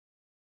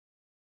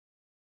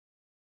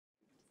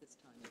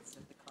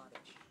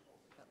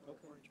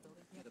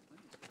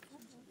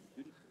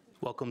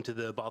Welcome to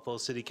the Bothell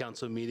City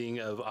Council meeting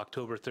of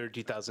October 3rd,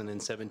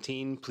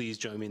 2017. Please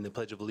join me in the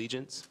Pledge of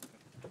Allegiance.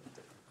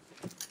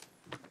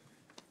 I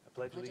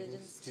pledge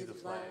allegiance to the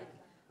flag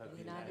of the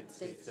United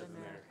States of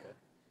America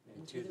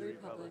and to the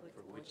republic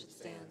for which it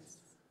stands,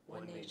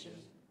 one nation,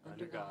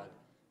 under God,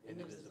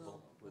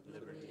 indivisible, with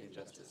liberty and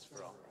justice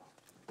for all.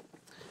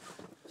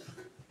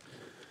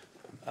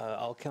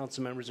 All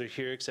council members are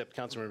here except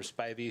Councilmember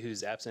Spivey,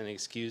 who's absent and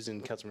excused,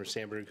 and Councilmember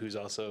Sandberg, who's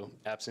also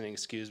absent and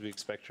excused. We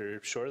expect her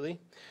shortly.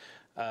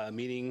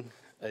 Meeting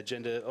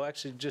agenda. Oh,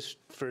 actually, just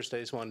first, I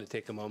just wanted to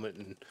take a moment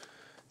and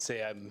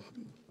say I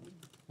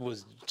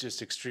was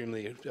just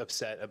extremely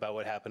upset about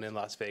what happened in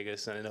Las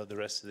Vegas, and I know the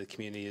rest of the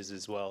community is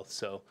as well.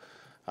 So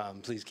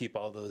please keep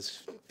all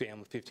those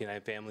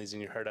 59 families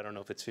in your heart. I don't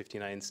know if it's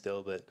 59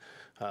 still, but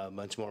a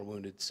bunch more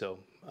wounded. So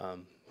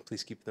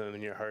please keep them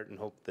in your heart and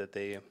hope that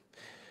they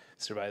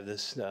survive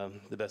this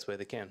the best way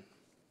they can.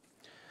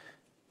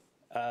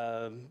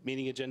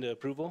 Meeting agenda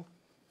approval.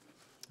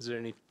 Is there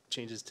any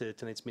changes to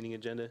tonight's meeting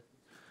agenda?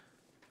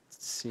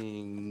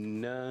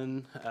 Seeing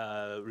none.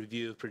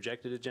 Review of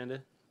projected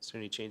agenda. Is there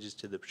any changes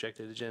to the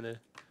projected agenda?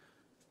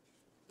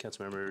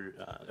 Councilmember,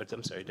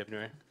 I'm sorry, Deputy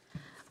Mayor.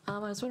 I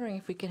was wondering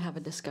if we could have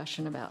a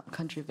discussion about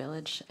Country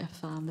Village,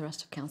 if the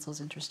rest of council is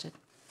interested.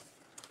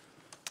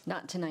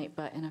 Not tonight,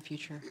 but in a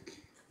future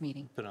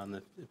meeting. Put on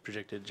the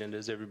projected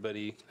agendas.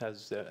 Everybody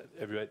has,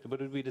 what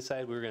did we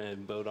decide? We were going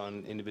to vote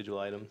on individual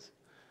items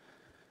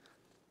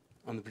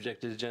on the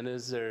projected agenda.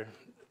 Is there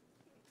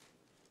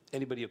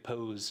anybody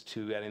opposed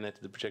to adding that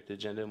to the projected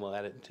agenda, and we'll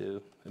add it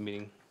to a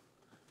meeting?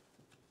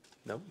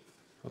 No?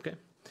 Okay.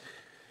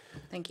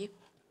 Thank you.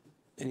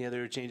 Any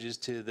other changes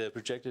to the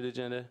projected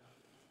agenda?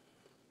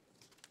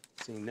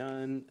 Seeing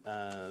none.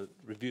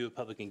 Review of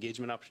public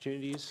engagement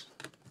opportunities.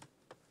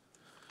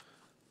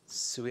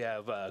 So we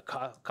have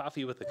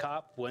Coffee with the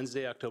Cop,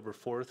 Wednesday, October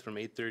 4th from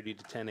 8:30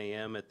 to 10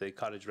 a.m. at the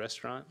Cottage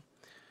Restaurant.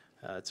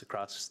 It's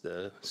across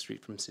the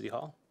street from City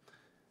Hall.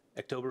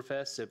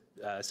 Oktoberfest,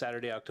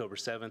 Saturday, October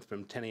 7th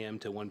from 10 a.m.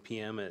 to 1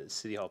 p.m. at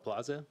City Hall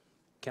Plaza.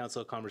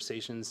 Council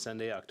Conversations,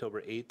 Sunday,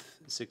 October 8th,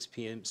 6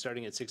 p.m.,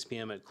 starting at 6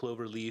 p.m. at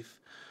Cloverleaf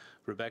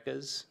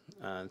Rebecca's.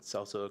 It's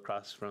also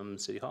across from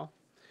City Hall.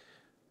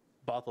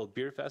 Bothell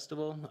Beer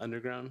Festival,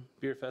 Underground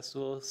Beer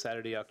Festival,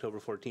 Saturday, October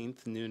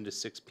 14th, noon to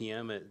 6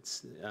 p.m.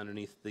 It's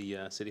underneath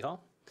the City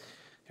Hall.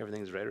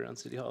 Everything's right around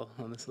City Hall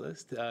on this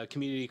list.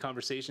 Community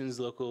Conversations,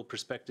 Local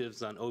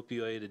Perspectives on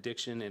Opioid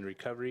Addiction and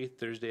Recovery,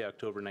 Thursday,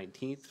 October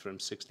 19th from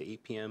 6 to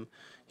 8 p.m.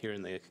 here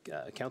in the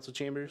council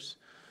chambers.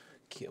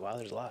 Wow,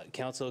 there's a lot.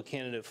 Council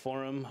Candidate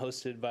Forum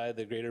hosted by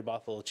the Greater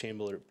Bothell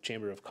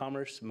Chamber of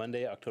Commerce,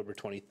 Monday, October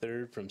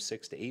 23rd from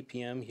 6 to 8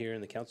 p.m. here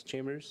in the council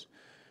chambers.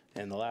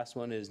 And the last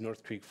one is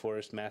North Creek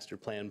Forest Master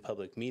Plan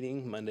Public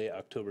Meeting, Monday,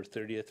 October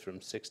 30th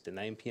from 6 to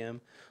 9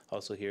 p.m.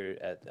 also here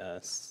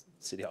at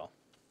City Hall.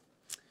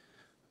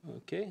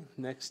 Okay,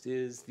 next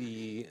is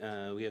the,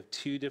 we have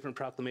two different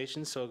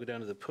proclamations, so I'll go down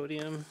to the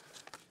podium.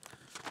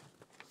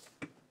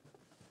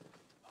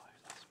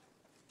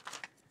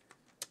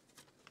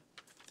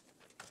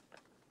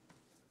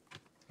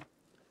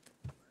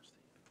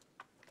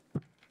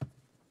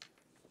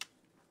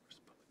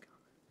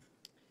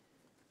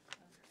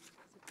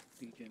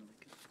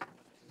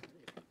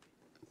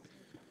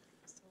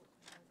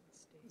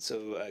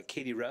 So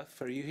Katie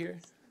Ruff, are you here?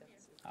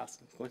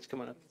 Awesome, why don't you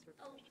come on up?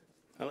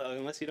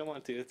 Unless you don't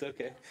want to, it's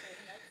okay.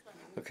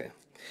 Okay.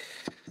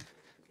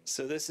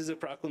 So this is a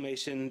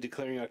proclamation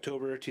declaring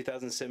October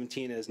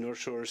 2017 as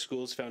Northshore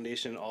Schools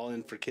Foundation All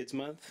In for Kids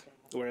Month.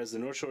 Whereas the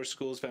Northshore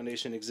Schools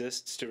Foundation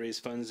exists to raise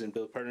funds and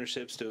build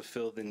partnerships to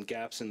fill in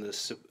gaps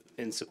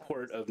in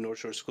support of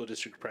Northshore School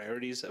District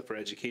priorities for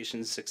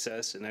education,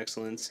 success, and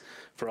excellence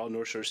for all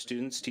Northshore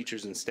students,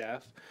 teachers, and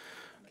staff.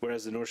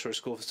 Whereas the Northshore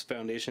Schools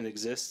Foundation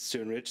exists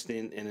to enrich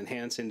and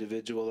enhance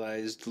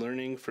individualized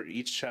learning for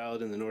each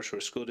child in the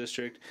Northshore School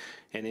District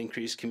and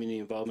increase community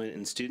involvement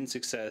in student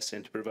success,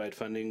 and to provide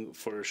funding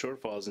for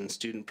shortfalls in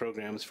student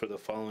programs for the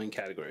following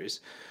categories: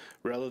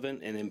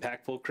 relevant and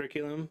impactful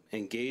curriculum,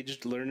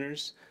 engaged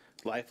learners,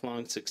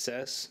 lifelong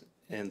success,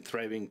 and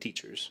thriving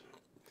teachers.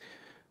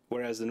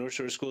 Whereas the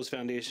Northshore Schools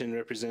Foundation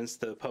represents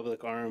the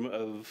public arm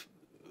of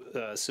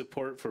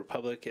support for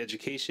public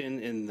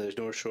education in the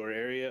North Shore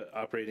area,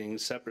 operating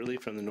separately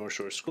from the North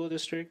Shore School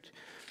District,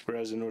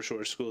 whereas the North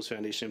Shore Schools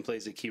Foundation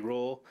plays a key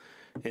role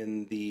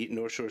in the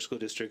North Shore School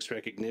District's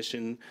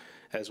recognition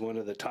as one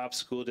of the top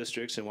school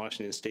districts in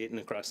Washington State and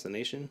across the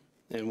nation.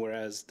 And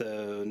whereas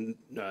the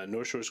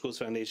North Shore Schools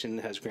Foundation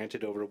has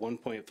granted over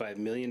 $1.5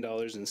 million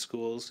in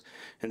schools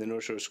in the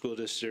North Shore School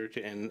District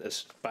and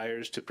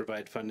aspires to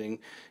provide funding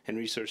and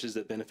resources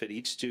that benefit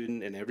each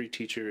student and every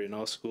teacher in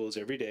all schools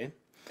every day.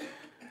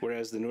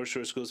 Whereas the North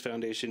Shore Schools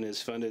Foundation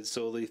is funded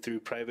solely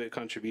through private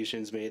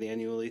contributions made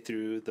annually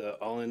through the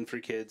All In for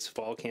Kids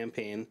Fall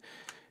Campaign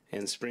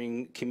and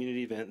Spring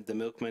Community Event, the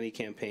Milk Money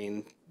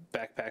Campaign,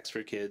 Backpacks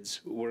for Kids,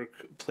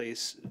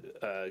 Workplace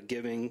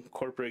Giving,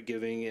 Corporate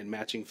Giving, and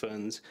Matching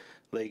Funds,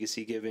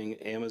 legacy giving,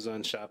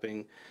 Amazon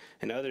shopping,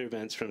 and other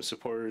events from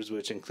supporters,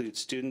 which include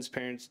students,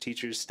 parents,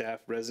 teachers,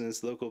 staff,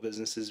 residents, local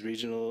businesses,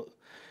 regional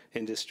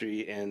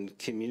industry, and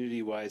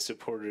community-wide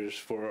supporters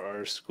for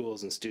our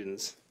schools and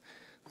students.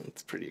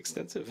 It's pretty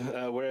extensive.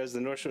 Whereas the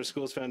Northshore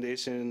Schools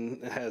Foundation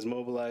has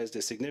mobilized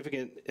a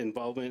significant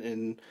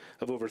involvement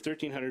of over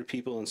 1,300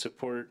 people in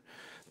support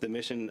the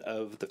mission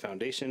of the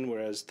foundation,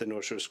 whereas the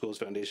Northshore Schools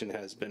Foundation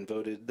has been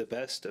voted the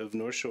best of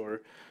North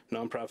Shore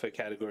nonprofit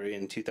category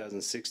in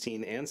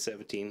 2016 and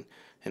 17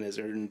 and has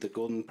earned the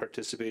golden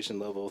participation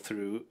level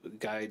through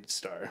Guide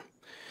Star.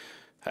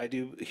 I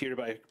do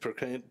hereby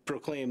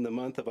proclaim the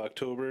month of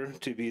October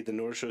to be the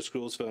Northshore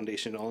Schools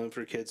Foundation All In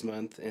for Kids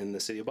Month in the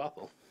city of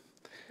Bothell.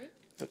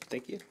 Okay,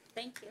 thank you.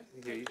 Thank you.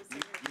 Here, you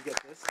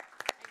get this.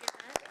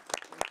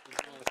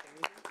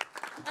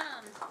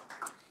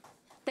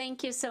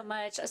 Thank you so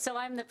much. So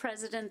I'm the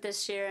president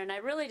this year, and I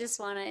really just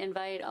want to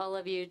invite all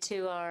of you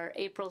to our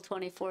April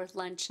 24th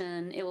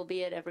luncheon. It will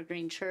be at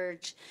Evergreen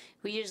Church.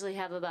 We usually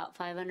have about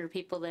 500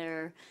 people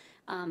there.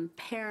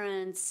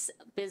 Parents,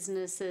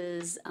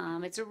 businesses.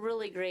 It's a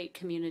really great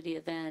community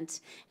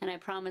event, and I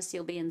promise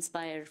you'll be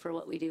inspired for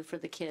what we do for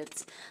the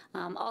kids.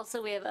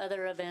 Also, we have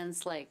other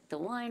events like the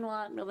Wine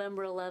Walk,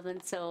 November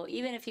 11th. So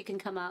even if you can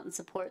come out and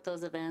support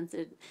those events,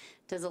 it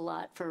does a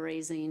lot for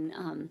raising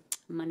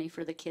money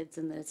for the kids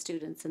and the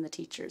students and the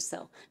teachers.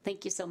 So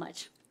thank you so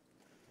much.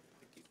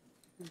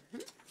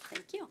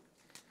 Thank you.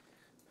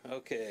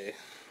 Okay,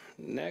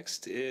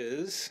 next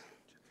is,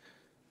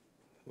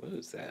 what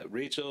is that?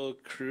 Rachel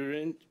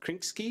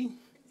Krinsky?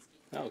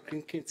 Oh,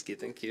 Krinsky,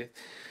 thank you.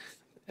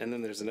 And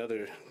then there's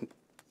another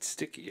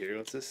sticky here.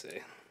 What's this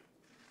say?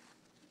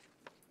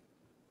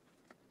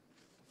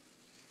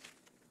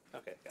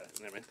 Okay, got it.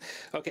 Never mind.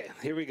 Okay,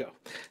 here we go.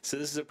 So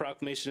this is a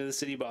proclamation of the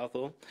city of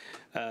Bothell,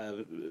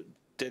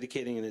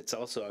 dedicating, and it's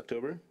also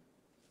October,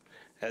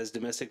 as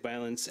Domestic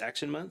Violence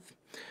Action Month.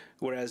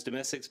 Whereas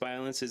domestic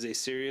violence is a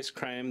serious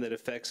crime that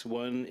affects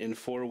 1 in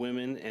 4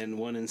 women and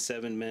 1 in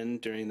 7 men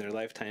during their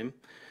lifetime.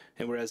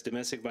 And whereas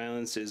domestic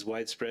violence is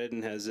widespread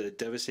and has a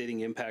devastating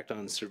impact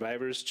on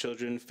survivors,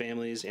 children,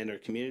 families, and our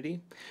community.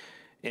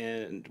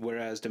 And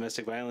whereas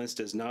domestic violence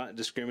does not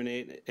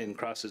discriminate and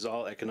crosses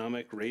all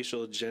economic,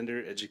 racial,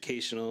 gender,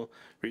 educational,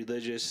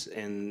 religious,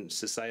 and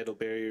societal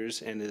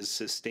barriers and is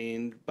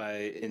sustained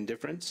by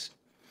indifference.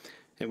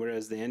 And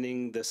whereas the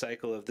ending the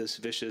cycle of this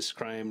vicious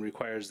crime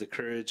requires the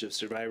courage of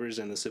survivors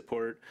and the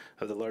support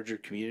of the larger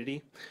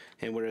community.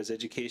 And whereas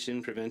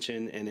education,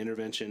 prevention, and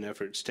intervention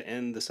efforts to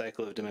end the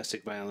cycle of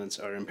domestic violence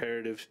are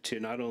imperative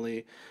to not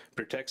only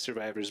protect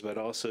survivors, but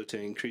also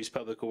to increase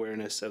public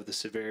awareness of the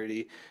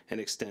severity and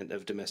extent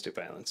of domestic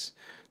violence.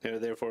 Now,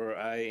 therefore,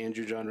 I,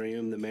 Andrew John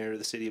Rayum, the mayor of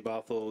the city of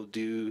Bothell,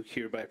 do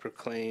hereby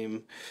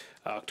proclaim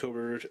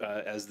October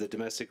as the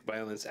Domestic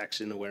Violence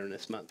Action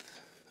Awareness Month.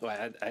 Oh,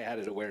 I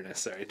added awareness,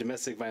 sorry.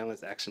 Domestic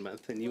Violence Action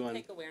Month. And you want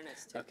Take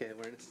awareness too. Okay,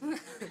 awareness. Go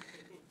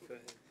ahead.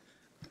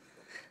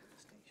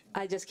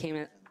 I just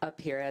came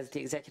up here as the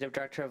executive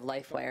director of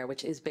LifeWire,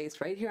 which is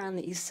based right here on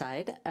the east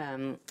side,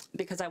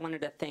 because I wanted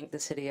to thank the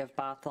city of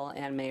Bothell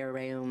and Mayor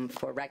Rayum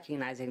for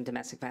recognizing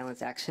Domestic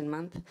Violence Action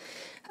Month.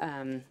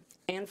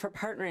 And for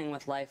partnering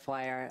with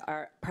LifeWire.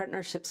 Our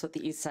partnerships with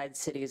the East Side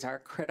cities are a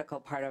critical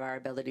part of our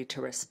ability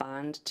to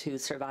respond to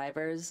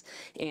survivors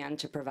and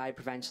to provide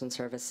prevention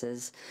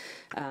services.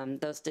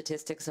 Those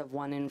statistics of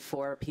 1 in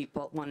 4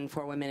 people, 1 in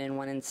 4 women and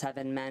 1 in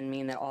 7 men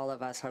mean that all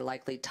of us are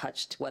likely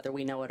touched, whether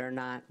we know it or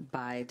not,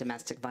 by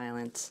domestic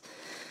violence.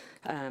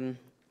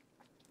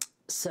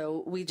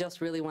 So we just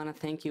really want to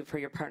thank you for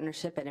your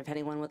partnership, and if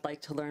anyone would like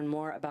to learn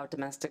more about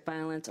domestic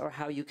violence or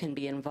how you can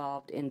be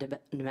involved in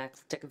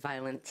Domestic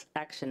Violence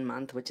Action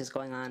Month, which is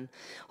going on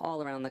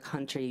all around the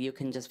country, you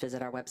can just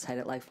visit our website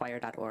at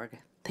lifewire.org.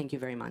 Thank you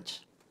very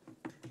much.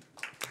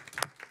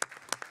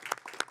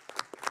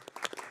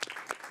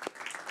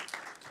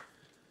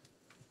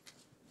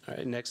 All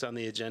right, next on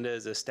the agenda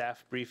is a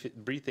staff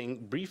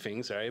briefing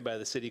by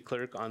the city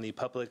clerk on the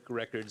Public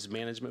Records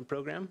Management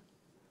Program.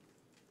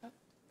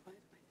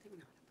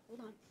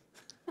 Hold on.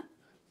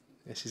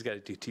 Yeah, she's got to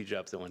do 2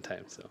 jobs at one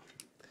time, so.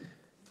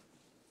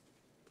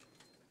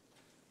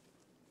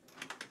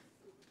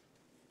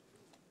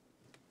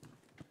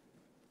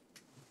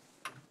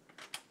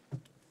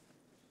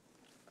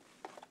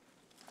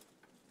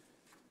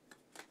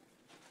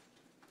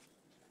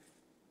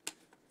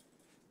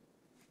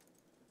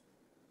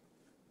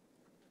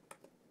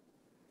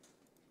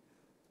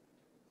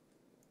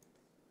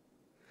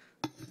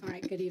 All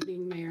right, good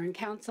evening, Mayor and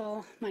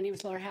Council. My name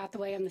is Laura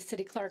Hathaway. I'm the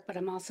city clerk, but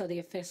I'm also the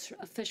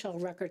official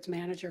records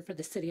manager for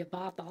the city of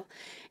Bothell.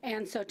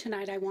 And so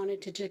tonight I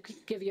wanted to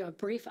just give you a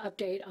brief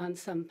update on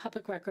some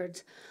public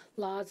records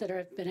laws that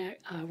have been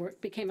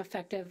became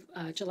effective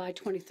July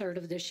 23rd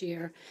of this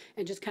year,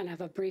 and just kind of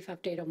have a brief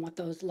update on what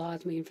those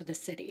laws mean for the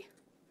city.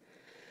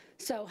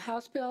 So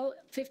House Bill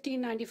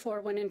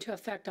 1594 went into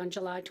effect on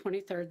July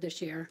 23rd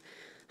this year.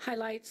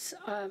 Highlights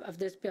of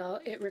this bill: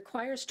 it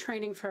requires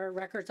training for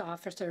records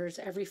officers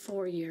every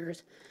 4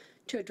 years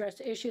to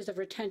address issues of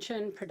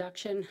retention,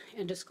 production,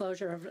 and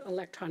disclosure of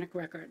electronic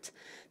records.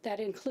 That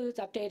includes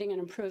updating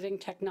and improving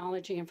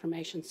technology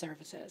information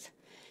services.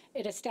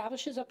 It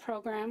establishes a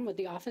program with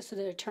the Office of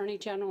the Attorney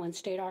General and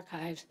State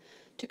Archives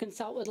to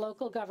consult with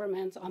local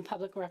governments on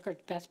public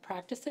records best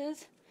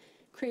practices,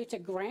 creates a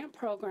grant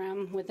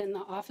program within the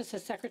Office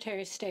of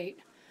Secretary of State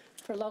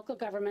for local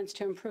governments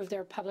to improve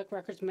their public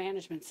records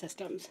management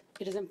systems.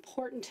 It is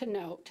important to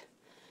note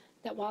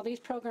that while these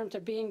programs are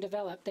being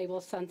developed, they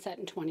will sunset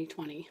in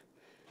 2020.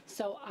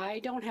 So I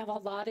don't have a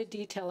lot of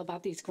detail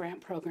about these grant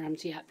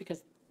programs yet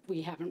because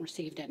we haven't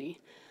received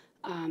any.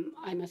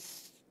 I'm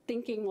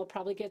thinking we'll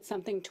probably get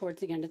something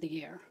towards the end of the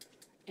year,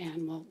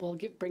 and we'll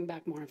bring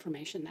back more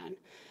information then.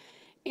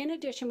 In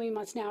addition, we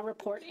must now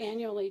report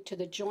annually to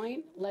the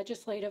Joint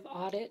Legislative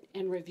Audit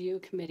and Review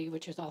Committee,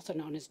 which is also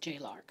known as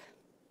JLARC.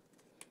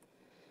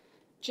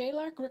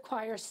 JLARC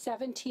requires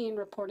 17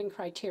 reporting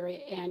criteria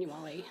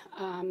annually.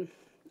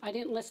 I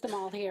didn't list them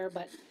all here,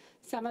 but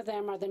some of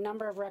them are the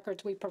number of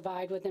records we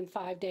provide within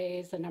 5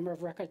 days, the number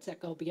of records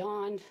that go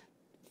beyond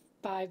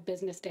 5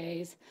 business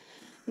days,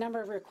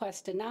 number of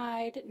requests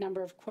denied,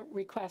 number of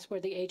requests where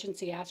the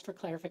agency asked for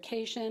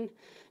clarification,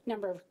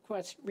 number of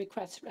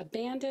requests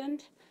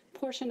abandoned,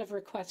 portion of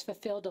requests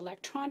fulfilled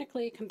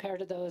electronically compared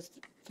to those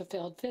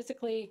fulfilled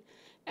physically,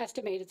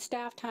 estimated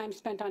staff time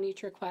spent on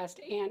each request,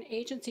 and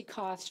agency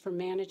costs for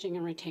managing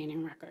and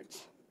retaining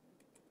records.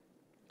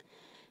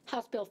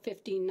 House Bill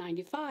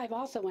 1595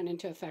 also went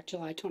into effect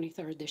July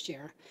 23rd this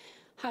year.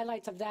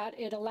 Highlights of that: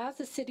 it allows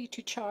the city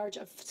to charge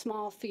a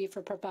small fee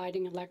for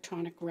providing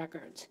electronic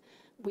records.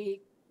 We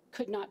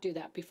could not do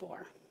that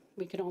before.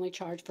 We could only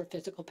charge for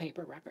physical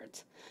paper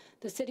records.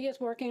 The city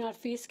is working on a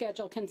fee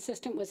schedule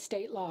consistent with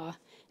state law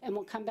and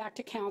will come back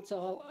to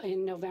council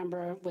in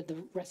November with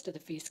the rest of the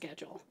fee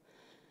schedule.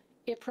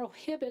 It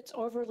prohibits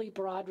overly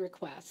broad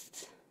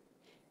requests.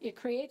 It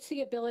creates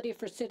the ability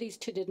for cities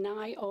to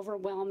deny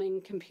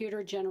overwhelming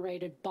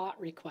computer-generated bot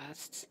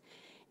requests,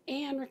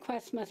 and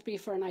requests must be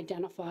for an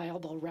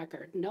identifiable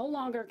record. No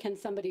longer can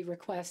somebody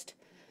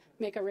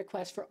make a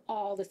request for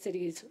all the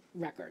city's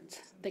records.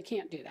 They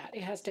can't do that.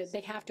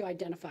 They have to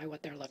identify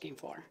what they're looking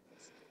for.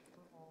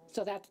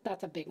 So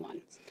that's a big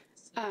one.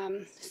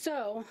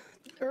 So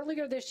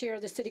earlier this year,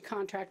 the city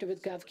contracted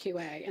with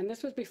GovQA, and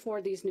this was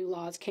before these new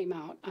laws came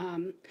out.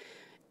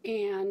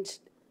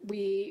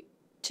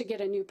 To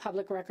get a new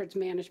public records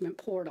management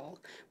portal.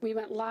 We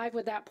went live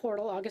with that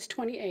portal August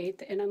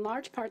 28th, and in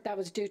large part that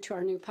was due to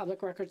our new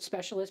public records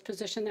specialist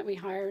position that we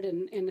hired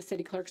in the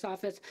city clerk's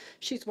office.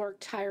 She's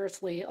worked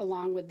tirelessly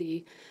along with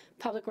the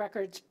public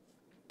records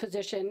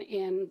position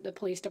in the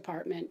police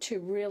department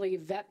to really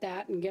vet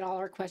that and get all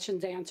our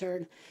questions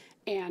answered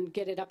and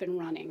get it up and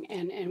running.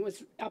 And it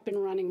was up and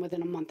running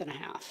within a month and a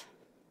half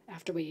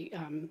after we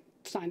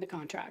signed the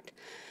contract.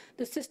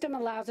 The system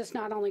allows us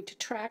not only to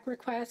track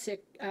requests,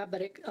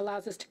 but it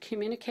allows us to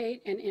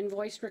communicate and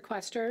invoice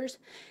requesters,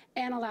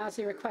 and allows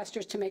the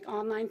requesters to make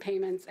online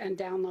payments and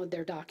download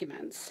their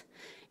documents.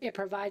 It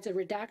provides a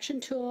redaction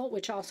tool,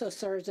 which also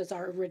serves as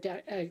our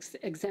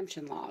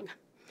exemption log.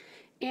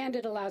 And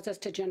it allows us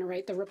to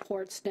generate the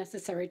reports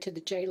necessary to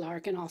the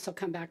JLARC and also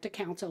come back to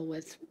council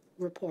with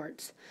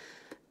reports.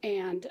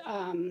 And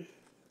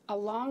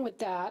along with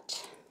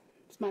that,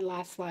 it's my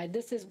last slide.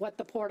 This is what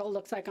the portal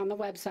looks like on the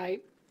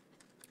website.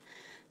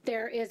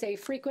 There is a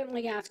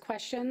frequently asked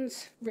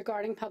questions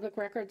regarding public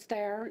records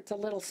there. It's a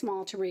little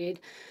small to read,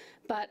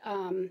 but,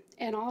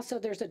 and also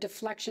there's a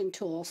deflection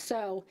tool.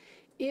 So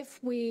if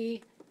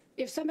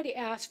somebody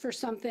asks for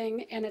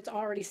something and it's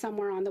already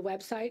somewhere on the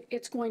website,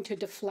 it's going to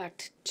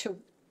deflect to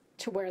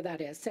where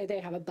that is. Say they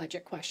have a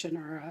budget question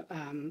or a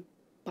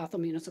Bothell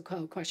Municipal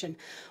Code question.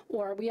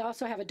 Or we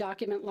also have a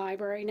document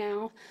library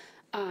now.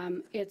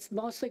 It's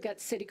mostly got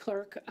city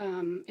clerk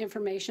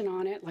information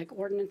on it, like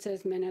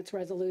ordinances, minutes,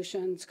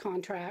 resolutions,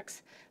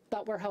 contracts,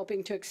 but we're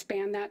hoping to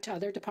expand that to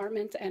other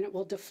departments, and it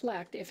will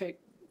deflect if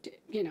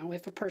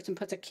if a person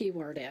puts a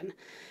keyword in.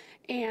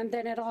 And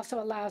then it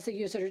also allows the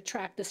user to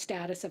track the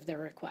status of their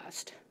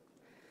request.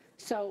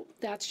 So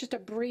that's just a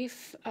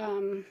brief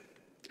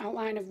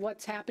outline of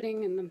what's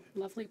happening in the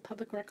lovely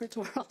public records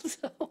world.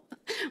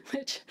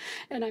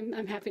 And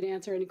I'm happy to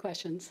answer any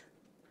questions.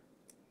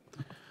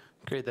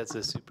 Great, that's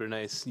a super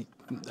nice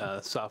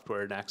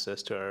software and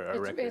access to our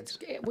records.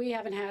 We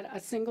haven't had a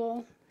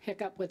single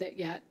hiccup with it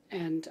yet,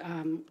 and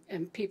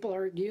people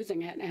are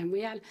using it. And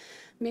we had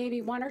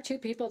maybe 1 or 2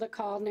 people that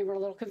called and they were a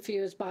little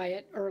confused by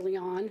it early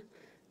on,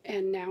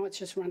 and now it's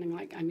just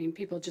running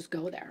people just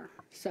go there.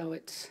 So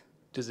it's.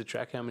 Does it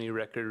track how many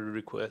record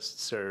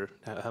requests or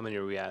how many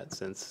are we at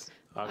since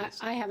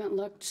August? I haven't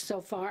looked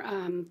so far.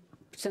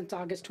 Since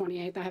August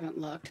 28th, I haven't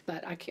looked,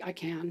 but I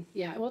can.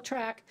 Yeah, it will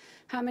track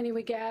how many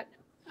we get,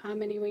 how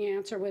many we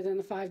answer within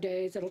the 5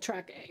 days. It'll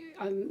track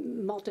a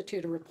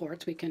multitude of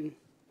reports. We can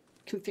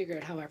configure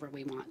it however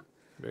we want.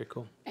 Very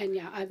cool. And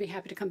yeah, I'd be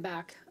happy to come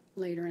back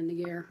later in the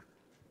year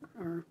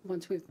or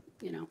once we've,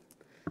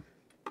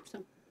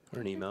 so. Or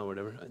an email,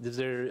 whatever. Is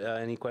there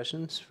any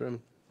questions from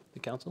the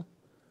council?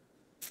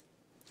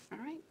 All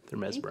right. They're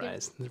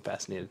mesmerized. They're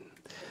fascinated.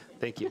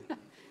 Thank you.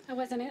 That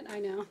wasn't it, I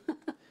know.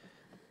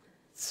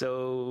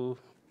 So,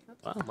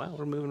 wow,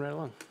 we're moving right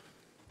along.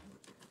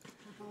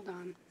 Hold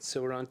on.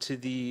 So we're on to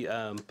the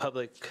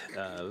public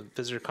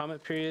visitor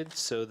comment period.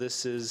 So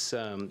this is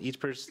each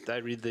person, I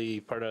read the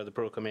part out of the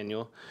protocol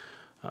manual.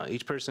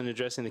 Each person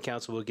addressing the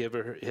council will give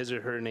his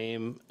or her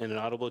name in an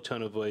audible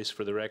tone of voice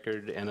for the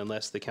record, and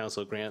unless the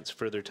council grants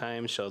further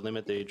time, shall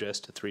limit the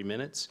address to 3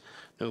 minutes.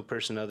 No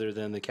person other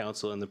than the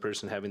council and the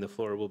person having the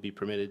floor will be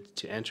permitted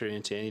to enter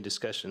into any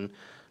discussion,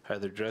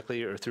 either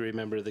directly or through a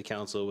member of the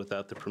council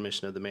without the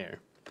permission of the mayor.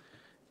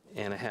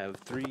 And I have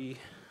three,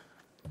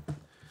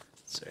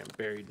 sorry, I'm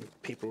buried in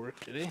paperwork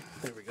today.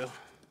 There we go.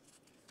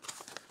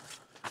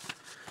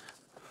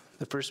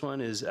 The first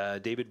one is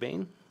David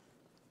Bain.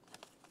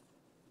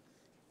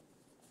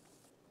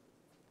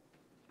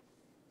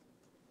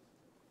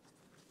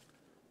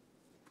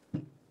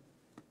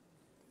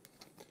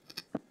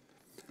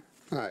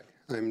 Hi,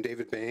 I'm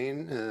David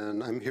Bain,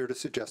 and I'm here to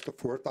suggest a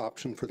fourth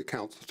option for the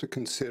council to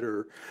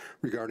consider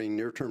regarding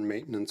near-term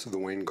maintenance of the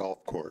Wayne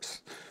Golf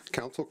Course.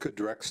 Council could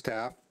direct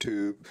staff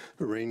to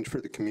arrange for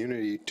the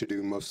community to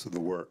do most of the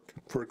work.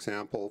 For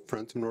example,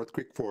 Friends of North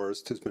Creek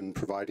Forest has been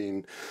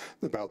providing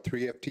about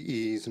 3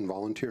 FTEs in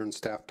volunteer and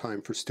staff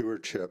time for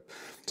stewardship,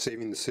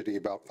 saving the city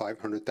about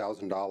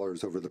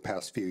 $500,000 over the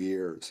past few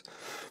years.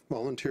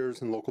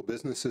 Volunteers and local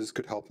businesses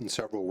could help in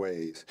several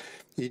ways,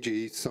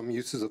 e.g. some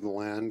uses of the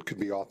land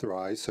could be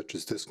authorized, such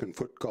as disc and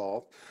foot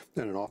golf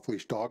and an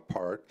off-leash dog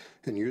park,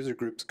 and user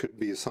groups could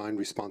be assigned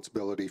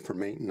responsibility for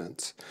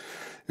maintenance.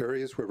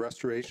 Areas where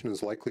restoration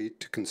is likely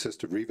to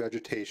consist of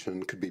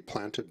revegetation could be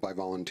planted by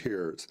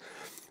volunteers.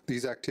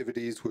 These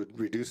activities would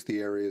reduce the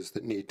areas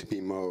that need to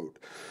be mowed.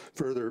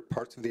 Further,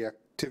 parts of the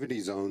activity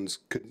zones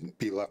could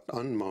be left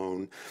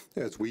unmown,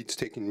 as weeds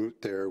taking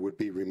root there would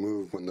be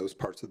removed when those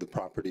parts of the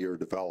property are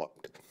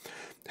developed.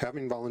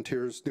 Having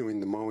volunteers doing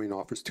the mowing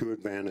offers 2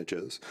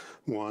 advantages.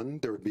 One,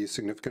 there would be a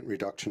significant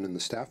reduction in the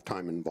staff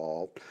time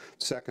involved.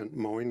 Second,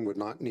 mowing would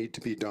not need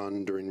to be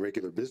done during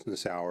regular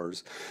business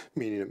hours,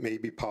 meaning it may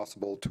be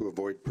possible to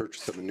avoid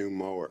purchase of a new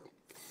mower.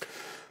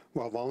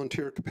 While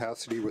volunteer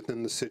capacity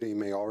within the city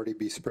may already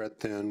be spread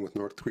thin with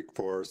North Creek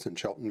Forest and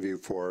Shelton View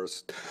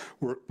Forest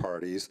work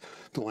parties,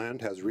 the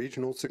land has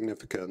regional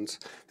significance,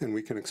 and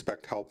we can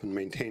expect help in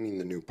maintaining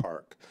the new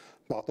park.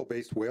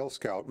 Bothell-based Whale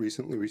Scout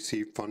recently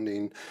received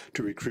funding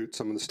to recruit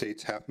some of the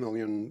state's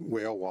 500,000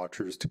 whale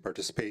watchers to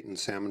participate in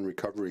salmon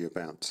recovery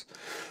events.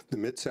 The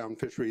Mid-Sound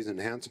Fisheries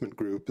Enhancement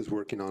Group is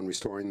working on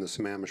restoring the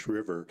Sammamish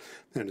River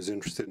and is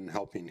interested in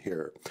helping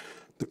here.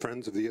 The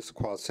Friends of the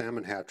Issaquah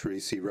Salmon Hatchery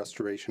see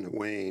restoration at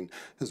Wayne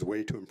as a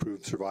way to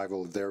improve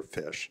survival of their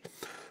fish.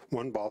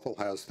 One Bothell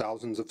has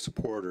thousands of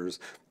supporters,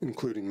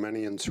 including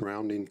many in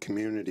surrounding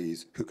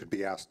communities, who could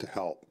be asked to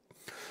help.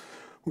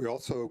 We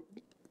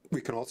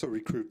can also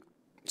recruit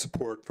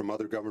support from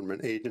other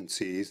government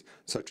agencies,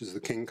 such as the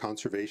King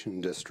Conservation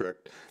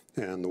District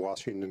and the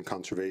Washington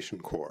Conservation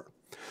Corps.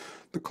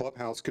 The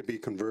clubhouse could be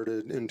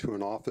converted into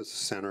an office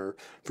center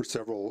for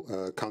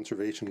several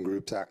conservation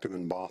groups active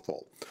in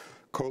Bothell.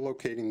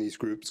 Co-locating these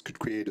groups could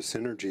create a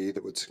synergy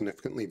that would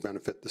significantly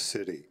benefit the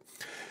city.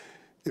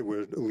 It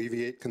would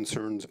alleviate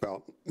concerns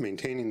about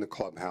maintaining the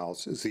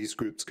clubhouse, as these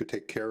groups could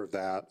take care of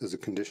that as a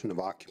condition of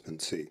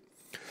occupancy.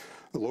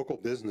 A local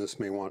business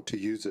may want to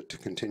use it to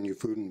continue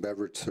food and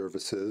beverage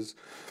services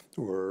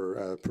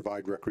or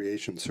provide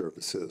recreation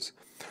services.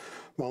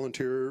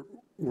 Volunteer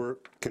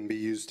work can be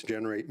used to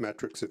generate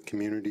metrics of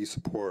community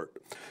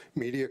support.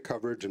 Media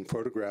coverage and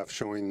photographs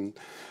showing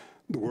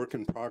the work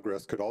in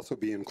progress could also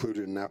be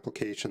included in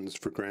applications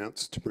for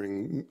grants to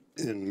bring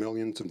in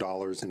millions of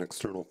dollars in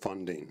external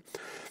funding.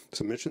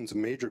 Submissions of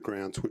major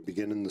grants would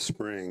begin in the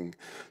spring,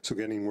 so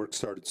getting work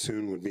started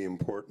soon would be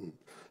important.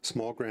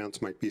 Small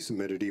grants might be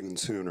submitted even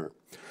sooner.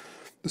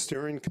 The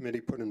steering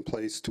committee put in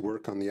place to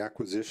work on the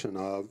acquisition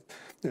of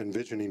and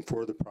visioning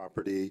for the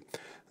property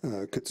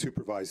could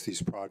supervise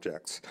these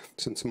projects.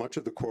 Since much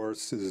of the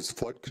course is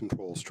flood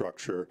control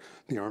structure,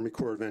 the Army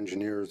Corps of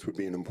Engineers would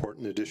be an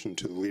important addition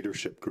to the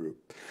leadership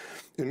group.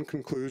 In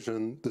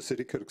conclusion, the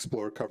city could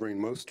explore covering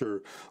most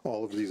or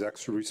all of these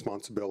extra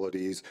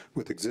responsibilities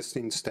with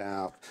existing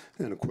staff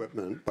and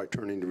equipment by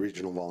turning to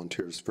regional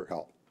volunteers for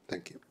help.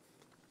 Thank you.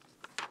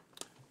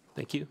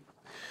 Thank you.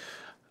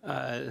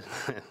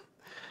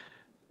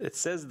 It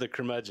says the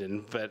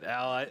curmudgeon, but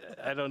Al,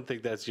 I don't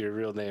think that's your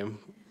real name.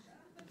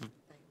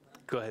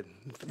 Go ahead.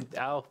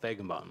 Al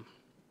Fagenbaum.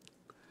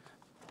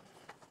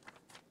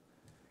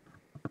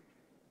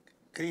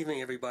 Good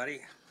evening,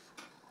 everybody.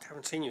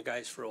 Haven't seen you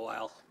guys for a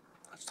while.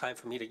 It's time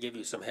for me to give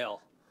you some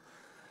hell.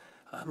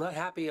 I'm not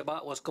happy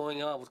about what's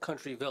going on with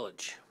Country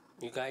Village.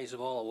 You guys are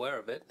all aware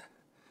of it,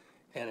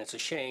 and it's a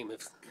shame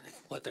if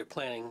what they're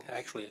planning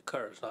actually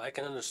occurs. Now, I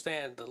can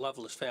understand the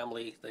Lovelace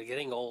family. They're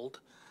getting old.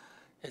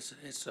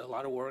 It's a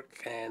lot of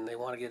work, and they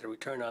want to get a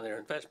return on their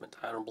investment.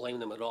 I don't blame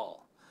them at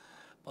all.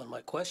 But my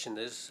question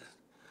is,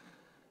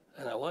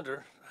 and I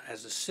wonder,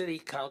 has the city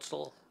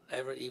council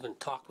ever even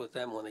talked with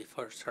them when they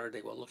first heard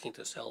they were looking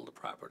to sell the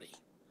property,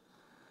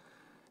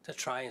 to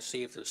try and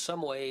see if there's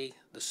some way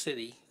the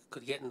city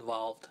could get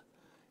involved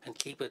and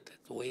keep it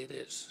the way it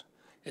is.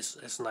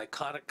 It's an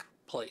iconic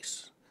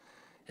place.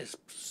 It's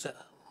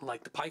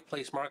like the Pike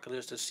Place Market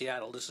is to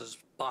Seattle. This is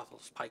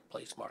Bothell's Pike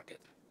Place Market.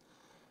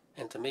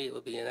 And to me, it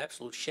would be an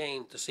absolute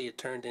shame to see it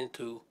turned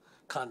into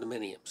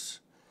condominiums.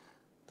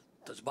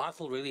 Does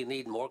Bothell really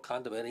need more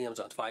condominiums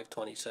on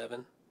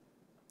 527?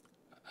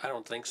 I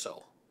don't think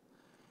so.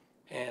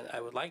 And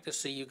I would like to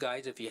see you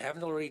guys, if you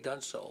haven't already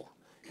done so,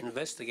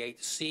 investigate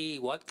to see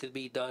what could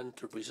be done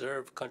to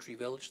preserve Country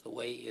Village the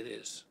way it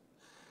is.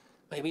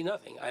 Maybe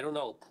nothing, I don't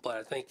know, but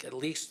I think at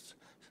least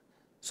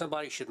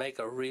somebody should make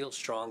a real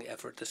strong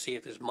effort to see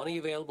if there's money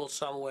available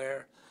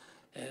somewhere.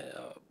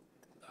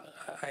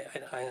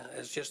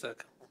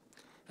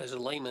 As a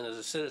layman, as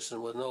a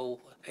citizen with no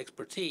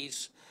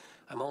expertise,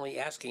 I'm only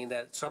asking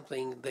that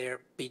something there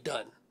be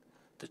done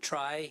to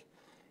try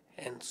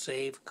and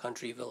save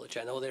Country Village.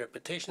 I know there are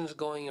petitions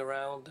going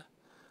around.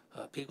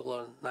 People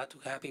are not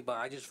too happy, but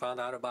I just found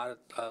out about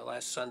it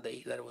last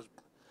Sunday that it was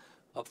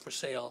up for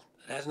sale.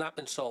 It has not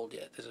been sold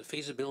yet. There's a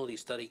feasibility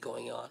study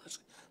going on. It's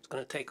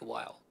going to take a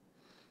while.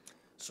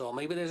 So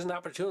maybe there's an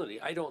opportunity.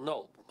 I don't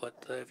know.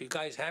 But if you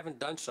guys haven't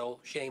done so,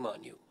 shame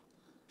on you.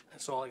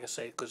 That's all I can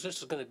say, because this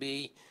is going to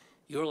be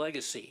your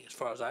legacy as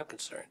far as I'm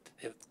concerned.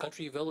 If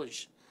Country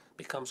Village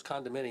becomes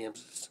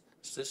condominiums,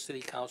 this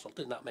city council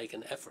did not make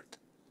an effort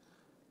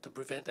to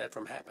prevent that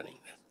from happening.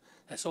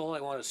 That's all I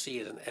want to see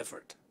is an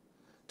effort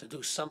to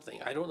do something.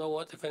 I don't know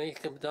what, if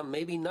anything can be done,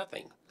 maybe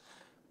nothing.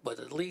 But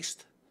at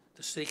least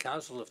the city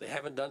council, if they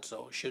haven't done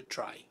so, should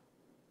try.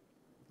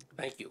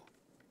 Thank you.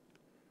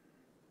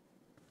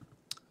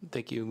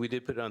 Thank you. We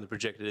did put it on the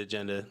projected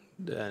agenda,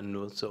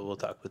 and so we'll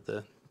talk with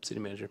the city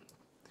manager.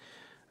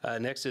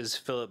 Next is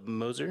Philip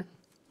Moser.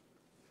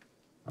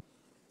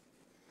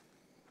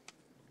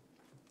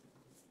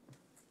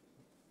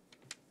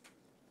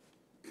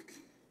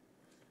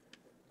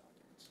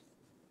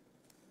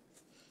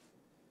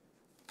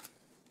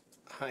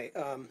 Hi.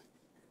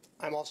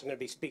 I'm also going to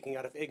be speaking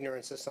out of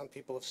ignorance, as some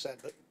people have said,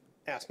 but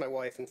ask my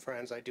wife and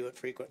friends. I do it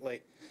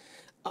frequently.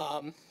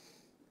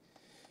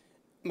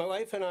 My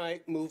wife and I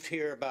moved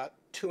here about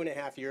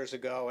 2.5 years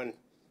ago, and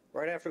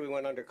right after we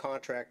went under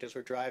contract, as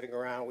we're driving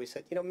around, we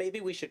said, you know,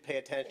 maybe we should pay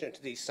attention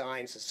to these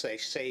signs that say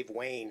 "Save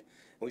Wayne."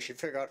 And we should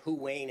figure out who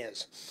Wayne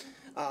is.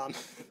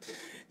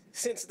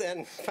 Since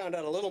then, found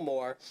out a little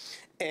more,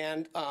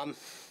 and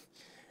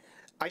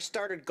I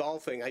started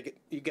golfing.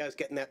 You guys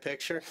getting that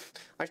picture?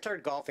 I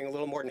started golfing a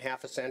little more than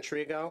half a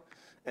century ago,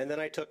 and then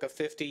I took a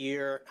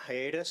 50-year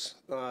hiatus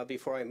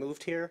before I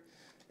moved here.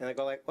 And I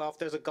go like, well, if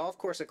there's a golf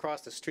course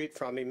across the street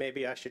from me,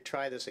 maybe I should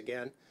try this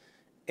again.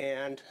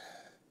 And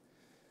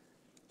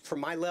for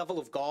my level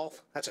of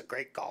golf, that's a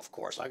great golf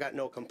course. I got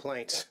no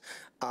complaints.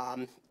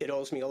 It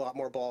owes me a lot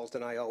more balls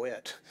than I owe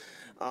it.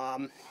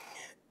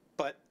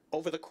 But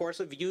over the course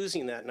of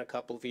using that in a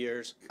couple of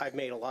years, I've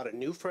made a lot of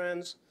new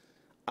friends.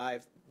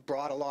 I've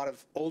brought a lot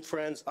of old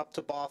friends up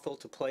to Bothell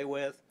to play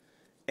with,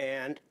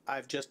 and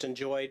I've just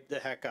enjoyed the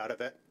heck out of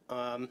it.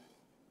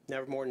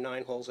 Never more than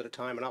 9 holes at a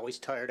time, and always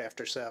tired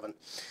after 7.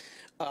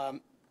 The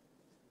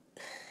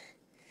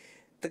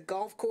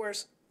golf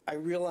course, I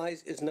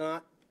realize, is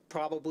not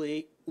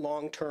probably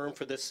long-term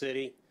for this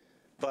city,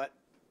 but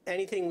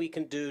anything we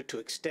can do to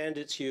extend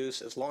its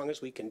use, as long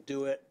as we can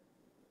do it,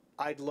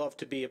 I'd love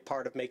to be a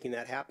part of making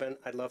that happen.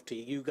 I'd love to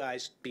you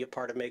guys be a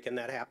part of making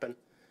that happen.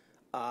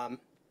 I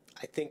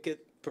think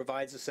it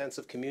provides a sense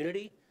of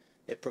community.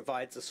 It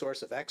provides a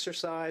source of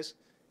exercise.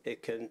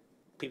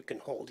 People can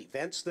hold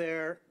events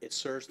there. It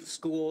serves the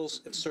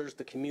schools. It serves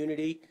the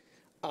community.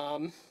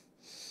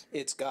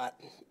 It's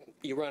got,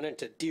 you run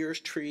into deers,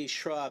 trees,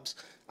 shrubs.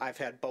 I've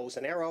had bows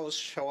and arrows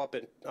show up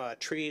in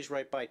trees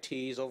right by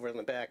tees over in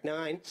the back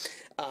 9.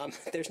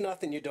 There's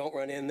nothing you don't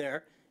run in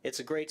there.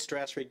 It's a great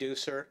stress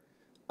reducer.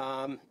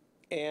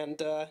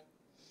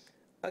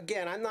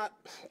 Again, I'm not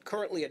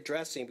currently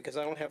addressing, because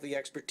I don't have the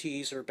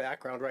expertise or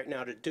background right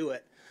now to do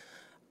it.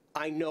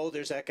 I know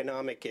there's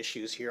economic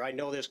issues here. I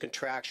know there's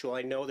contractual.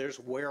 I know there's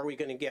where are we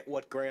going to get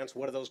what grants,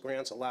 what do those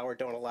grants allow or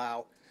don't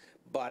allow.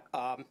 But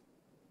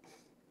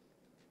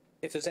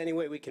if there's any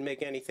way we can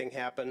make anything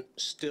happen,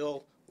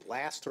 still,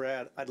 last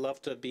thread, I'd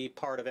love to be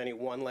part of any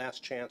one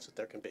last chance that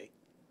there can be.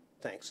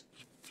 Thanks.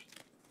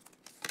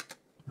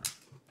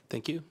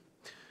 Thank you.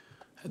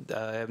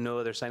 I have no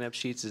other sign-up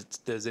sheets.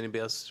 Does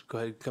anybody else go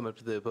ahead and come up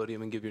to the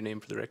podium and give your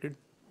name for the record?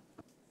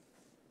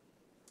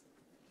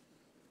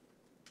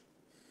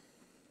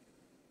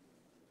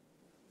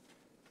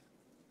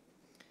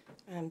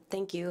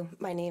 Thank you.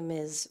 My name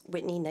is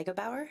Whitney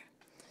Negebauer,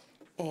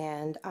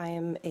 and I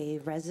am a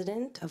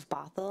resident of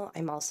Bothell.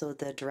 I'm also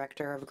the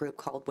director of a group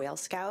called Whale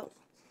Scout.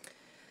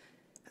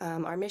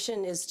 Our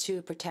mission is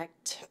to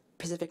protect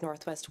Pacific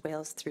Northwest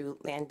whales through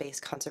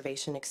land-based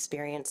conservation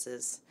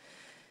experiences.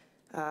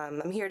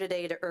 I'm here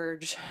today to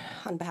urge,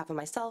 on behalf of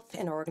myself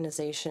and our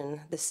organization,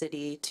 the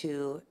city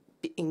to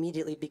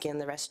immediately begin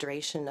the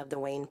restoration of the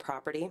Wayne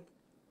property.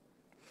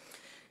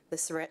 The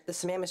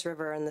Sammamish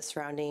River and the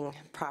surrounding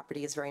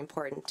property is very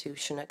important to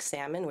Chinook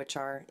salmon, which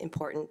are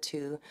important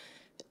to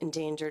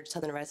endangered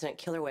southern resident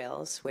killer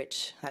whales,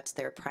 which that's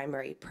their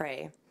primary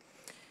prey.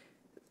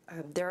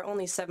 There are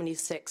only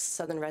 76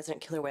 southern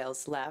resident killer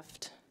whales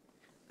left.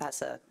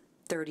 That's a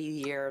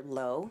 30-year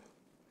low.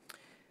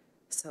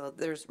 So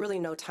there's really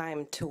no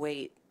time to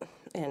wait,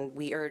 and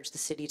we urge the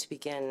city to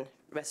begin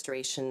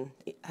restoration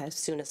as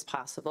soon as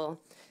possible.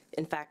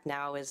 In fact,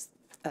 now is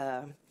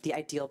the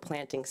ideal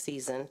planting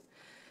season.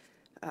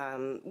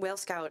 Whale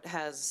Scout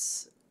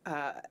has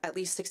at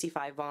least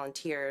 65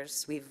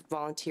 volunteers. We've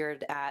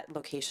volunteered at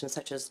locations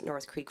such as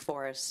North Creek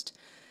Forest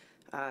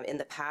in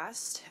the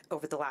past.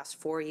 Over the last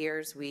 4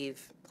 years,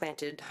 we've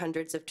planted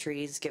hundreds of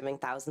trees, giving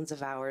thousands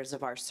of hours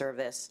of our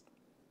service.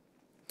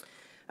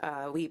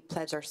 We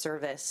pledge our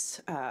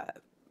service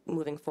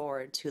moving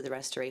forward to the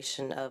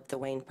restoration of the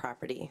Wayne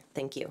property.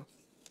 Thank you.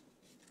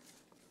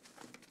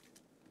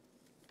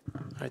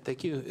 All right,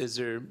 thank you. Is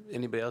there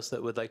anybody else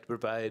that would like to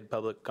provide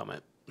public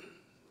comment?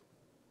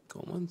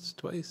 Going once,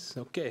 twice,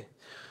 okay.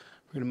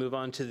 We're gonna move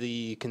on to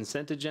the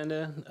consent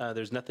agenda.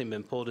 There's nothing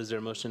been pulled. Is there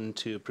a motion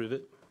to approve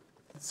it?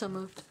 So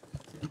moved.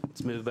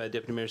 It's moved by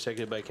Deputy Mayor,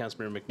 seconded by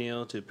Councilmember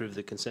McNeil to approve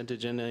the consent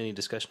agenda. Any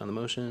discussion on the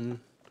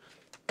motion?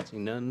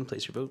 Seeing none,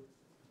 place your vote.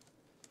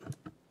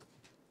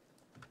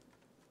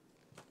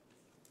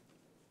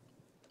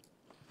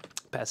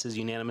 Passes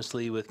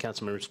unanimously with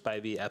Councilmember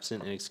Spivey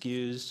absent and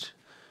excused.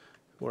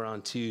 We're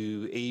on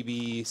to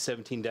AB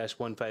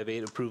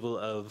 17-158, approval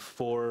of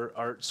 4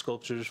 art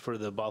sculptures for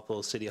the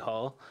Bothell City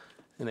Hall.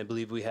 And I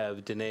believe we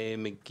have Danae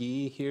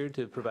McGee here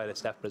to provide a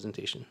staff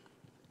presentation.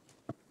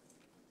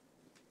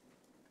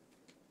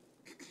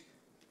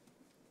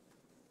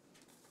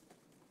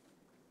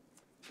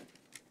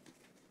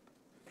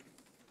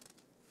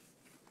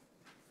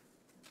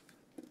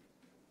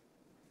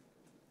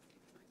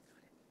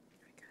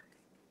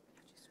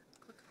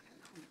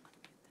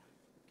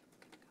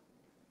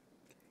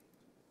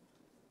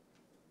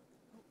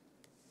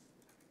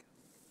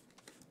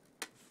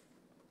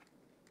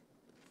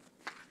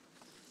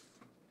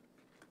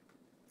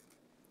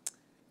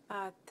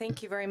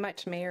 Thank you very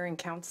much, Mayor and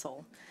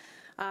Council.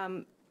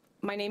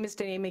 My name is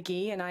Danae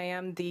McGee, and I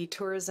am the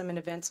Tourism and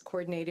Events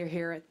Coordinator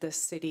here at the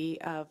City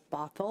of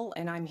Bothell,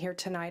 and I'm here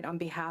tonight on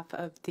behalf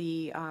of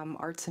the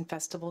Arts and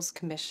Festivals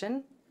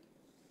Commission.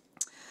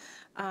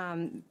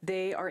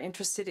 They are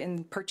interested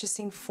in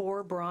purchasing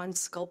 4 bronze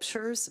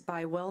sculptures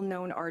by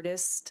well-known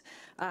artist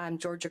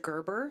Georgia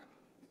Gerber.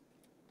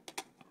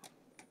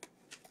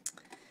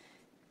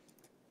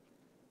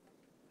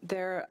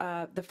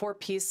 The 4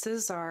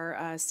 pieces are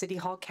a City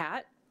Hall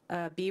cat,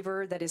 a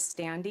beaver that is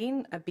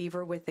standing, a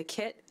beaver with a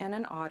kit, and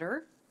an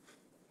otter.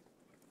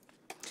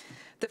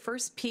 The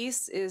first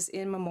piece is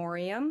in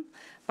memoriam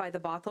by the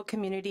Bothell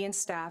community and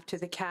staff to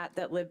the cat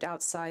that lived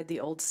outside the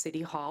old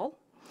City Hall.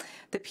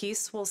 The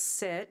piece will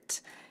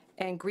sit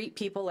and greet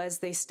people as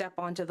they step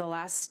onto the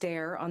last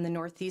stair on the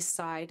northeast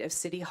side of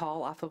City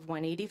Hall off of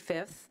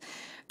 185th.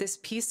 This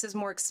piece is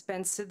more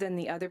expensive than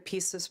the other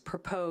pieces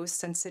proposed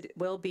since it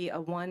will be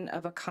a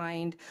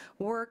one-of-a-kind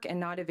work and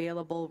not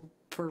available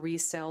for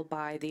resale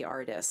by the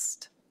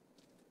artist.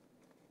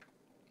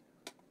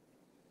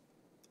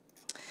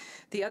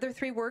 The other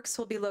 3 works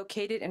will be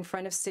located in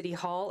front of City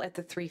Hall at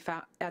the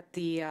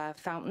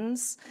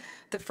fountains.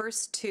 The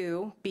first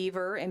 2,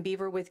 Beaver and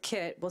Beaver with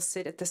Kit, will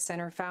sit at the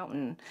center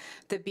fountain.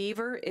 The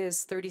Beaver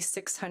is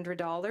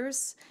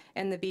 $3,600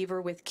 and the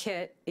Beaver with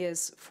Kit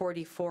is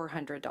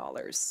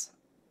 $4,400.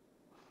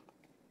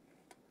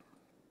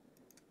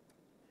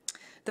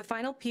 The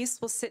final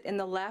piece will sit in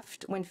the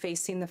left when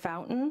facing the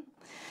fountain.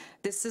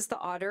 This is the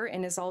otter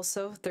and is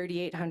also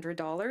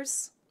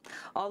 $3,800.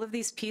 All of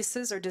these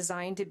pieces are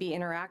designed to be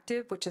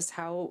interactive, which is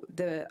how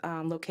the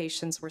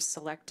locations were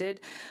selected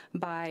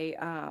by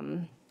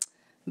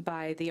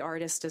the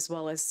artist as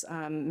well as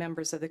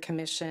members of the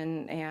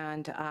commission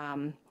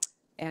and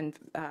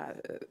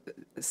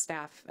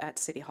staff at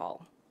City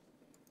Hall.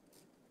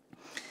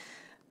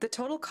 The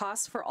total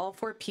cost for all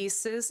 4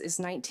 pieces is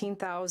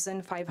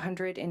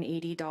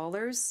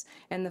 $19,580,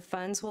 and the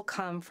funds will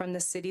come from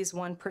the city's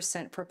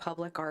 1% for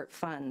public art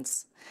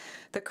funds.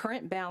 The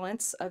current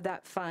balance of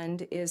that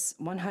fund is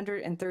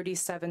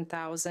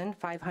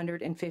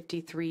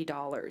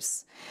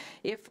 $137,553.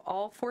 If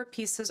all 4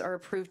 pieces are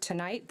approved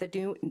tonight,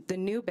 the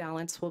new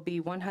balance will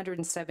be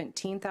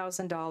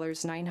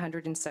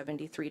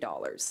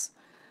 $117,973.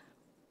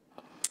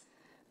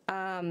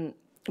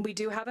 We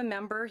do have a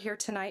member here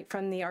tonight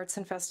from the Arts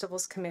and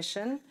Festivals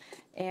Commission,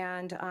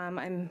 and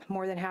I'm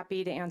more than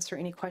happy to answer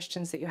any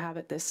questions that you have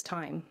at this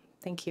time.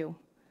 Thank you.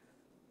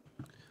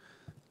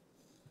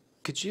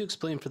 Could you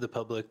explain for the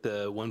public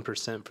the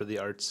 1% for the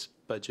arts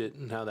budget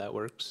and how that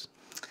works?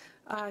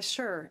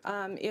 Sure.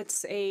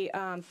 It's a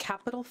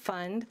capital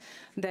fund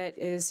that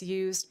is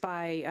used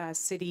by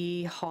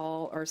City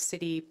Hall or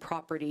city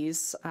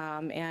properties,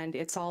 and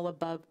it's all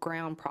above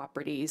ground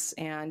properties.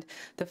 And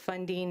the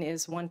funding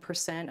is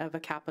 1% of a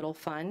capital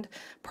fund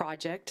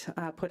project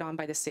put on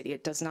by the city.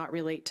 It does not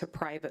relate to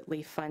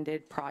privately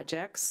funded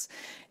projects.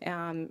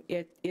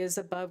 It is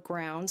above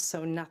ground,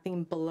 so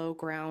nothing below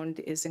ground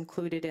is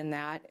included in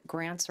that.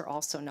 Grants are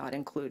also not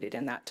included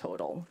in that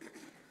total.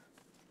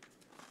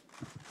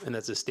 And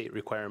that's a state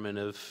requirement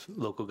of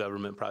local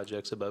government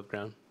projects above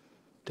ground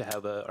to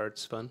have a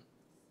arts fund?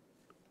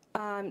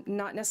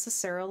 Not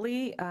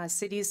necessarily.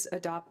 Cities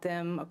adopt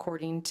them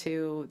according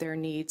to their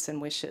needs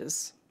and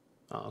wishes.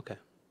 Oh, okay.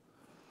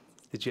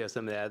 Did you have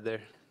something to add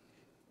there?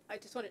 I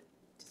just wanted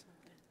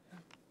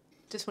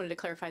to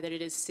clarify that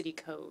it is city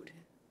code,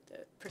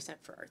 the percent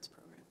for arts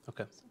program.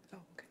 Okay. Oh,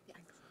 okay. Yeah.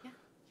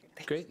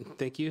 Great,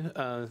 thank you.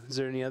 Is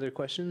there any other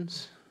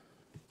questions?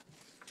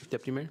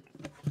 Deputy Mayor?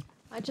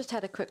 I just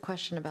had a quick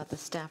question about the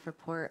staff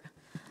report.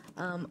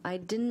 I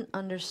didn't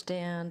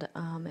understand,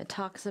 it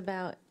talks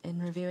about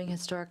in reviewing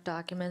historic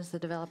documents, the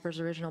developer's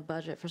original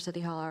budget for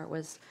City Hall art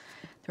was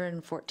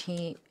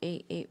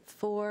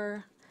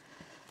 $314,884.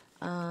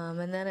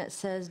 And then it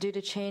says, due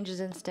to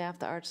changes in staff,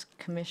 the Arts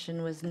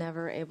Commission was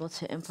never able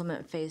to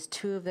implement phase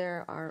 2 of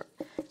their art,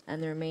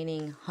 and the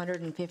remaining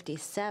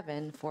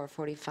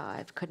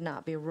 157,445 could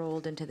not be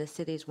rolled into the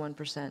city's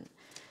 1%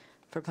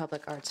 for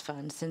public arts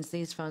funds, since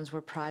these funds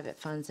were private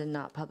funds and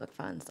not public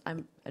funds.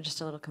 I'm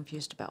just a little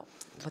confused about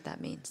what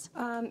that means.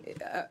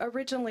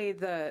 Originally,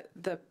 the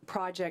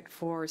project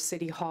for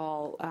City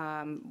Hall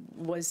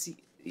was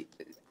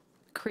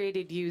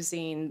created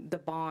using the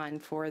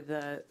bond for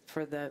the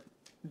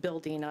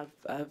building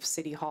of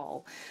City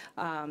Hall.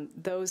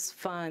 Those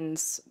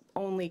funds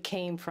only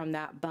came from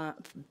that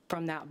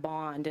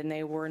bond, and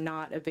they were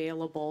not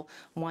available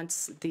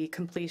once the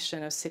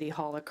completion of City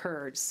Hall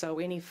occurred. So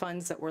any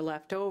funds that were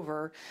left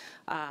over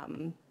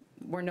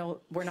were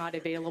not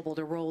available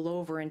to roll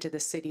over into the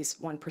city's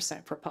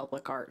 1% for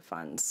public art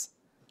funds.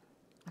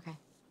 Okay,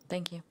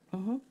 thank you.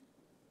 All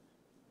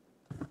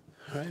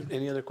right,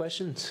 any other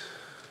questions?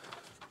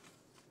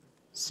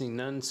 Seeing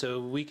none, so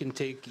we can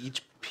take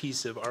each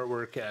piece of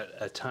artwork at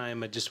a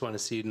time. I just want to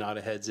see nod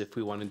of heads if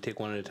we want to take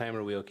one at a time, or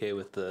are we okay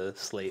with the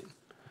slate?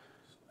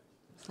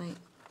 Slate.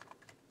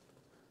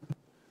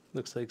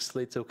 Looks like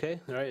slate's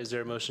okay. All right, is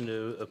there a motion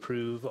to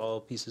approve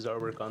all pieces of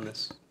artwork on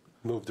this?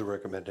 Move the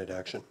recommended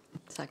action.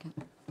 Second.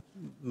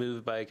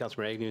 Moved by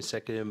Councilmember Agnew,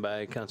 seconded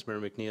by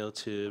Councilmember McNeil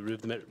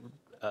to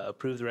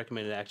approve the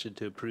recommended action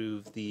to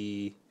approve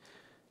the,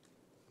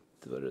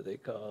 what are they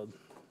called?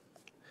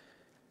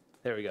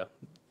 There we go.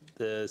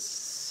 The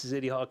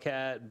City Hall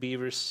cat,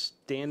 beaver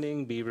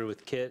standing, beaver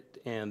with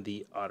kit, and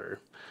the otter.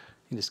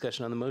 Any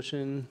discussion on the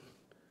motion?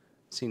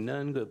 Seeing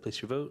none, go ahead and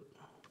place your vote.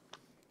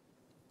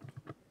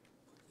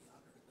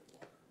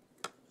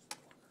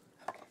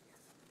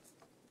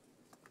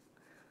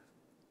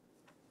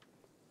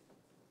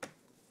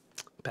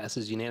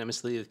 Passes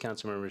unanimously with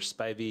Councilmember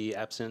Spivey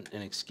absent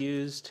and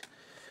excused.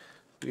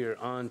 We are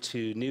on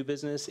to new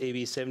business,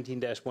 AB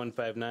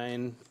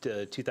 17-159,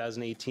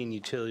 2018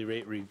 utility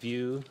rate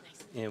review.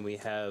 And we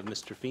have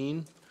Mr.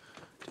 Feen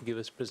to give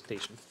us a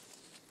presentation.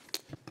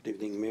 Good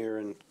evening, Mayor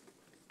and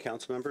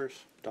council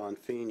members. Don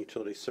Feen,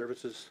 Utility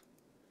Services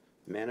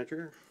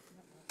Manager.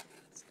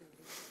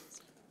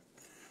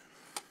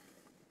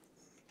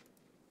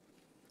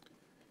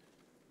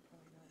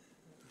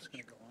 It's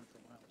going to go on for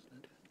a while,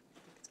 isn't it?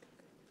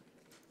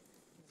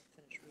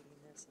 Finish reading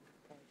this and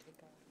probably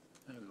take off.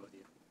 I'll go with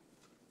you.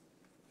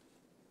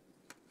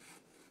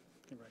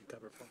 You can write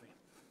cover for me.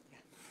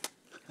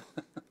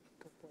 Go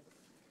for it.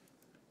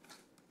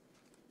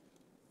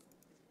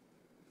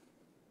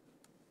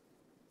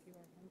 If you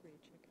are hungry,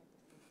 check out the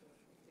food board.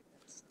 I think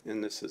that's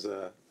And this is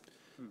a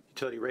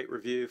utility rate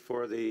review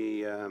for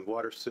the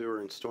water, sewer,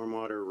 and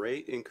stormwater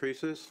rate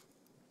increases.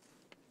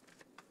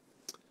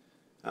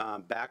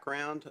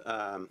 Background,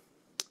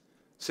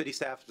 city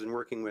staff has been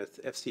working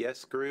with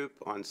FCS Group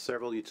on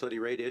several utility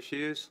rate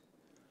issues.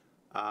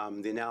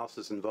 The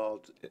analysis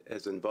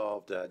has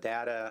involved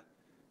data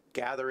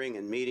gathering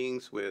and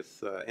meetings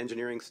with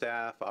engineering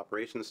staff,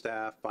 operations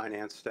staff,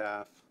 finance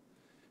staff,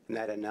 and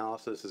that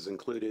analysis has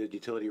included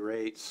utility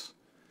rates,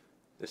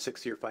 the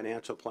 6-year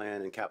financial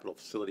plan, and capital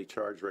facility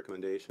charge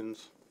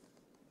recommendations.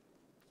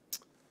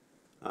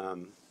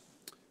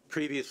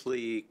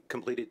 Previously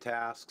completed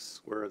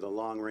tasks were the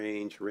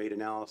long-range rate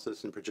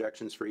analysis and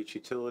projections for each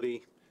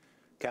utility,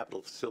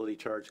 capital facility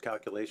charge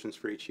calculations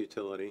for each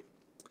utility.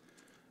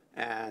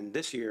 And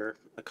this year,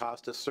 a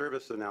cost of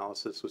service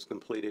analysis was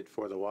completed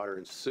for the water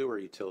and sewer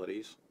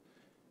utilities.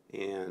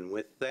 And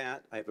with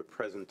that, I have a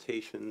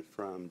presentation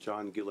from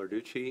John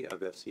Ghilarducci of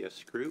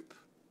FCS Group,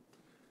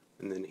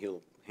 and then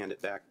he'll hand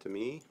it back to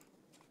me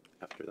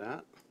after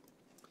that.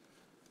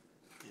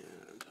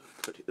 And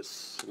I'll put this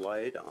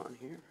slide on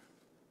here.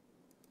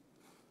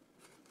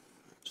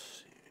 Let's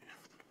see.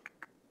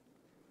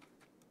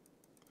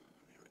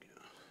 There we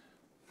go.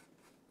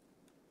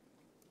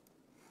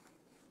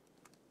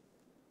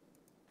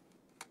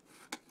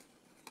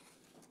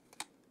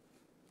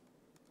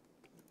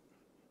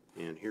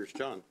 And here's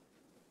John.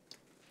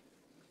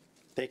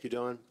 Thank you,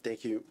 Don.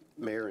 Thank you,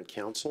 Mayor and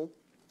Council.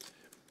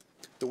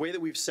 The way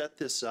that we've set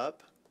this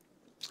up,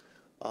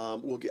 I'll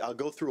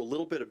go through a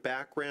little bit of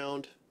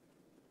background.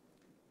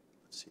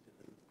 Let's see,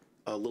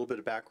 a little bit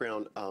of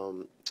background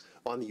on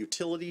the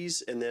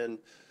utilities, and then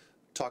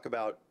talk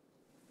about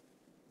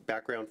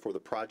background for the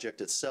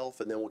project itself,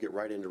 and then we'll get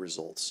right into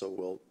results.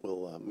 So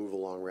we'll move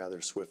along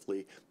rather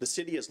swiftly. The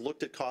city has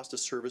looked at cost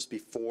of service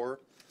before.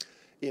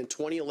 In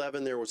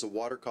 2011, there was a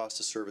water cost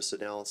of service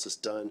analysis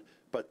done,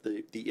 but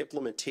the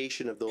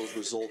implementation of those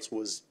results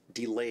was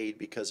delayed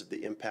because of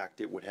the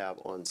impact it would have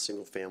on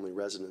single-family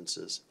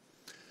residences.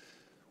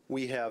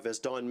 We have, as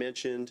Dawn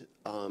mentioned,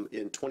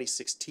 in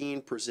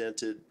 2016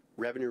 presented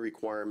revenue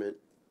requirement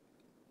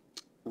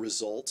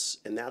results,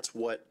 and that's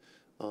what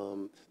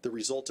the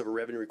result of a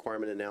revenue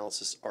requirement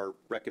analysis are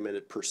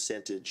recommended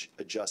percentage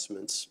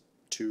adjustments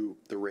to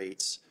the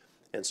rates.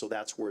 And so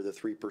that's where the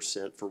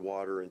 3% for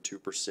water and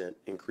 2%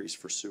 increase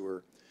for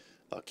sewer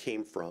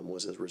came from,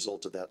 was as a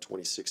result of that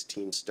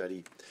 2016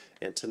 study.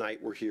 And tonight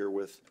we're here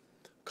with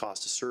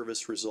cost of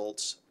service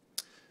results.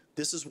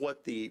 This is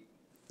what the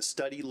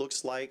study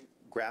looks like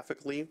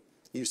graphically.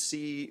 You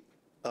see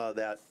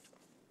that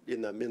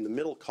in the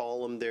middle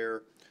column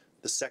there,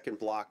 the second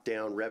block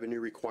down,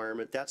 revenue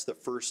requirement, that's the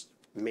first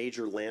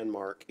major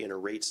landmark in a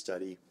rate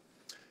study.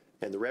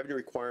 And the revenue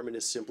requirement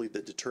is simply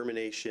the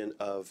determination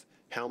of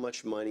how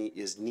much money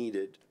is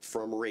needed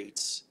from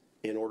rates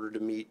in order to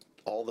meet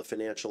all the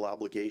financial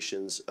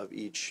obligations of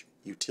each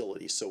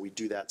utility. So we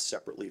do that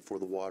separately for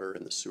the water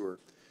and the sewer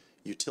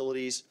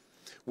utilities.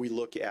 We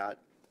look at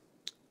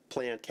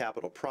planned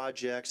capital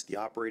projects, the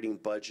operating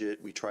budget.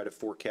 We try to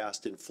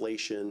forecast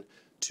inflation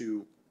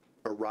to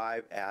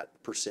arrive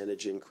at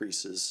percentage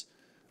increases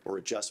or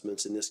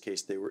adjustments. In this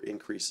case, they were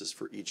increases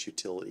for each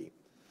utility.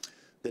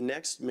 The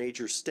next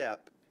major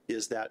step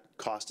is that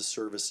cost of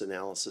service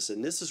analysis.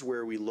 And this is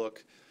where we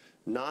look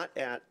not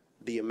at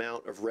the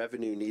amount of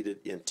revenue needed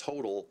in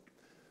total,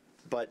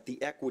 but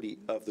the equity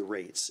of the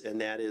rates.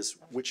 And that is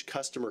which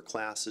customer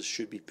classes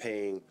should be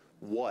paying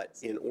what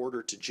in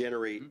order to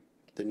generate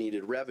the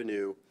needed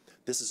revenue.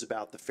 This is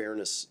about the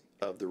fairness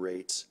of the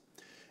rates.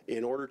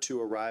 In order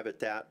to arrive at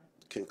that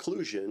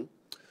conclusion,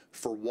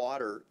 for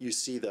water, you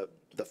see the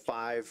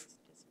 5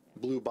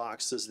 blue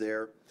boxes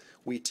there.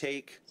 We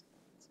take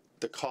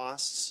the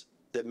costs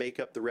that make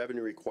up the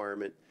revenue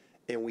requirement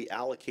and we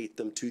allocate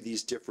them to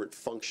these different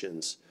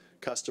functions: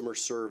 customer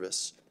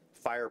service,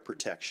 fire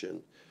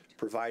protection,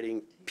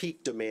 providing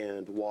peak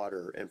demand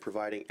water, and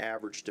providing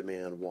average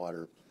demand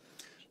water.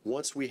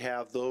 Once we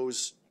have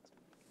those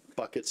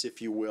buckets, if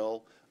you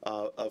will,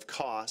 of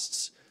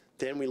costs,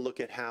 then we look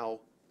at how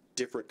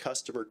different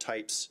customer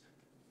types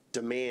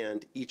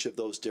demand each of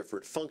those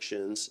different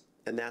functions,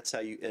 and that's how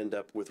you end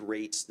up with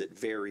rates that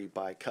vary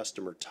by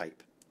customer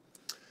type.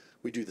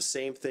 We do the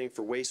same thing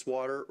for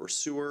wastewater or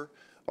sewer.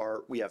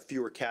 We have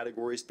fewer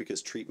categories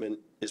because treatment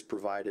is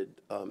provided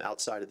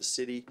outside of the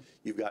city.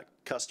 You've got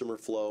customer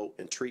flow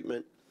and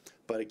treatment,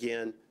 but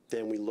again,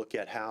 then we look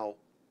at how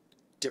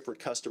different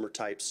customer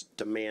types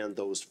demand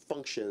those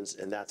functions,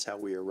 and that's how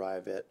we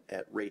arrive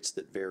at rates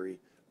that vary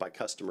by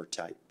customer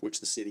type,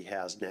 which the city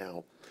has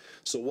now.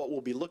 So what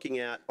we'll be looking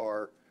at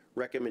are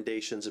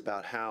recommendations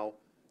about how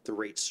the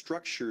rate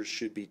structures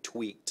should be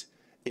tweaked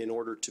in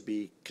order to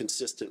be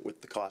consistent with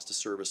the cost of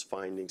service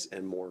findings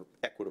and more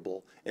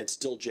equitable and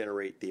still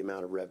generate the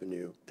amount of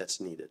revenue that's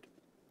needed.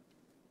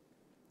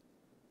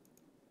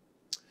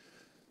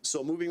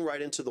 So moving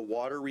right into the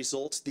water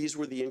results, these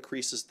were the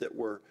increases that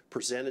were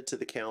presented to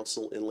the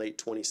council in late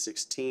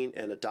 2016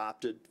 and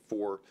adopted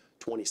for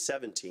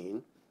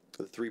 2017.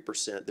 The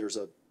 3%, there's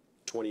a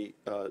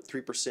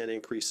 3%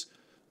 increase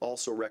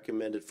also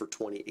recommended for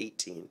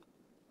 2018.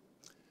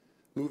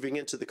 Moving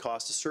into the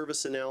cost of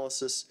service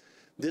analysis,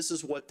 this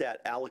is what that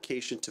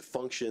allocation to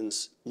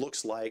functions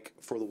looks like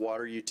for the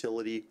water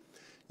utility.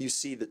 You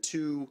see the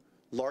two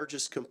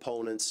largest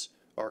components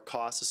are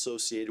costs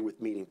associated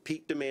with meeting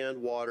peak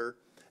demand water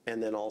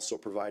and then also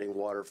providing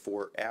water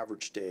for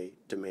average day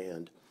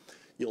demand.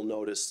 You'll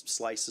notice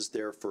slices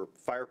there for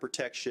fire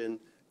protection,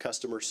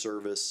 customer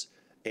service,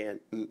 and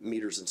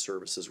meters and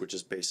services, which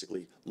is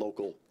basically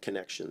local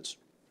connections.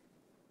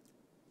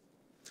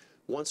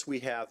 Once we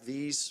have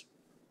these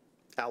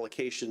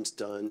allocations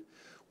done,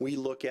 we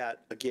look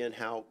at, again,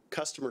 how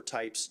customer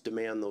types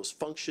demand those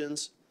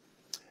functions,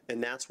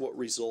 and that's what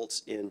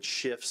results in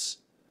shifts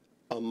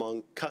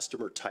among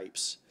customer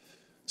types.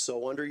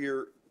 So under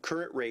your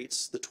current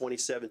rates, the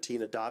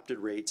 2017 adopted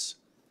rates,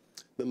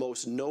 the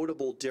most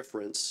notable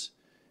difference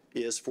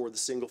is for the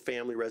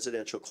single-family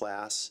residential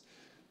class.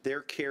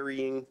 They're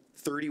carrying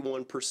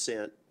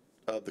 31%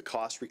 of the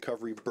cost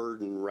recovery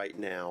burden right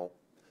now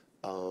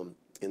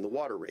in the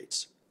water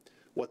rates.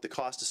 What the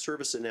cost of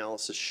service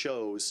analysis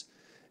shows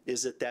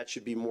is that that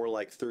should be more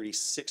like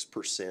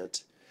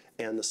 36%,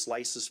 and the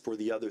slices for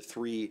the other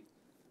three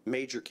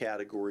major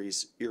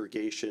categories,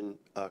 irrigation,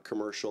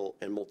 commercial,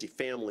 and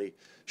multifamily,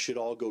 should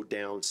all go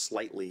down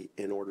slightly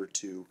in order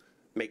to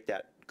make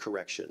that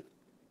correction.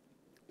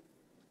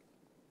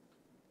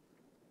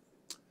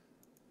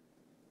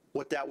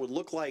 What that would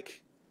look like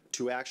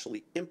to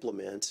actually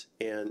implement,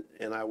 and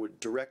I would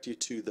direct you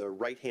to the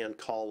right-hand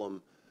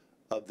column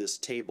of this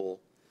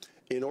table,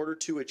 in order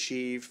to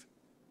achieve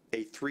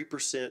a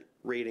 3%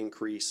 rate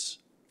increase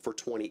for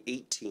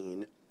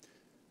 2018,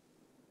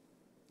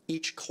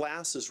 each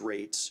class's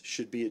rates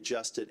should be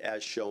adjusted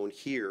as shown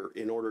here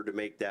in order to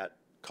make that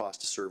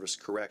cost of service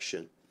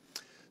correction.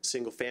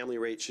 Single-family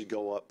rates should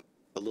go up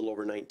a little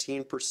over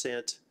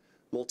 19%.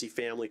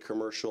 Multifamily,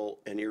 commercial,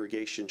 and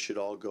irrigation should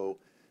all go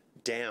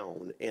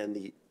down, and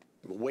the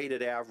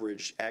weighted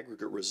average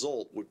aggregate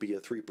result would be a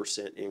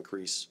 3%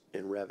 increase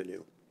in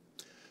revenue.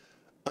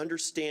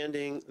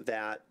 Understanding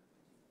that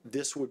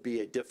this would be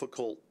a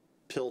difficult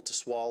pill to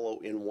swallow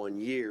in 1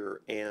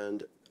 year,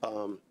 and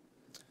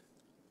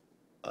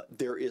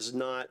there is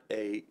not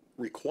a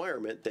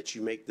requirement that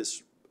you make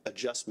this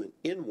adjustment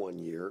in 1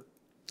 year.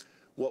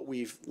 What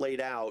we've laid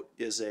out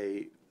is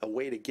a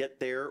way to get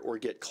there or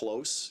get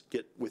close,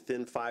 get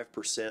within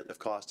 5% of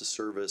cost of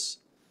service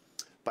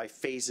by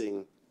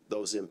phasing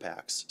those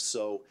impacts.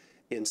 So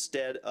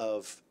instead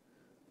of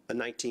a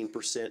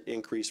 19%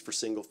 increase for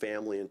single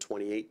family in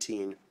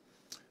 2018,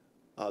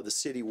 the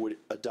city would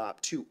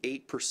adopt 2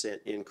 8%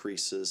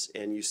 increases,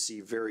 and you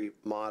see very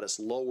modest,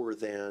 lower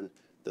than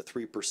the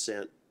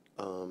 3%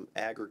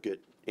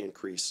 aggregate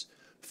increase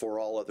for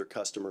all other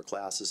customer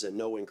classes, and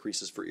no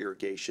increases for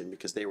irrigation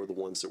because they were the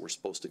ones that were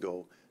supposed to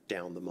go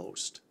down the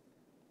most.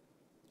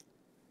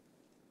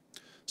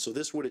 So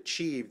this would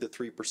achieve the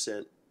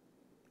 3%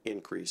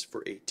 increase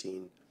for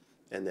 18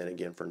 and then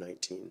again for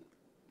 19.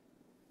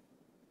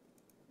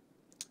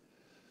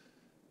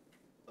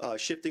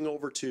 Shifting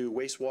over to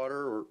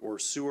wastewater or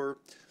sewer,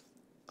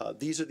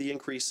 these are the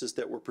increases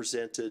that were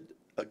presented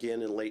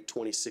again in late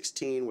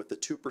 2016, with the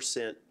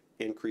 2%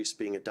 increase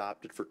being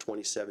adopted for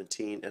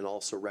 2017 and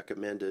also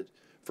recommended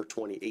for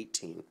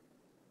 2018.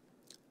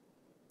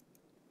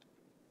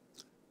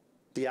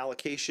 The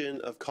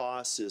allocation of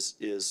costs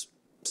is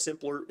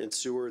simpler in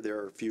sewer. There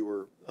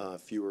are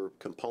fewer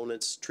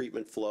components: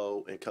 treatment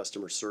flow and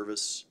customer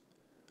service,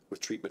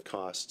 with treatment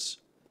costs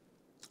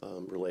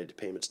related to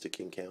payments to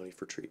King County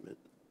for treatment.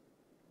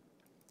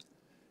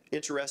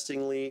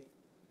 Interestingly,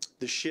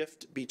 the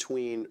shift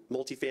between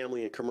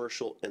multifamily and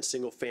commercial and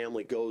single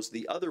family goes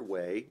the other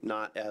way,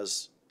 not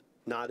as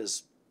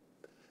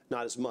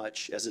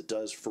much as it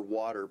does for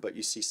water, but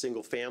you see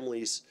single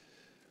families'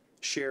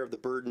 share of the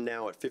burden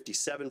now at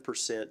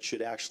 57%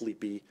 should actually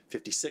be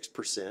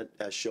 56%,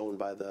 as shown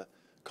by the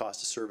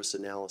cost of service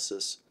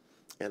analysis,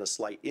 and a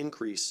slight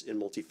increase in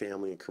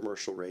multifamily and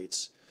commercial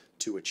rates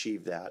to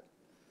achieve that.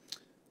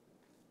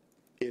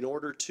 In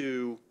order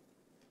to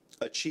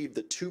achieve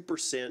the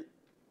 2%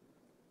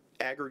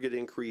 aggregate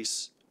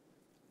increase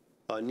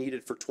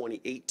needed for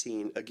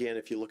 2018, again,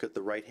 if you look at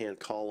the right-hand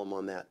column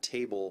on that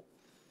table,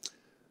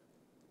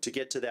 to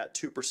get to that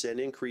 2%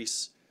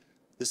 increase,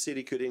 the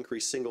city could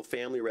increase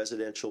single-family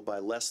residential by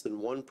less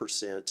than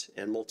 1%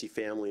 and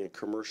multifamily and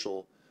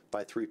commercial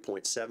by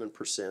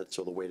 3.7%,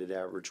 so the weighted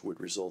average would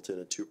result in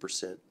a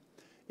 2%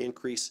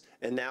 increase,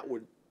 and that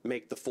would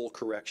make the full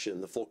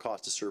correction, the full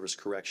cost of service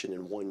correction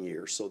in 1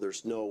 year. So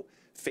there's no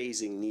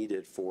phasing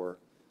needed for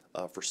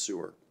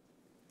sewer.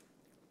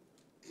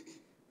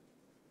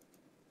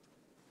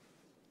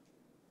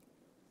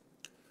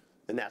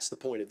 And that's the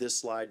point of this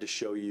slide, to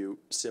show you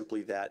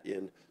simply that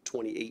in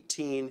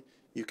 2018,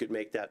 you could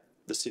make that,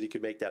 the city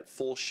could make that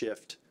full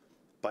shift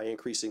by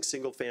increasing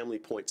single family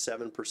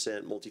 0.7%,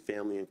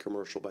 multifamily and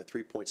commercial by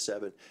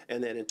 3.7%,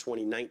 and then in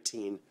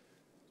 2019,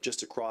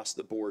 just across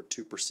the board,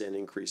 2%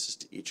 increases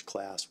to each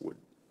class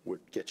would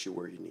get you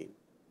where you need.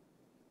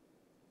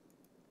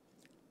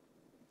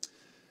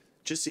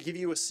 Just to give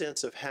you a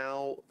sense of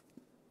how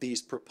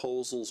these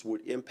proposals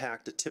would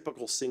impact a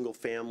typical single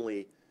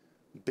family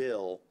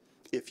bill,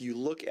 if you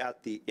look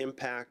at the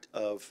impact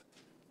of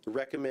the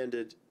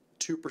recommended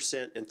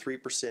 2% and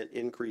 3%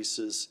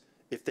 increases,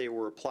 if they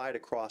were applied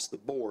across the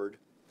board,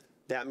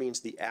 that means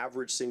the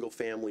average single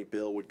family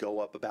bill would go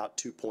up about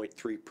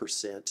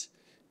 2.3%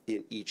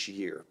 in each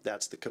year.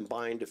 That's the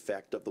combined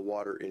effect of the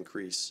water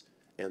increase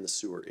and the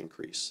sewer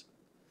increase.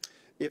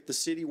 If the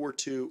city were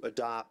to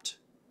adopt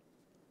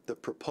the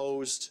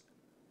proposed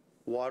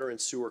water and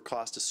sewer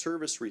cost of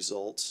service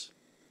results,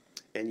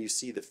 and you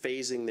see the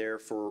phasing there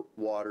for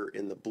water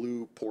in the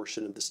blue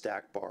portion of the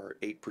stack bar,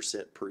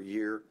 8% per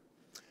year,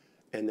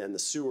 and then the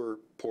sewer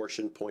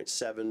portion,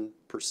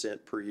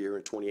 0.7% per year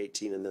in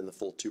 2018, and then the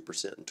full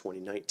 2% in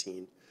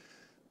 2019.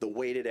 The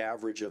weighted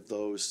average of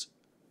those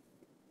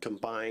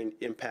combined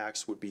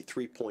impacts would be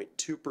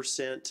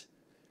 3.2%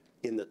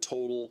 in the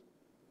total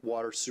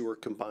water sewer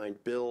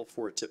combined bill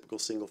for a typical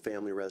single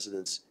family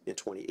residence in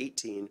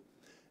 2018,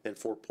 and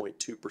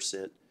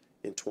 4.2%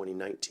 in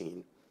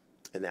 2019.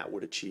 And that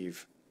would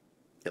achieve,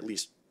 at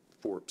least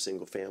for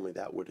single family,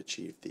 that would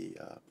achieve the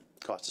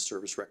cost of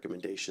service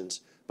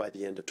recommendations by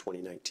the end of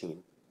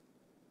 2019.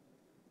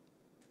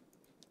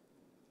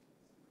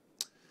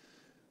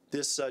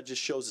 This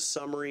just shows a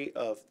summary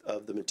of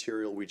the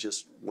material we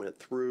just went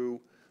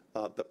through.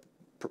 The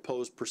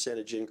proposed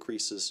percentage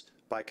increases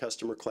by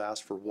customer class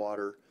for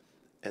water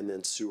and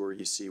then sewer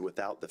you see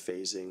without the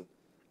phasing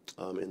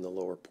in the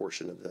lower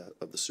portion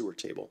of the sewer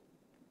table.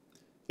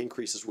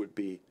 Increases would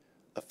be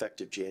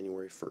effective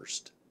January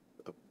 1st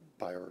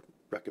by our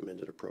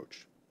recommended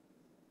approach.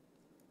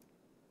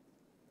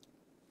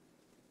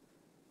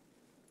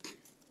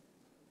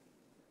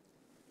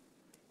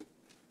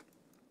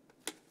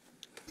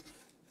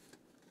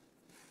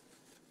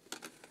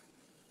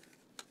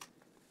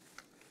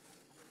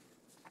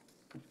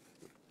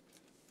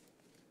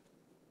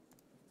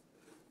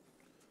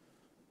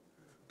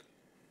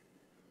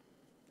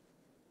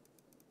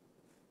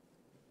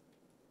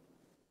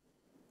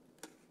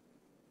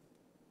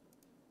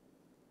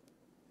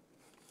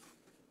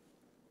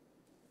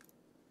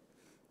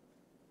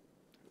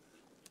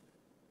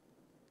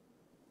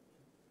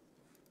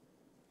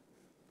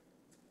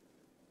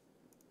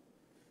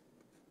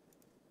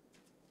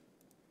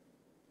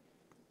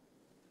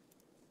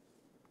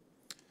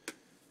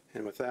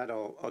 And with that,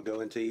 I'll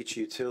go into each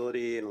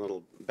utility and a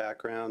little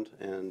background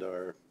and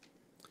our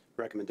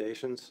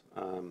recommendations.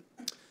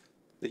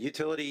 The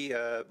utility,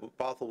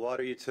 Bothell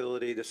Water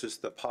Utility, this is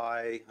the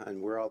pie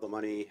and where all the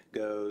money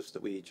goes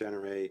that we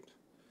generate.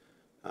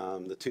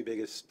 The two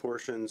biggest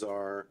portions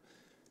are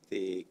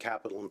the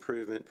capital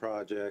improvement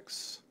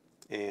projects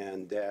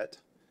and debt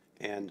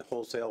and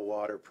wholesale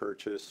water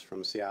purchase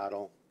from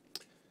Seattle.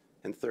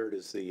 And third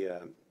is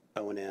the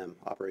O&M,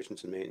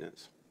 operations and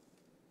maintenance.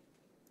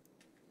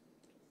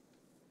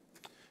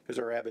 Here's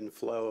our ebb and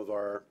flow of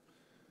our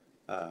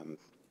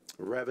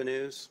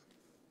revenues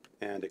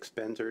and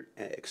expenditures.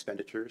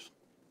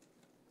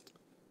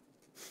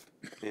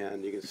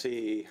 And you can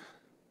see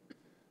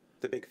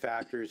the big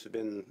factors have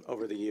been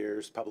over the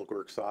years: Public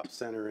Works Ops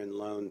Center and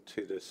loan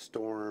to the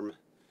storm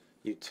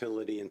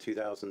utility in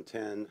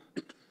 2010.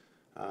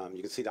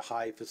 You can see the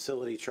high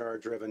facility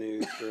charge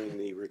revenues during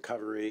the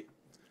recovery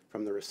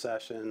from the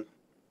recession,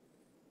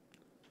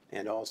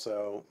 and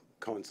also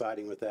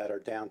coinciding with that are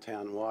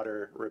downtown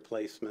water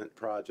replacement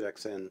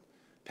projects and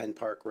Penn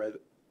Park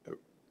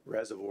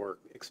Reservoir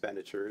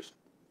expenditures.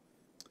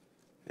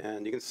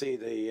 And you can see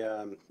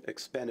the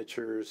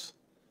expenditures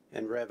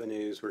and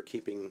revenues we're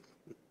keeping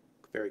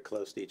very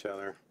close to each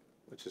other,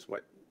 which is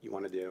what you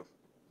want to do.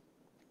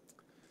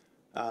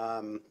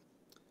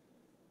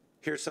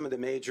 Here's some of the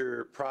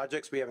major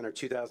projects we have in our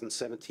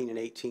 2017 and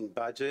 18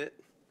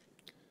 budget.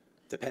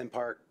 The Penn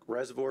Park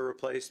Reservoir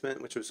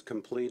replacement, which was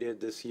completed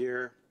this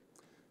year.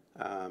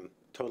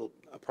 Total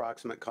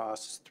approximate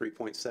cost is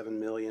 $3.7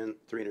 million,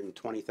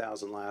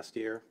 $320,000 last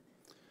year.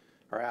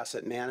 Our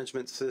asset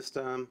management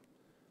system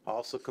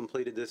also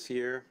completed this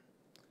year.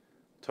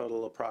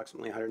 Total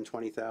approximately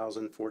 $120,000,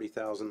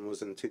 $40,000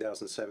 was in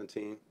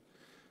 2017.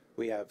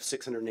 We have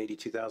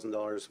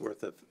 $682,000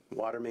 worth of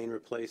water main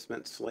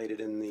replacement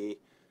slated in the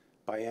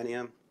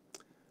biennium.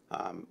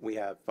 We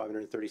have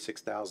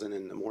 $536,000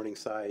 in the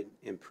Morningside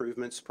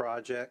improvements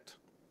project,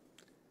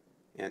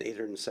 and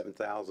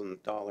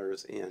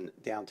 $807,000 in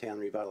downtown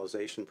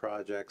revitalization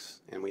projects,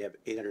 and we have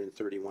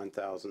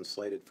 $831,000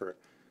 slated for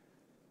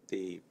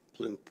the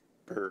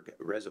Bloomberg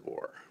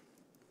Reservoir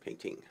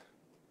painting.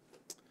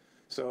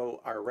 So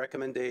our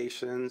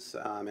recommendations,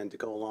 and to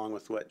go along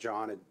with what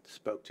John had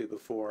spoke to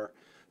before,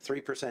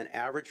 3%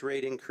 average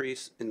rate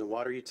increase in the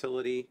water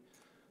utility,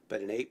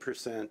 but an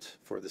 8%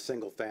 for the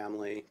single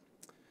family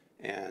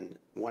and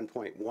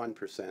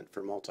 1.1%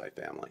 for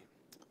multifamily.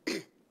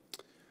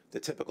 The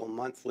typical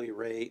monthly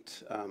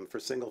rate for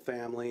single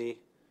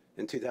family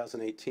in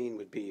 2018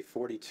 would be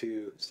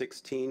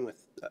 $42.16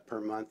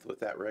 per month with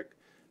that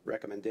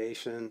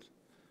recommendation.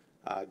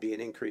 Be an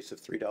increase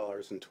of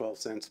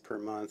 $3.12 per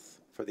month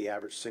for the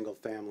average single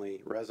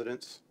family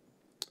residence.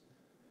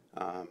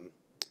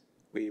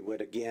 We would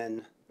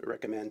again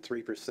recommend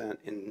 3%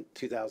 in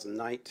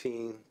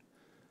 2019,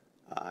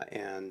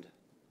 and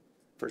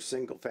for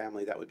single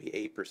family that would be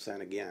 8%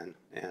 again,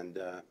 and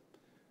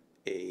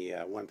a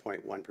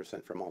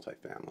 1.1% for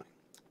multifamily.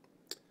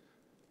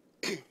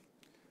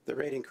 The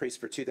rate increase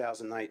for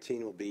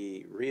 2019 will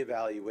be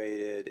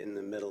reevaluated in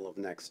the middle of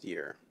next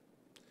year.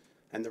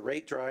 And the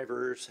rate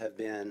drivers have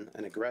been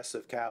an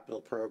aggressive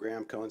capital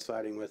program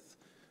coinciding with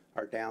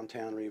our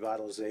downtown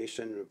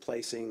revitalization,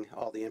 replacing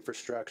all the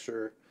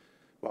infrastructure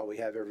while we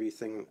have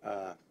everything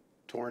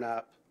torn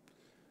up.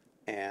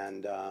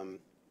 And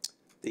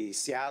the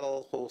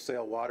Seattle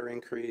wholesale water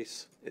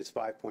increase is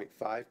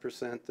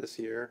 5.5% this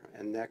year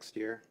and next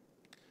year.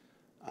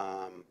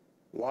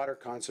 Water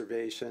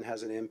conservation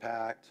has an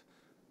impact.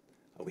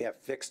 We have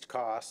fixed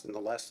costs,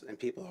 and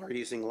people are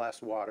using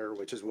less water,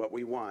 which is what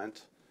we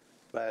want,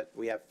 but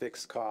we have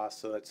fixed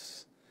costs, so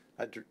it's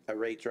a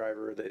rate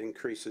driver that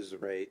increases the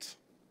rates.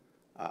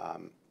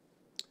 And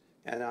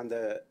on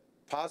the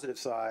positive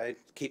side,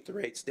 keep the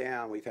rates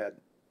down, we've had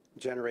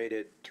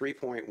generated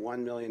 $3.1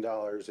 million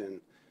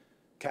in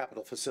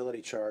capital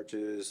facility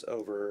charges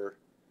over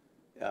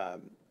a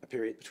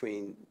period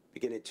between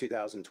beginning of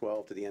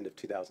 2012 to the end of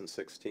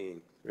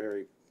 2016.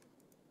 Very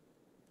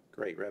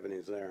great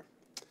revenues there.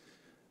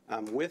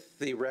 With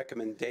the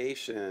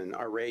recommendation,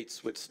 our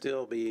rates would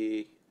still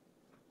be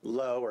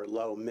low or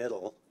low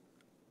middle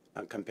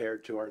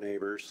compared to our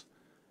neighbors.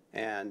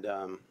 And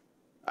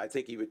I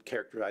think you would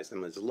characterize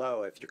them as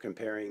low if you're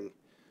comparing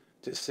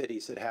to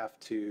cities that have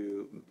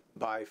to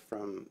buy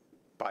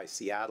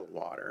Seattle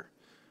water.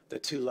 The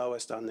two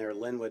lowest on there,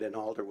 Linwood and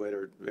Alderwood,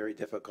 are very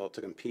difficult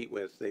to compete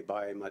with. They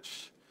buy a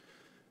much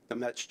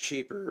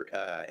cheaper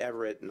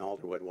Everett and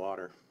Alderwood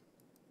water.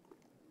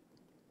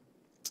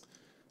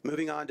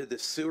 Moving on to the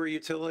sewer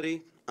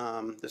utility,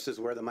 this is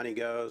where the money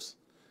goes.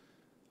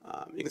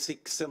 You can see,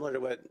 similar to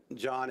what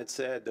John had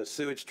said, the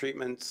sewage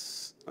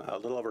treatment's a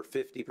little over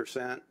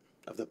 50%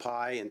 of the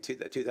pie in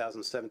the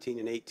 2017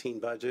 and 18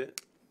 budget.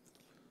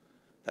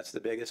 That's the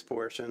biggest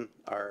portion.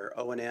 Our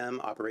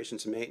O&M,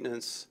 operations and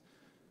maintenance,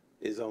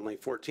 is only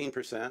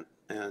 14%,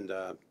 and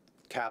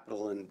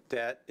capital and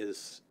debt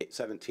is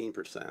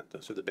 17%.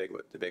 Those are the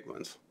big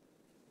ones.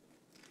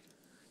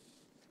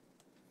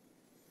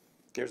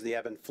 Here's the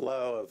ebb and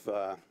flow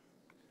of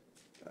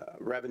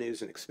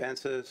revenues and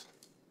expenses.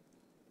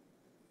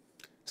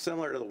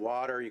 Similar to the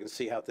water, you can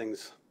see how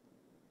things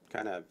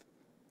kind of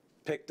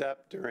picked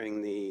up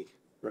during the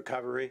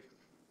recovery,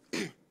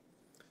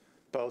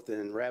 both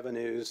in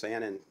revenues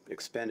and in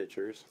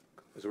expenditures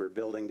as we're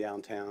building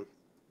downtown.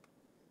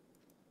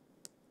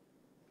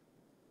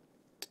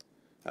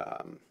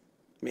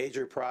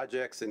 Major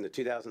projects in the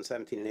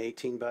 2017 and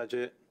 18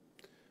 budget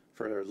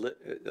for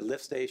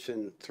lift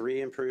station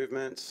 3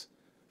 improvements,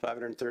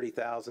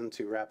 $530,000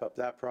 to wrap up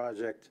that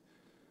project.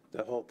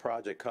 The whole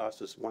project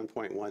cost us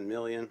 $1.1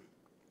 million.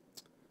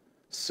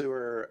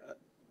 Sewer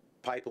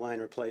pipeline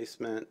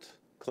replacement,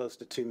 close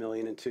to $2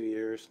 million in 2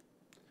 years.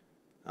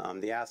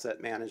 The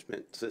asset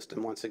management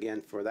system, once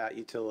again, for that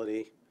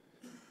utility.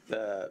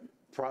 The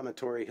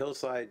Promontory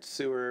Hillside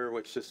Sewer,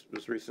 which just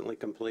was recently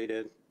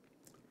completed.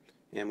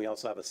 And we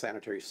also have a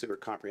sanitary sewer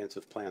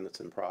comprehensive plan that's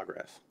in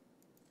progress.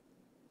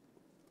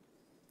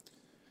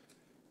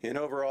 And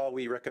overall,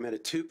 we recommend a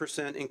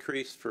 2%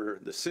 increase for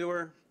the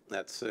sewer.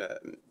 That's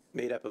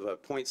made up of a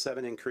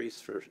 0.7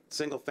 increase for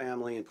single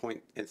family and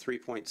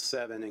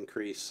 3.7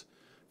 increase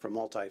for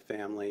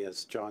multifamily,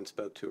 as John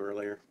spoke to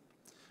earlier.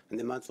 And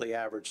the monthly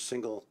average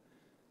single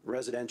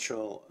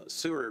residential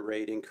sewer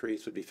rate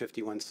increase would be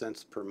 51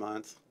 cents per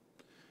month.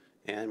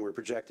 And we're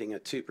projecting a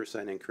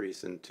 2%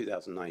 increase in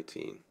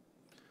 2019.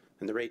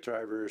 And the rate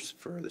drivers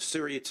for the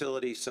sewer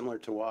utility, similar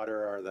to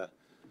water, are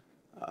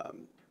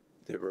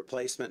the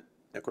replacement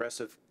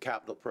aggressive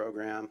capital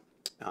program,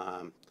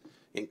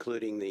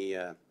 including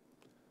the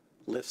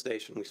lift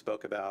station we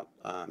spoke about,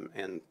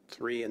 and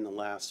 3 in the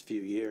last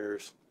few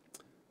years.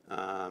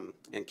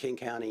 And King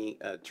County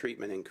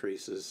treatment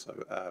increases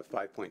of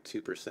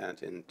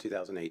 5.2% in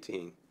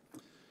 2018.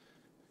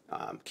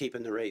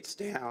 Keeping the rates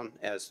down,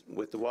 as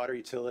with the water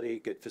utility,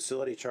 good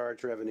facility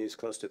charge revenues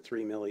close to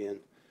 $3 million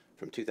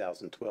from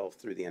 2012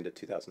 through the end of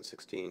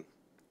 2016.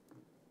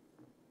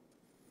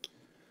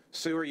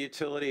 Sewer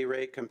utility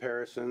rate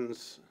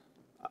comparisons,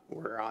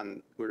 we're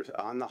on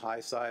the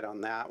high side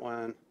on that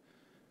one.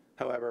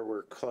 However,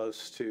 we're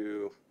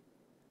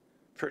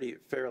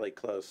fairly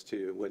close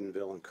to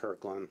Woodinville and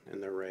Kirkland in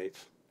their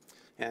rates.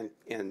 And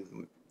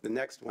the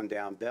next one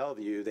down,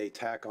 Bellevue, they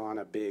tack on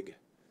a big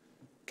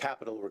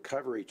capital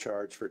recovery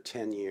charge for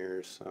 10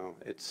 years, so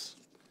it's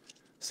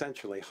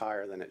essentially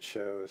higher than it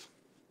shows.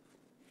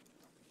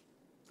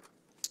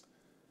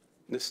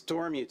 The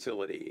storm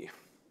utility,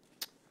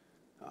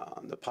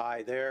 the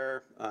pie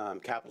there,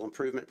 capital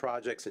improvement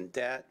projects and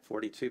debt,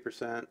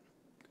 42%.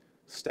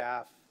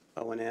 Staff,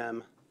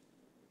 O&M,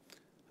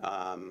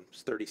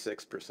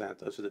 36%.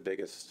 Those are the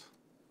biggest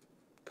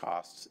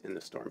costs in the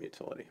storm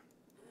utility.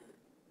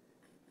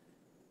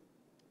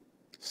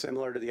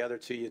 Similar to the other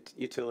two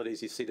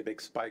utilities, you see the big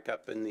spike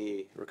up in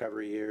the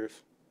recovery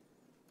years.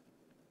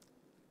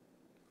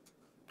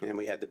 And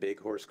we had the big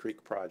Horse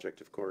Creek project,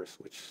 of course,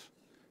 which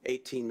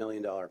 $18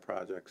 million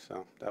project,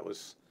 so that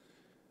was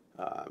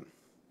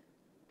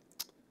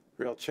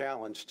real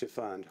challenge to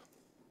fund.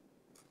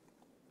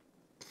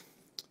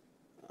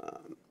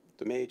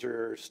 The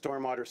major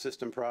stormwater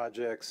system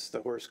projects,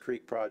 the Horse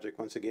Creek project,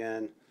 once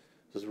again,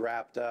 was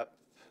wrapped up.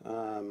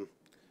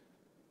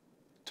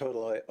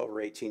 Total over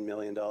 $18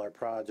 million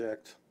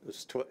project. It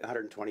was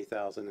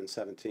 $120,000 in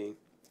 17.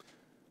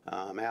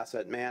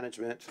 Asset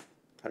management,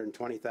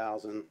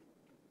 $120,000.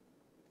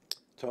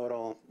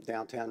 Total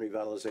downtown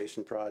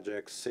revitalization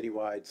projects,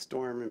 citywide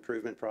storm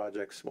improvement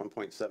projects,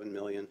 $1.7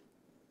 million.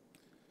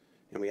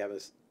 And we have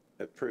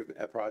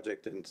a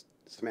project in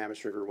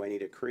Sammamish River,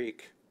 Wainita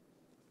Creek,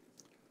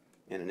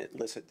 and an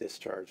illicit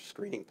discharge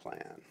screening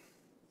plan.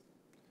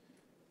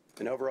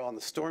 And overall in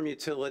the storm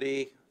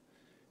utility,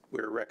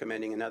 we're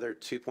recommending another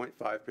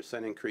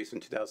 2.5% increase in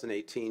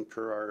 2018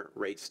 per our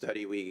rate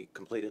study we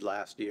completed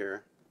last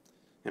year,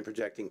 and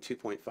projecting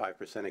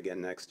 2.5% again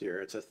next year.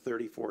 It's a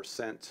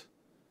 34-cent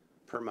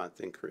per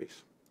month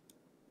increase.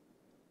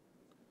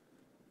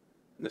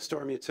 In the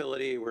storm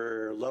utility,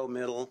 we're low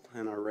middle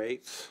in our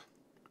rates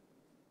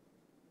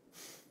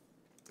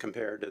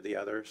compared to the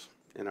others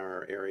in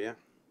our area.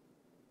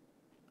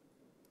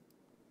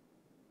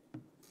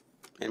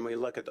 And we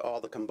look at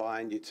all the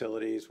combined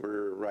utilities,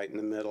 we're right in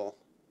the middle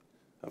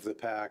of the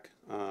pack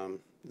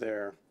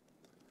there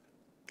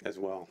as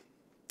well.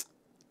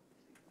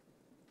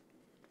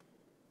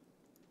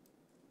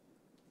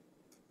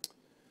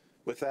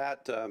 With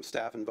that,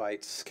 staff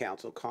invites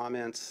council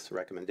comments,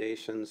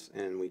 recommendations,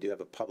 and we do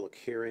have a public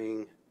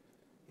hearing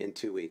in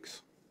 2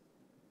 weeks.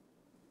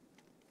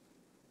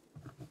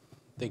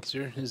 Thanks,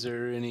 sir. Is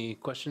there any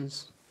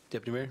questions,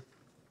 Deputy Mayor?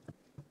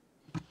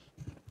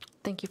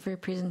 Thank you for your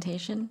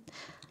presentation.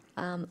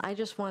 I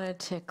just wanted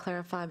to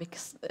clarify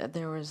because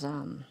there was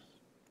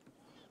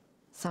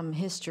some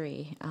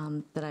history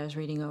that I was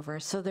reading over.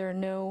 So there are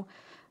no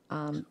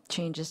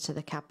changes to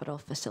the capital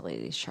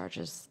facilities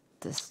charges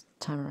this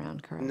time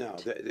around, correct? No,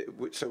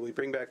 so we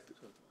bring back,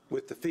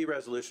 with the fee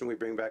resolution, we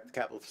bring back the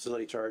capital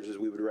facility charges.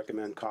 We would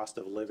recommend cost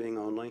of living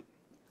only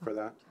for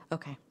that.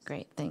 Okay,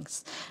 great,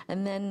 thanks.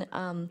 And then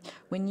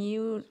when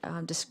you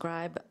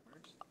describe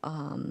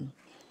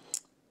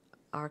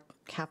our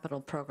capital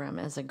program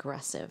as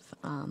aggressive,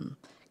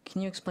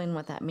 can you explain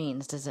what that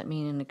means? Does it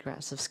mean an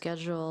aggressive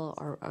schedule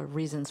or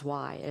reasons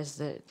why? Is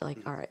it like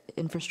our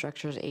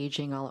infrastructure is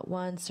aging all at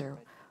once, or?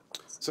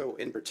 So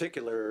in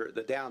particular,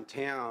 the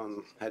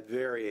downtown had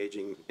very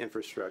aging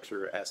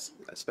infrastructure,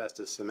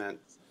 asbestos, cement,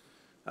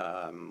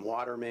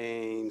 water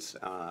mains,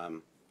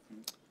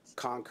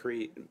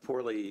 concrete,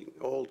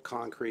 old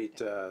concrete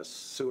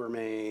sewer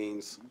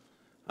mains.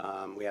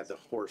 We had the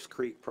Horse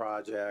Creek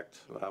project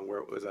where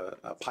it was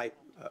a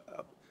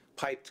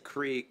piped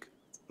creek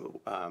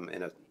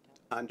in an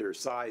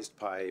undersized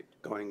pipe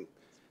going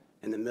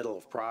in the middle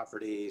of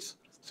properties.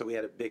 So we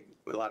had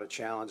a lot of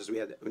challenges.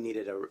 We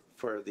needed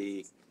for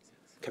the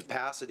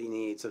capacity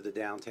needs of the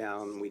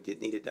downtown. We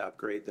needed to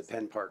upgrade the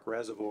Penn Park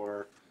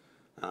Reservoir.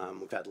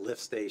 We've had lift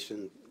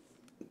station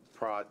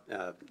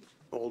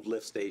old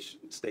lift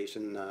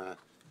station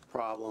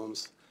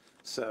problems.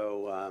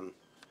 So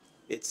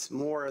it's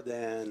more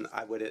than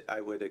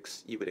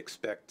you would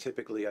expect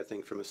typically, I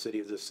think, from a city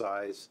of this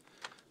size.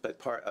 But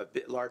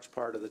large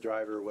part of the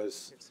driver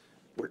was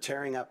we're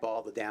tearing up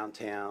all the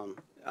downtown.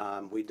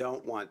 We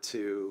don't want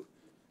to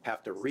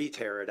have to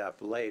re-tear it up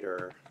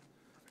later.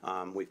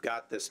 We've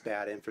got this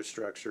bad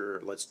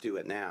infrastructure. Let's do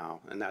it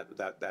now, and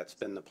that's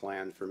been the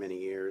plan for many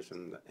years,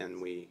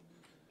 and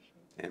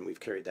we've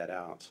carried that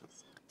out.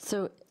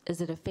 So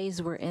is it a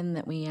phase we're in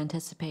that we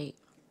anticipate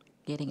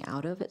getting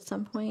out of at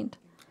some point?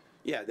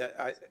 Yeah,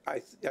 I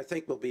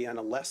think we'll be on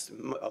a less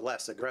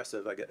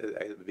aggressive,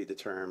 it would be the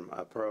term,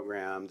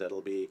 program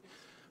that'll be.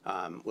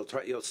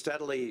 You'll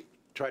steadily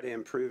try to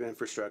improve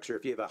infrastructure.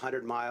 If you have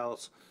 100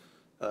 miles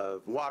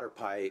of water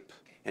pipe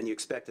and you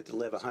expect it to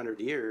live 100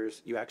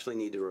 years, you actually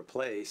need to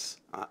replace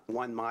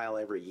 1 mile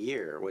every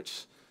year,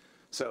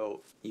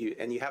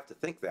 you have to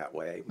think that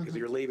way because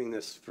you're leaving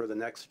this for the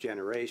next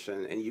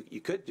generation, and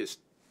you could just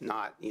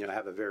not,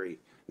 have a very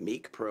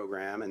meek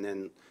program, and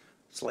then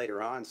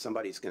later on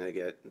somebody's going to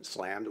get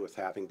slammed with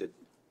having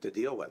to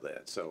deal with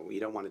it. So you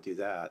don't want to do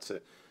that. So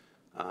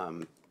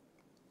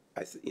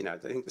I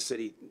think the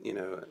city,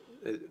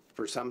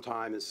 for some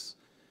time has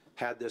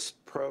had this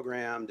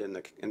programmed in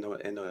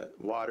the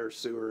water,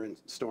 sewer, and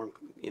storm,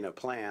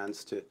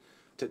 plans to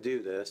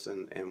do this,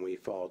 and we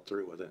followed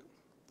through with it.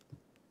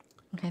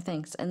 Okay,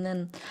 thanks. And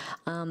then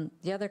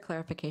the other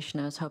clarification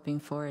I was hoping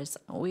for is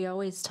we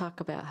always talk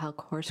about how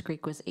Horse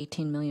Creek was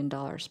 $18 million,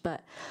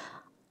 but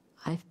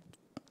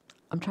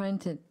I'm trying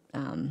to,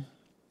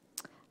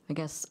 I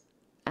guess,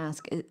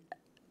 ask,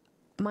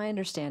 my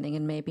understanding,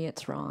 and maybe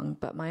it's wrong,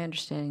 but my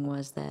understanding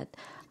was that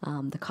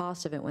the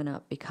cost of it went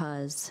up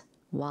because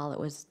while it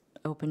was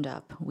opened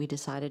up, we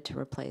decided to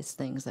replace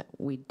things that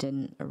we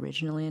didn't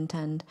originally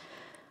intend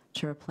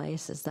to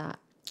replace. Is that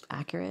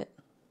accurate?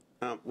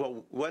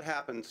 Well, what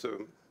happened,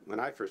 so when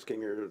I first came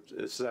here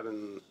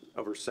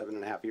over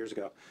 7.5 years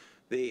ago,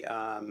 the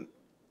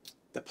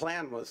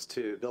plan was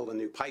to build a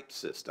new pipe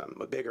system,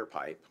 a bigger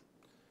pipe,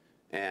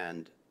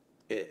 and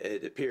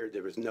it appeared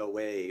there was no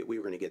way we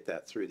were going to get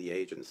that through the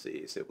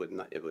agencies. It would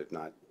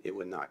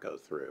not go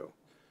through.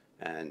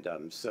 And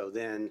so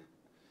then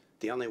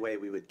the only way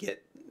we would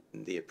get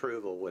the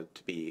approval would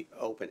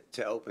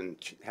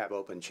have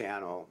open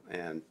channel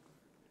and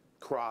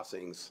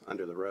crossings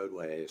under the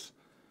roadways.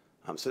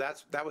 So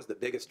that was the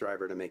biggest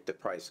driver to make the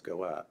price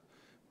go up.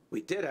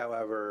 We did,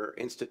 however,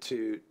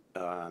 institute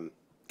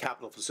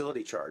capital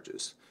facility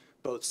charges,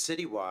 both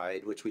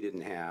citywide, which we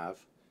didn't have,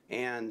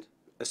 and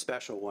a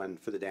special one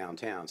for the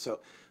downtown.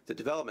 So the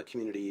development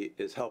community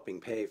is helping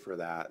pay for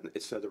that.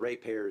 So the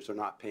ratepayers are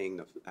not paying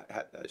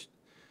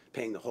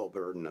the whole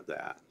burden of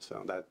that.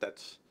 So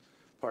that's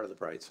part of the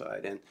bright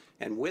side.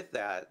 And with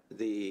that,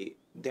 the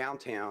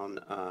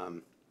downtown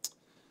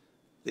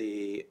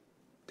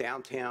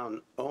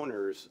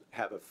owners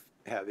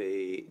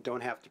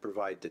don't have to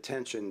provide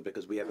detention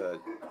because we have a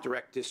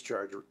direct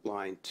discharge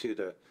line to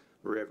the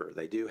river.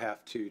 They do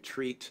have to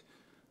treat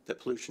the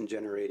pollution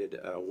generated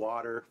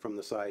water from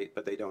the site,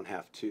 but they don't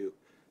have to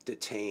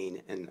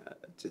detain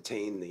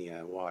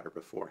the water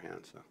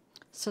beforehand.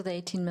 So the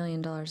 $18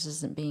 million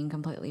isn't being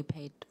completely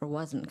paid, or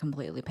wasn't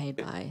completely paid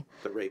by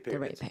the ratepayers. The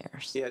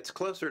ratepayers. Yeah, it's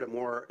closer to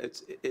more.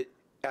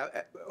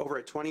 Over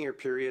a 20-year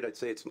period, I'd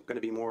say it's going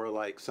to be more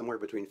like somewhere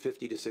between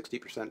 50 to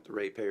 60% the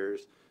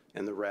ratepayers,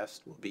 and the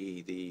rest will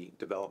be the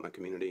development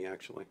community,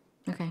 actually.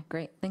 Okay,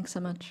 great. Thanks so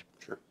much.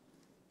 Sure.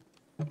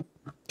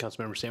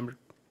 Councilmember Sandberg.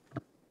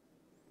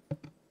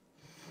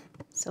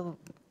 So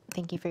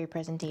thank you for your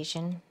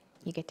presentation.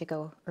 You get to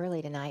go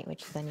early tonight,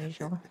 which is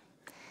unusual.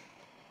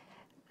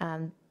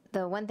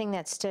 The one thing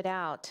that stood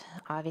out,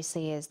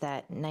 obviously, is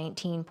that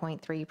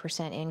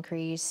 19.3%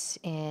 increase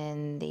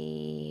in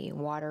the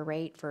water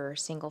rate for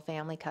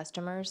single-family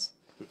customers.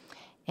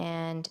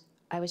 And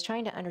I was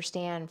trying to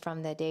understand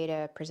from the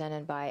data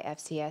presented by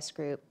FCS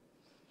Group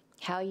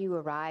how you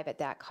arrive at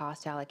that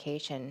cost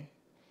allocation.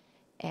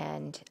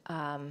 And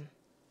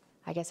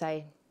I guess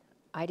I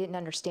didn't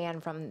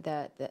understand from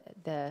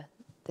the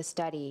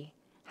study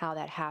how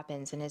that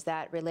happens. And is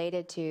that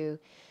related to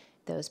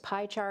those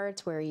pie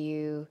charts where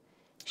you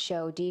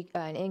show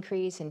an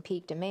increase in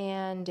peak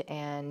demand?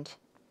 And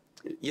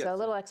yes. So a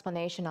little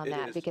explanation on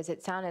that, is. because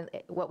it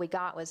sounded, what we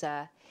got was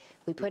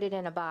we put it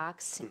in a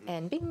box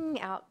and bing,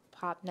 out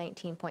popped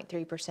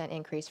 19.3%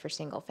 increase for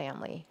single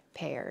family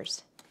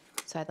payers.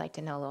 So I'd like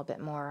to know a little bit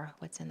more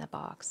what's in the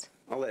box.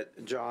 I'll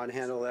let John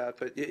handle that,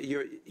 but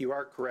you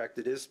are correct.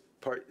 It is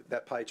part,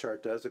 that pie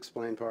chart does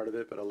explain part of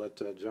it, but I'll let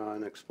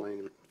John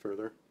explain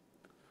further.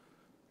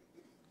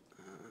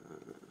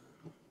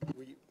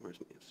 Where's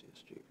my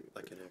FCSG group?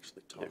 I can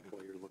actually talk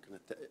while you're looking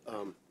at that.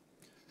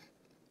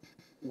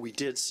 We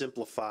did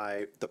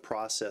simplify the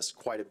process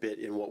quite a bit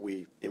in what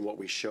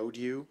we showed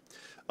you.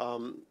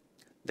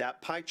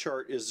 That pie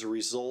chart is the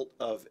result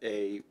of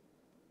a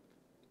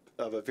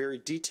very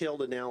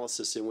detailed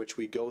analysis in which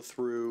we go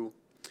through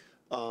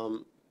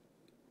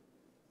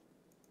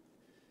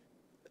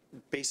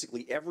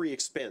basically every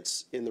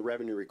expense in the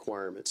revenue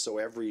requirement. So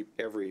every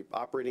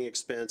operating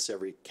expense,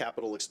 every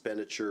capital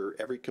expenditure,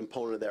 every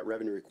component of that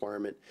revenue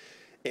requirement,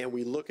 and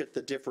we look at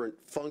the different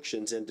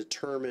functions and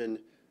determine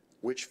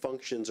which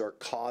functions are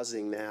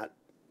causing that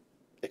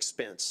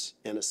expense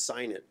and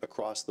assign it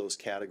across those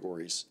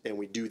categories. And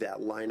we do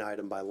that line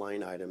item by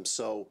line item.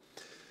 So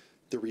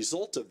the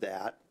result of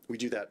that, we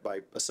do that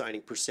by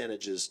assigning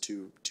percentages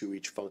to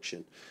each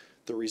function.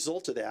 The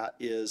result of that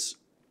is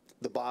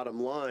the bottom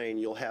line.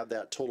 You'll have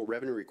that total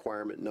revenue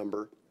requirement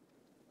number.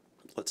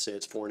 Let's say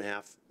it's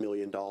 $4.5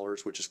 million,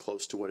 which is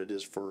close to what it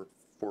is for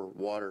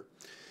water.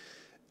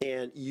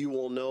 And you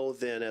will know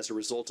then, as a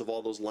result of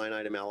all those line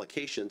item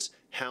allocations,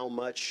 how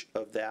much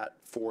of that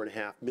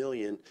 $4.5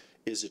 million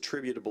is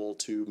attributable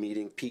to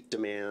meeting peak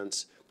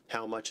demands,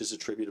 how much is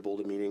attributable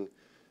to meeting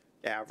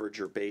average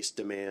or base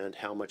demand,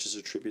 how much is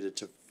attributed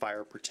to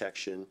fire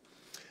protection.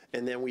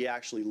 And then we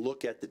actually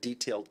look at the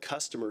detailed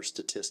customer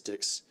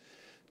statistics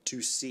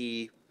to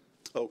see,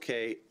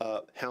 okay,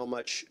 how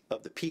much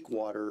of the peak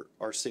water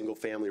are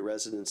single-family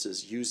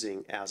residences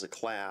using as a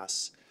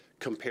class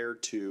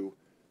compared to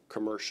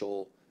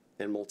commercial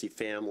and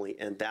multifamily,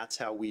 and that's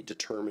how we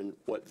determine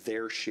what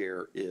their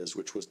share is,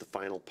 which was the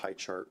final pie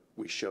chart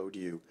we showed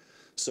you.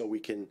 So we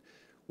can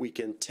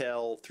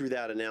tell through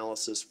that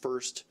analysis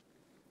first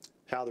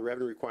how the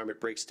revenue requirement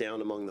breaks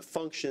down among the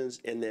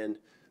functions, and then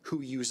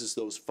who uses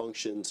those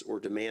functions or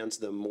demands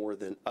them more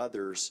than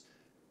others,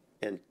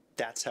 and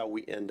that's how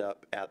we end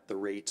up at the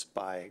rates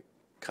by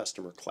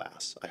customer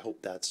class. I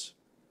hope that's...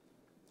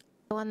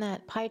 On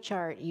that pie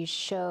chart, you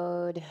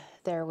showed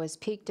there was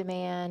peak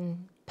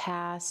demand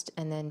past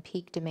and then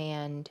peak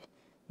demand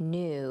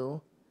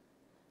new,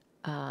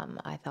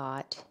 I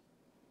thought.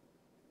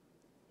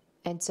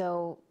 And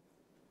so...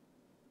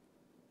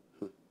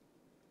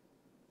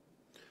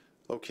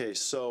 Okay,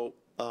 so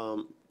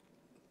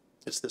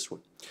it's this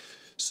one.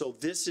 So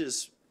this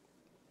is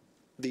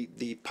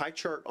the pie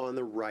chart on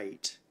the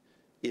right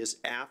is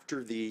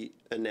after the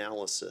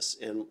analysis,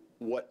 and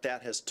what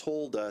that has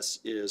told us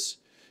is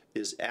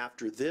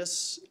after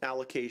this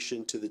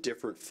allocation to the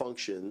different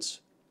functions,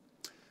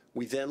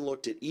 we then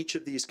looked at each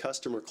of these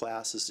customer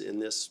classes in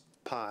this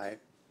pie,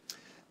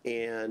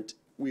 and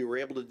we were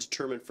able to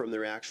determine from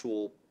their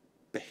actual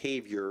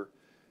behavior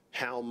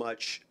how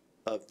much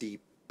of the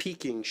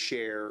peaking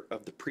share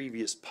of the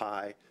previous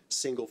pie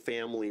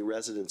single-family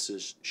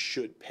residences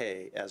should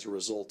pay as a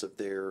result of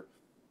their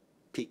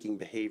peaking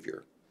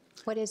behavior.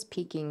 What is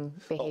peaking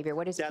behavior?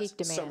 What is peak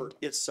demand?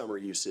 It's summer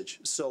usage.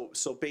 So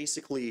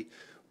basically,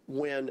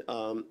 when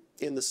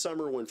in the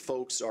summer, when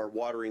folks are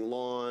watering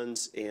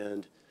lawns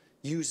and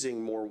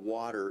using more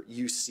water,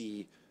 you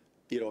see,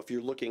 if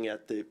you're looking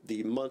at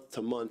the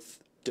month-to-month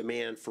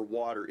demand for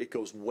water, it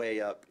goes way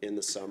up in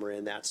the summer,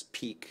 and that's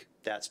peak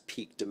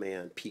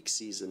demand, peak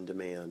season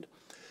demand,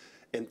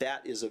 and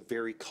that is a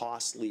very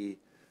costly.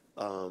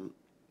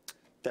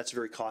 That's a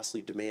very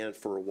costly demand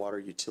for a water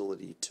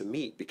utility to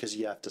meet, because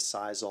you have to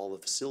size all the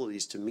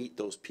facilities to meet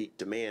those peak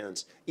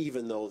demands,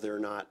 even though they're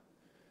not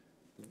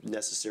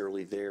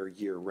necessarily there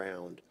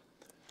year-round.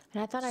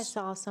 And I thought I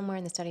saw somewhere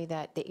in the study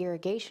that the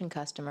irrigation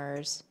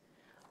customers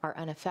are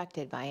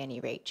unaffected by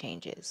any rate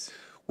changes.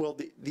 Well,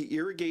 the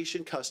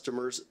irrigation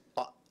customers,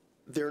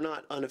 they're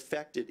not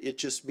unaffected. It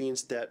just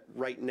means that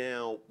right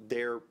now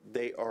they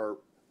are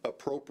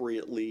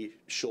appropriately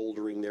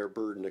shouldering their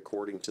burden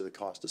according to the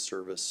cost of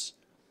service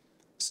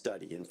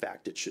study. In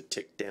fact, it should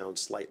tick down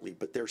slightly,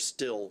 but they're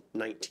still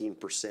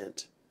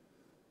 19%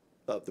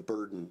 of the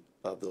burden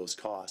of those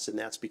costs. And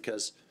that's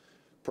because,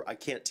 I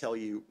can't tell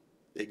you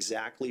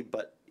exactly,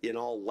 but in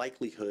all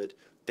likelihood,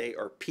 they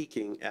are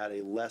peaking at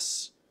a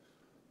less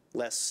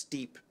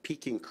steep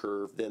peaking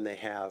curve than they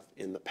have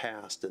in the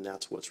past, and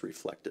that's what's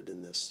reflected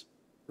in this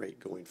rate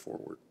going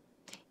forward.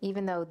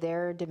 Even though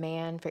their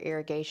demand for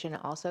irrigation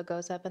also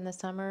goes up in the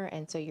summer,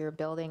 and so you're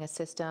building a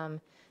system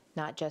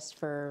not just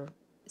for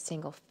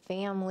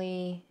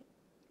single-family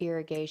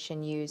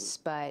irrigation use,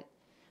 but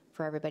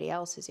for everybody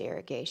else's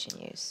irrigation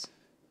use.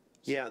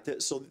 Yeah,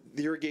 so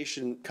the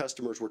irrigation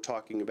customers we're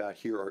talking about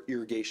here are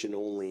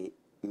irrigation-only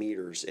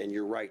meters, and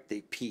you're right,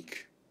 they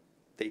peak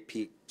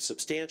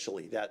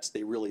substantially.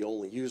 They really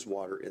only use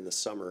water in the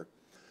summer.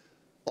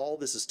 All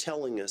this is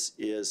telling us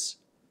is,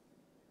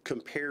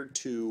 compared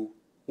to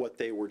what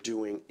they were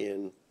doing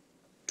in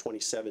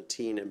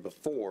 2017 and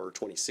before,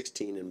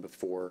 2016 and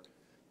before,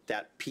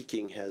 that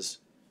peaking has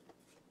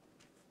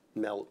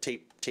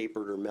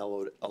tapered or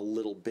mellowed a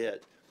little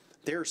bit.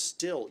 They're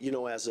still, you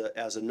know, as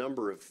a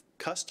number of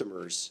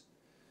customers,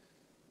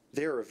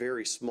 they're a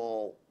very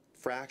small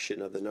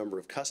fraction of the number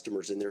of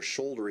customers, and they're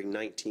shouldering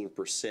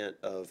 19%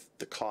 of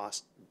the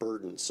cost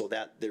burden, so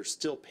that they're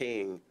still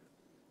paying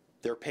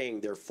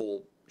their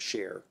full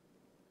share,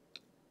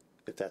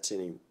 if that's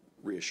any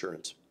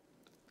reassurance.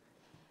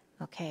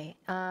 Okay.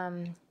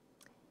 And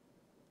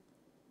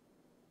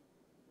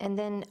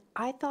then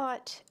I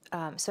thought,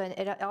 so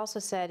it also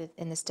said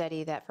in the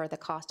study that for the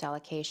cost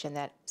allocation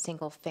that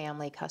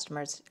single-family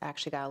customers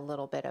actually got a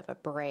little bit of a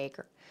break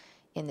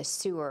in the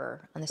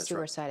sewer, on the That's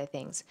sewer right. side of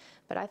things.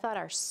 But I thought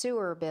our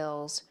sewer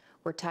bills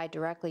were tied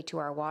directly to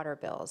our water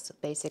bills.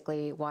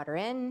 Basically, water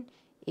in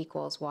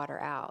equals water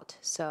out.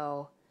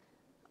 So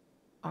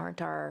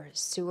aren't our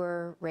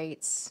sewer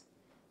rates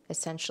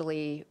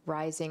essentially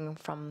rising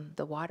from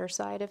the water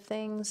side of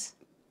things?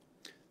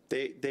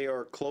 They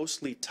are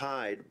closely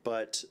tied,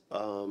 but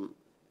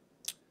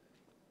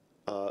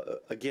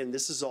again,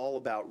 this is all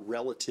about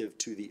relative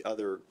to the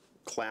other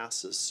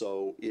classes.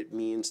 So it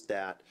means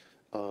that,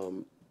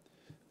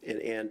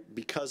 and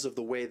because of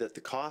the way that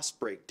the costs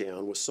break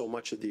down, with so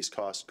much of these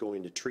costs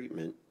going to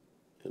treatment,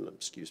 and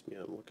excuse me,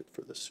 I'm looking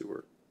for the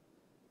sewer,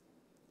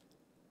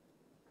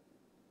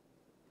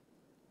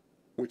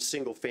 which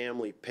single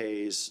family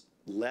pays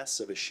less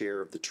of a share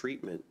of the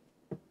treatment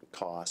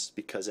costs,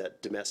 because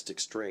at domestic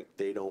strength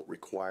they don't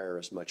require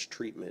as much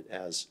treatment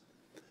as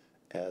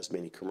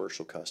many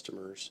commercial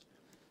customers.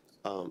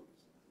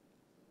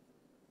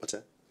 What's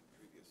that?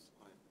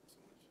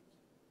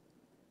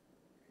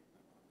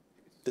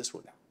 This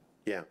one,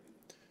 yeah.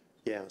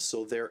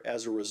 So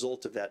as a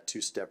result of that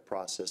two-step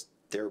process,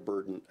 their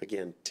burden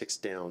again ticks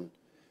down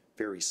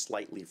very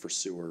slightly for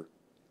sewer.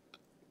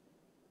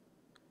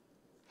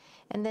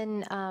 And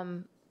then,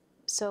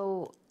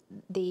 so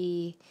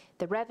the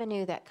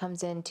revenue that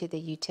comes into the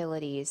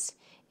utilities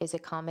is a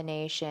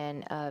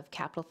combination of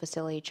capital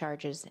facility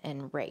charges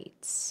and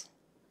rates.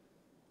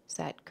 Is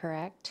that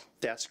correct?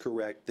 That's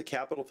correct. The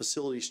capital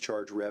facilities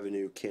charge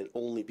revenue can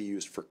only be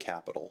used for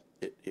capital.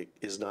 It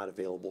is not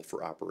available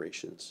for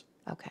operations.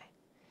 Okay.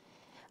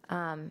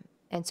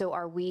 And so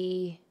are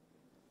we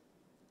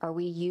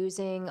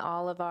using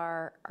all of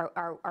our,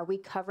 are we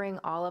covering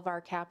all of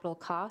our capital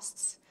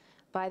costs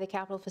by the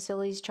capital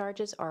facilities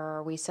charges, or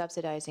are we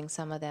subsidizing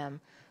some of them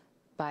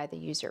by the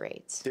user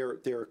rates?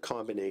 They're a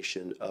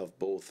combination of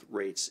both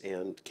rates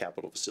and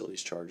capital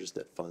facilities charges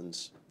that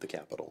funds the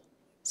capital.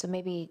 So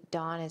maybe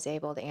Dawn is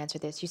able to answer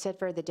this. You said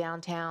for the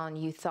downtown,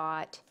 you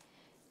thought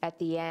at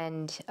the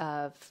end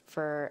of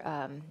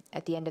the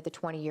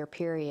 20-year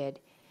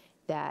period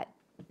that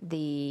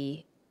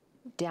the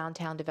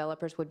downtown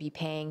developers would be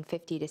paying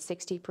 50 to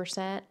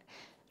 60%.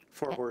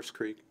 For Horse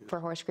Creek.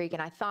 For Horse Creek,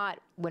 and I thought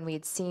when we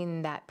had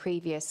seen that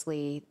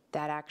previously,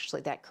 that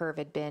actually that curve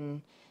had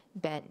been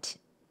bent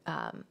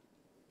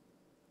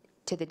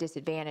to the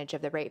disadvantage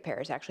of the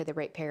ratepayers. Actually, the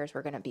ratepayers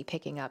were going to be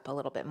picking up a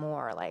little bit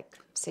more, like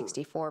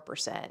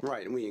 64%.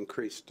 Right, and we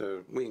increased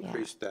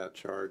that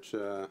charge.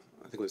 I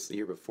think it was the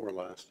year before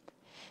last.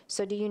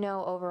 So do you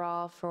know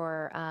overall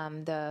for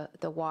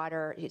the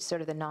water,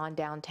 sort of the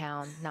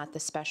non-downtown, not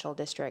the special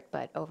district,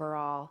 but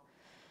overall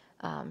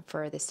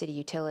for the city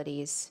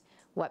utilities,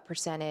 what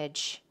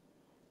percentage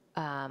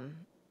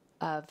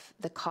of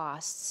the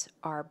costs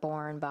are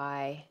borne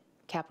by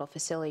capital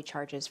facility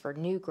charges for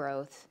new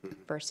growth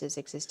versus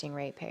existing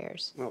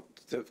ratepayers? Well,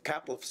 the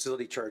capital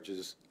facility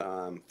charges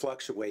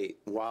fluctuate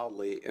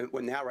wildly. And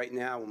right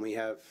now, when we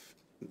have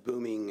a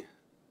booming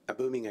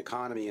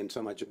economy and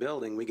so much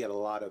building, we're getting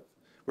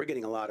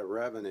a lot of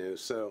revenue.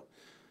 So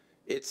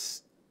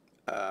it's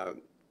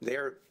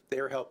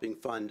they're helping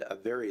fund a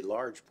very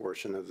large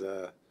portion of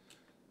the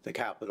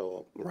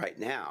capital right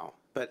now.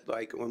 But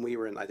like when we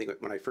were I think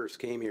when I first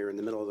came here in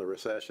the middle of the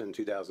recession,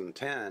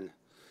 2010,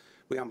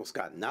 we almost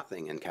got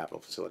nothing in capital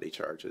facility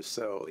charges.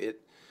 So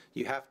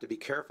you have to be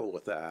careful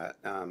with that.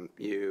 When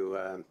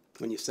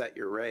you set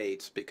your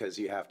rates, because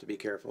you have to be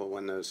careful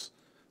when those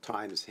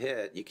times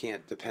hit, you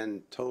can't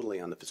depend totally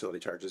on the facility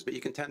charges, but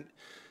you can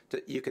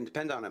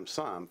depend on them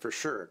some, for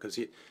sure, because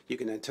you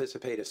can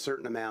anticipate a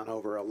certain amount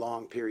over a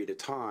long period of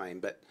time,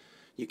 but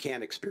you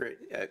can't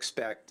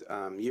expect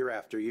year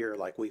after year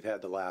like we've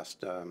had the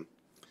last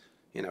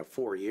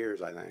 4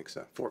 years, I think,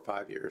 so 4 or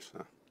 5 years.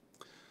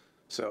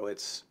 So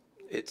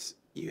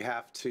you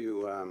have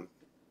to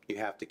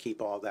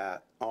keep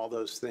all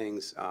those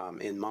things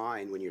in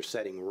mind when you're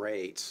setting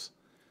rates,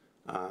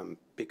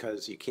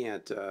 because you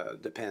can't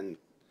depend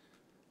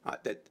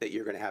that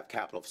you're going to have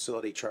capital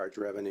facility charge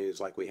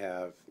revenues like we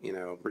have,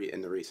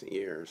 in the recent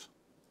years.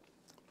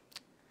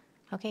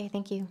 Okay,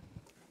 thank you.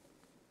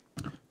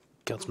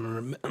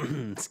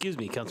 Councilmember, excuse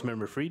me,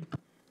 Councilmember Freed.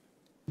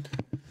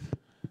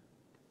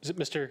 Is it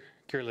Mr.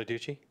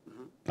 Kirladucci?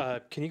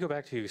 Can you go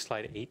back to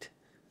slide 8?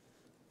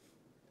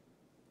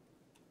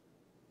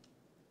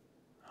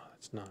 Oh,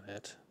 that's not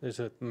it.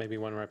 There's maybe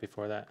one right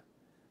before that.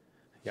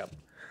 Yep.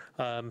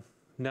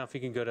 Now if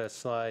you can go to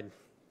slide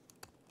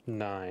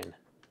 9.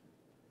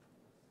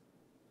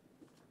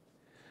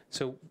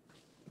 So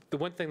the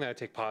one thing that I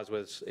take pause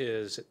with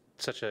is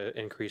such an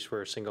increase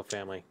for a single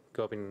family,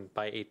 going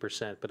by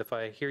 8%. But if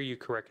I hear you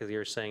correctly,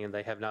 you're saying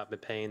they have not been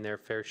paying their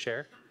fair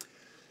share?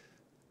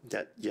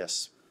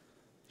 Yes.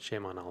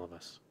 Shame on all of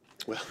us.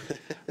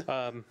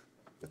 Well,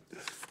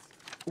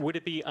 would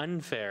it be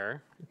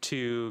unfair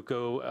to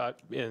go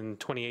in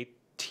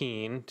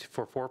 2018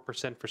 for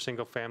 4% for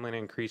single family and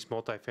increase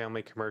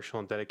multifamily, commercial,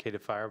 and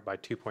dedicated fire by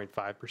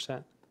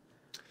 2.5%?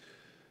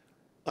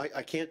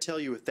 I can't tell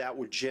you if that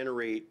would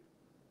generate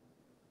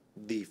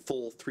the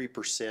full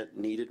 3%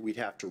 needed. We'd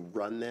have to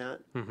run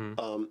that.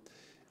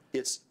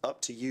 It's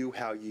up to you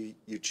how you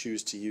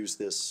choose to use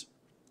this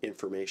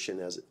information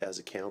as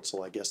a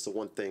council. I guess the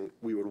one thing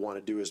we would want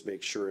to do is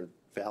make sure and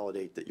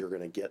validate that you're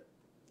going to get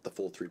the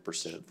full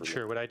 3%.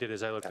 Sure. What I did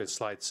is I looked at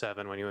slide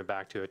 7 when you went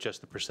back to it, just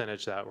the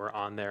percentage that were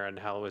on there and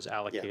how it was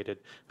allocated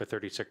with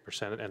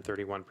 36% and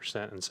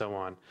 31% and so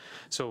on.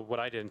 So what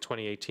I did in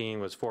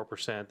 2018 was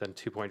 4%, then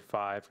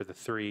 2.5 for the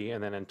 3,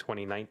 and then in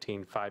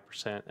 2019,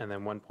 5%, and then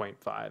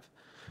 1.5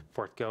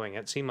 forthgoing.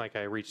 It seemed like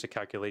I reached a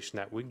calculation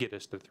that would get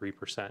us to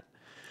 3%.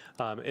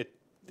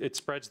 It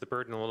spreads the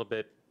burden a little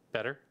bit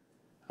better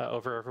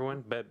over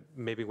everyone, but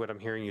maybe what I'm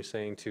hearing you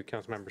saying to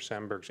Councilmember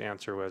Sandberg's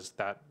answer was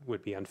that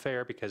would be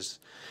unfair because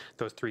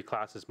those 3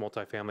 classes,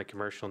 multifamily,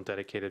 commercial, and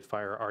dedicated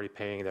fire, are already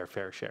paying their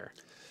fair share.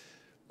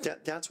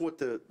 That's what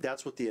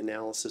the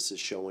analysis is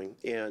showing,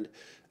 and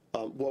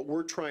what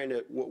we're trying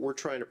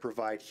to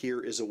provide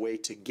here is a way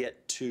to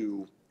get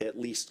to at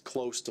least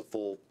close to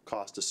full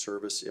cost of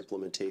service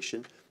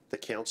implementation. The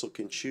council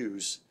can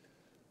choose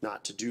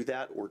not to do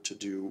that or to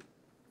do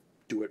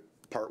it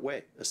part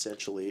way,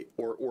 essentially,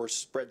 or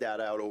spread that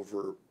out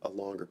over a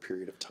longer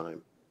period of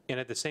time. And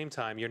at the same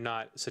time, you're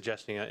not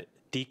suggesting a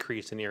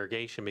decrease in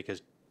irrigation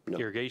because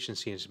irrigation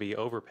seems to be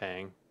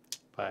overpaying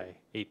by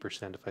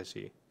 8% if I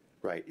see.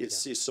 Right.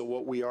 So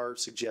what we are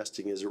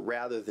suggesting is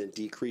rather than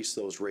decrease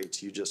those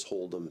rates, you just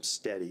hold them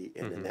steady,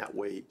 and in that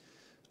way,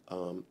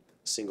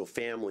 single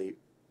family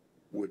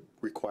would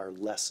require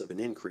less of an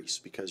increase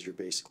because you're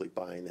basically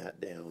buying that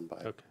down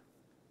by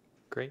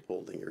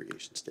holding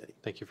irrigation steady.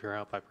 Thank you for your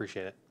help. I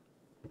appreciate it.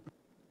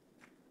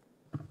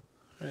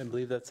 I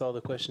believe that's all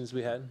the questions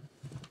we had.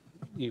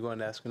 You want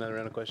to ask another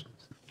round of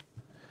questions?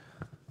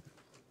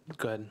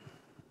 Go ahead.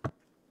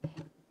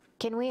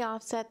 Can we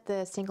offset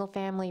the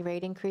single-family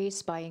rate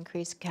increase by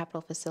increased capital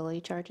facility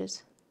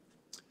charges?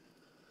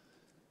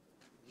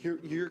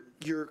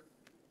 You're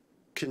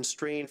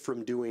constrained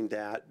from doing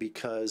that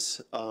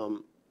because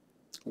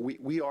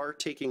we are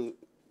taking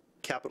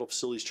capital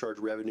facilities charge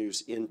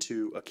revenues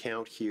into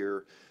account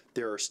here.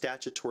 There are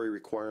statutory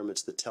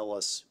requirements that tell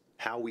us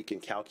how we can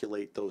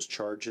calculate those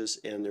charges,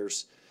 and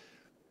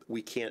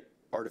we can't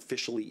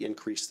artificially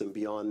increase them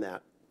beyond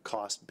that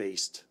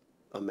cost-based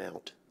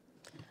amount.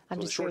 So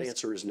the short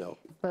answer is no.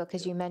 Well,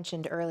 because you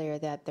mentioned earlier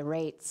that the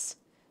rates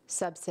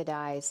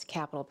subsidize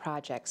capital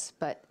projects,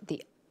 but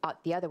the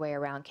other way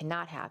around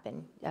cannot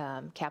happen.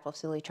 Capital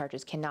facility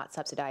charges cannot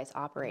subsidize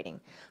operating,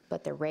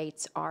 but the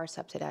rates are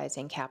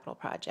subsidizing capital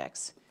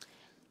projects.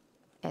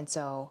 And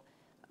so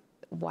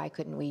why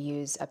couldn't we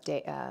use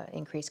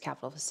increased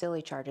capital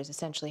facility charges,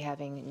 essentially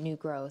having new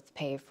growth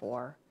pay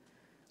for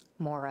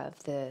more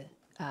of the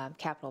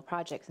capital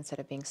projects instead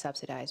of being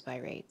subsidized by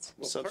rates?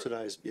 Well,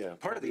 subsidized, yeah.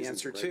 Part of the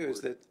answer too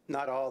is that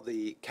not all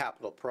the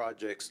capital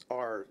projects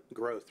are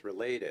growth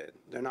related.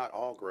 They're not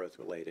all growth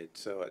related.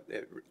 So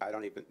I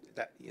don't even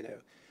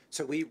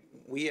So we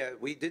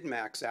did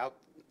max out.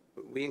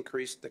 We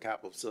increased the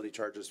capital facility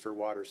charges for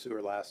water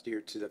sewer last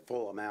year to the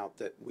full amount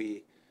that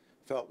we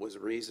felt was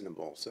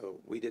reasonable. So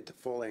we did the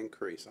full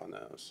increase on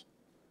those.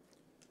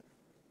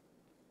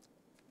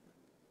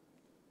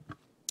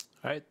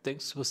 All right,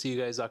 thanks. We'll see you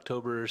guys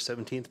October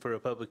 17th for a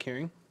public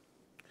hearing.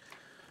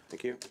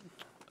 Thank you.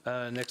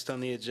 Next on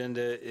the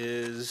agenda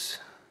is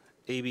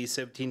AB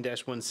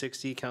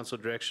 17-160, Council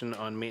Direction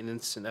on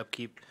Maintenance and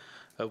Upkeep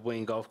of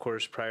Wayne Golf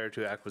Course prior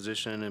to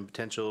acquisition and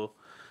potential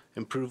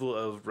approval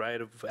of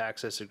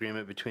right-of-access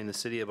agreement between the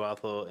City of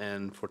Bothell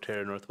and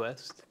Forterra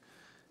Northwest.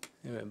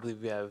 And I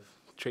believe we have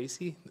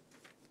Tracy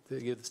to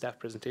give the staff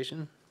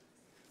presentation.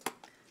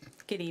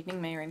 Good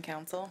evening, Mayor and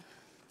Council.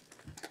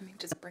 Let me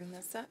just bring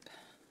this up.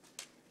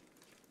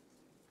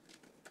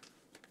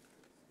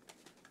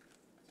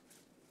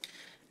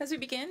 As we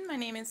begin, my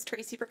name is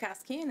Tracy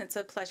Prokowski, and it's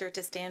a pleasure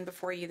to stand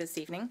before you this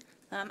evening.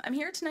 I'm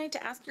here tonight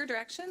to ask your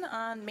direction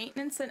on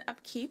maintenance and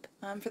upkeep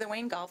for the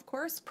Wayne Golf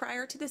Course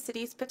prior to the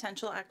city's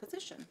potential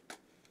acquisition.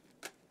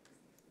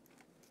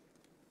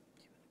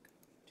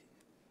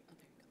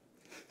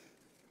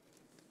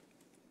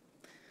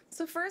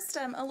 So first,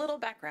 a little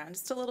background,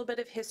 just a little bit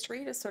of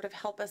history to sort of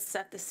help us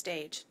set the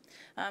stage.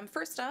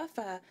 First off,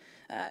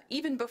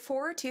 even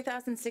before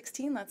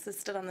 2016, that's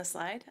listed on the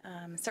slide,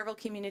 several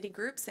community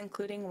groups,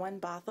 including One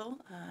Bothell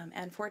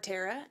and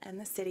Forterra and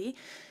the city,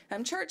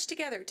 charged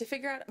together to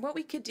figure out what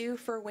we could do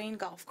for Wayne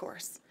Golf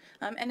Course.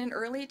 And in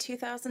early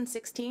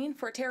 2016,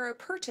 Forterra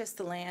purchased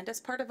the land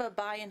as part of a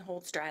buy and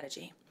hold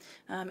strategy.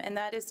 And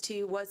that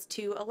was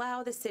to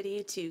allow the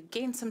city to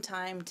gain some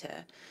time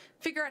to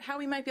figure out how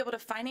we might be able to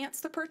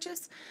finance the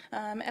purchase,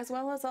 as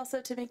well as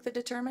also to make the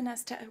determine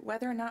as to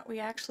whether or not we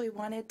actually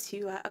wanted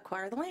to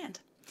acquire the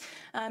land.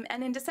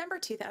 And in December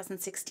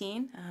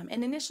 2016,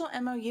 an initial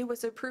MOU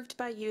was approved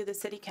by you, the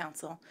City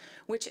Council,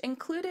 which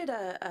included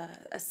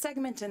a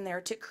segment in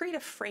there to create a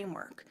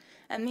framework.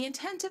 And the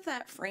intent of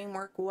that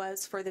framework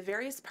was for the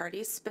various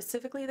parties,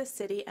 specifically the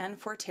city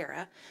and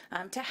Forterra,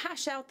 to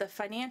hash out the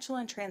financial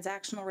and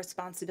transactional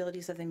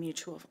responsibilities of the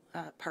mutual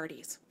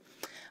parties.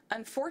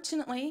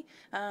 Unfortunately,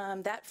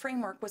 that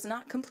framework was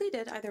not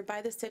completed either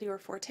by the city or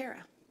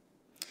Forterra.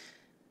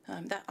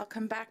 I'll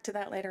come back to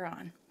that later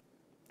on.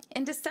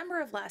 In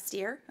December of last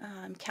year,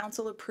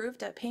 Council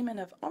approved a payment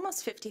of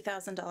almost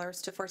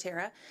 $50,000 to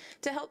Forterra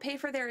to help pay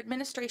for their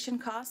administration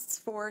costs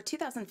for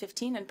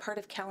 2015 and part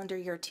of calendar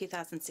year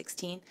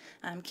 2016.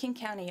 King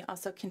County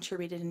also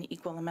contributed an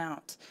equal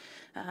amount.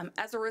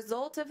 As a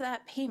result of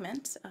that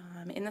payment,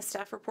 in the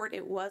staff report,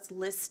 it was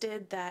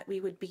listed that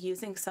we would be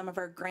using some of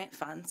our grant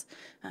funds.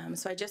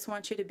 So I just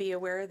want you to be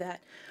aware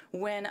that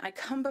when I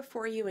come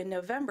before you in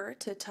November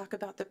to talk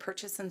about the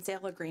purchase and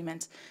sale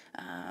agreement,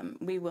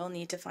 we will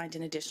need to find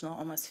an additional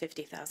almost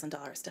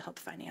 $50,000 to help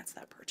finance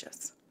that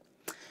purchase.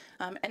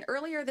 And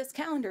earlier this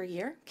calendar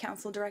year,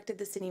 Council directed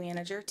the city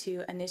manager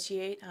to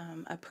initiate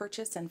a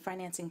purchase and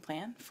financing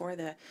plan for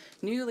the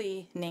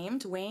newly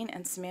named Wayne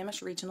and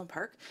Sammamish Regional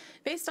Park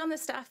based on the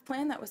staff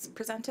plan that was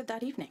presented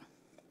that evening.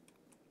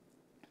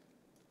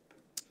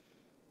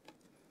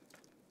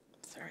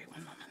 Sorry,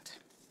 one moment.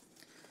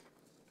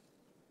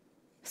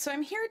 So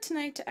I'm here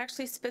tonight to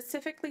actually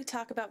specifically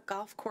talk about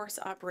golf course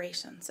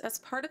operations. As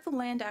part of the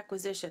land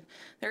acquisition,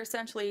 there are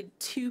essentially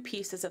two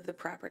pieces of the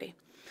property.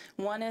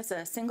 One is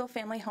a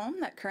single-family home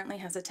that currently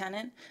has a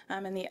tenant,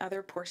 and the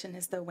other portion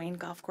is the Wayne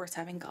Golf Course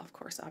having golf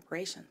course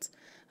operations.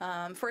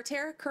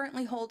 Forterra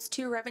currently holds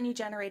 2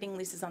 revenue-generating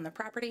leases on the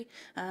property,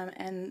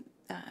 and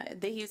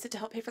they use it to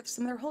help pay for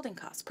some of their holding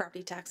costs,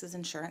 property taxes,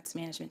 insurance,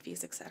 management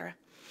fees, etc.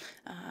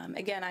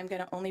 Again, I'm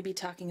going to only be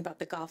talking about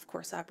the golf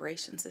course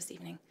operations this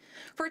evening.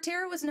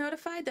 Forterra was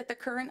notified that the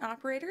current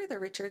operator, the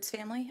Richards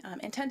family,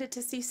 intended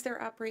to cease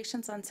their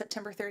operations on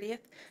September 30th,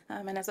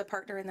 and as a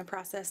partner in the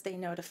process, they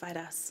notified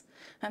us.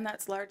 And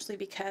that's largely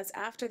because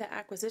after the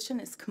acquisition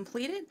is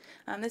completed,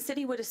 the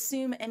city would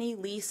assume any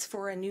lease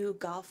for a new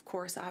golf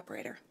course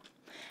operator.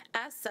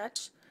 As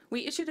such,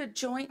 we issued a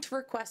joint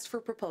request for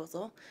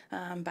proposal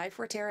by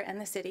Forterra and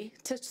the city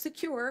to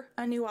secure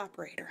a new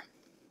operator.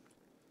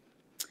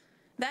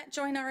 That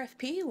joint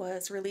RFP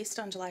was released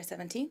on July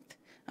 17th.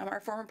 Our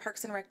former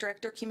Parks and Rec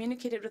director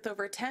communicated with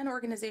over 10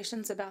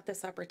 organizations about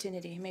this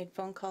opportunity, made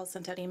phone calls,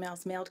 sent out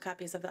emails, mailed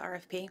copies of the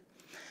RFP.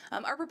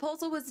 Our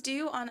proposal was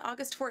due on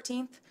August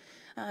 14th,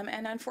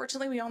 and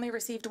unfortunately we only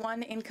received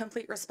one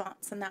incomplete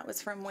response, and that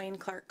was from Wayne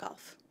Clark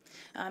Golf.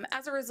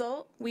 As a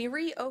result, we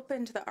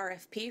reopened the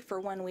RFP for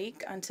 1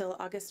 week until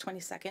August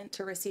 22nd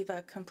to receive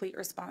a complete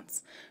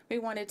response. We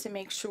wanted to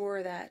make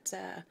sure that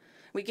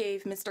we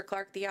gave Mr.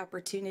 Clark the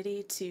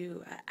opportunity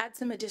to add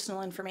some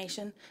additional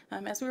information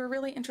as we were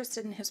really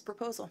interested in his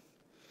proposal.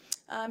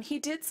 He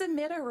did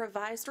submit a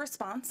revised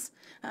response,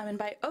 and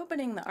by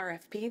opening the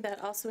RFP,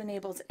 that also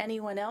enables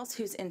anyone else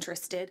who's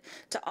interested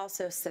to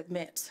also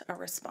submit a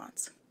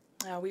response.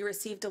 We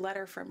received a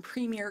letter from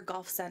Premier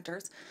Golf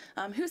Centers,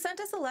 who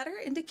sent us a letter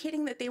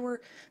indicating that they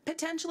were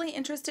potentially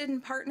interested in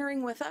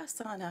partnering with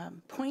us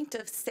on point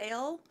of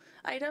sale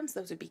items.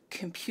 Those would be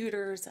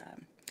computers,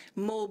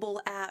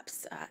 mobile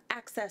apps,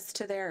 access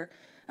to their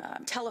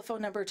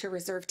telephone number to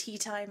reserve tee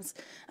times,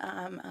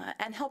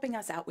 and helping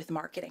us out with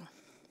marketing.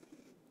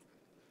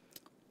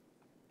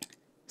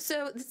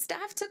 So the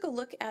staff took a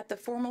look at the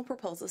formal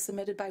proposal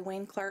submitted by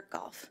Wayne Clark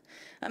Golf.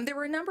 There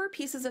were a number of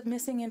pieces of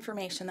missing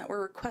information that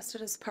were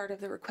requested as part of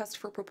the request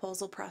for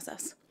proposal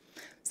process,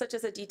 such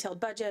as a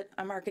detailed budget,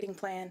 a marketing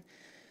plan.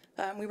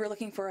 We were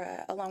looking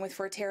for, along with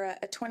Forterra,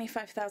 a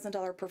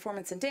 $25,000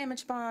 performance and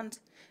damage bond,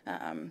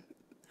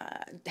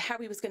 how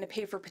he was going to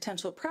pay for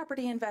potential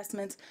property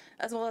investments,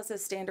 as well as a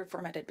standard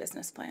formatted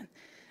business plan.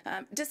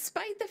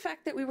 Despite the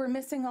fact that we were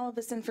missing all of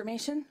this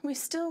information, we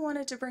still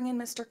wanted to bring in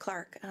Mr.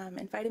 Clark,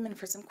 invite him in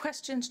for some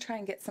questions, try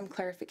and get some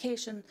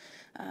clarification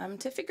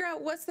to figure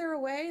out, was there a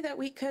way that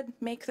we could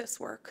make this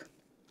work?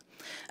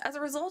 As a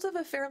result of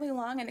a fairly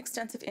long and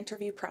extensive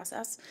interview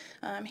process,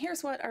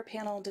 here's what our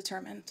panel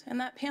determined. And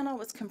that panel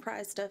was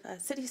comprised of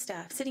city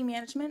staff, city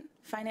management,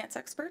 finance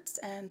experts,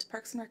 and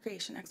parks and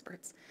recreation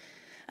experts.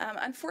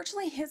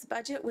 Unfortunately, his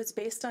budget was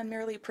based on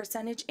merely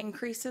percentage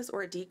increases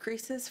or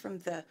decreases from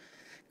the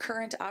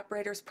current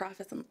operator's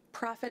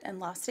profit and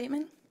loss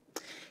statement.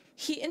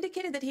 He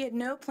indicated that he had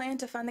no plan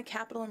to fund the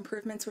capital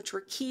improvements which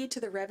were key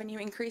to the revenue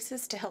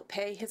increases to help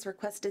pay his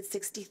requested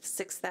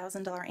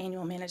 $66,000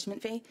 annual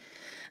management fee.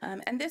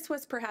 And this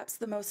was perhaps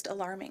the most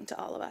alarming to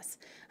all of us.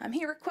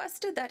 He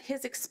requested that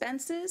his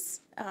expenses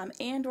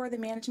and or the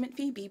management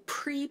fee be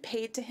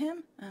prepaid to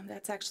him.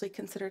 That's actually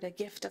considered a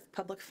gift of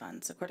public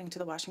funds according to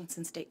the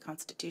Washington State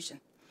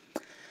Constitution.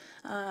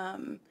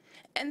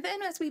 And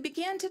then as we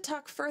began to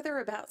talk further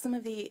about some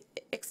of the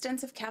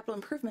extensive capital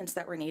improvements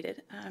that were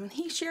needed,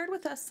 he shared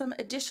with us some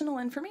additional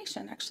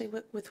information, actually,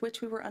 with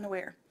which we were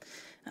unaware.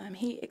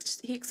 He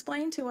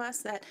explained to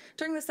us that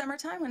during the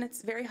summertime, when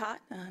it's very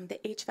hot,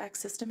 the HVAC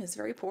system is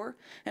very poor,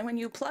 and when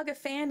you plug a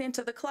fan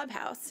into the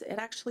clubhouse, it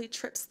actually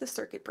trips the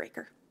circuit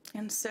breaker.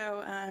 And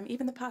so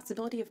even the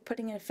possibility of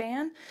putting in a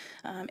fan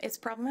is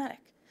problematic.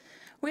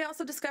 We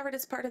also discovered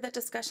as part of that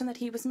discussion that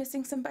he was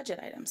missing some budget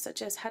items,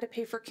 such as how to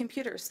pay for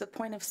computers, the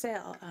point of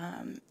sale,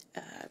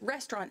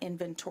 restaurant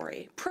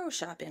inventory, pro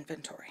shop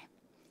inventory.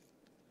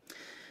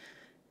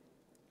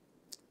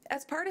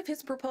 As part of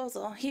his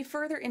proposal, he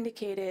further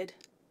indicated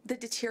the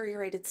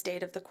deteriorated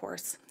state of the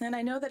course. And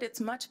I know that it's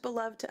much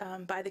beloved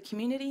by the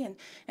community,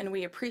 and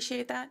we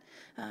appreciate that.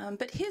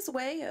 But his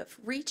way of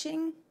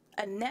reaching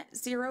a net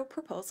zero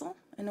proposal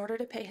in order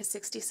to pay his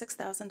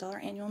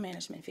 $66,000 annual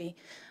management fee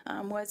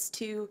was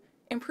to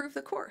improve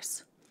the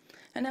course.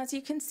 And as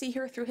you can see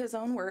here through his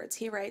own words,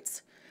 he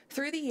writes,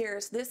 "Through the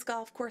years, this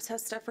golf course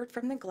has suffered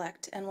from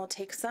neglect and will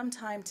take some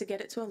time to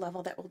get it to a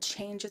level that will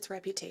change its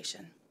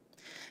reputation.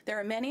 There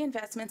are many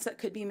investments that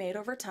could be made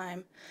over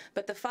time,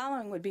 but the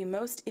following would be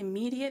most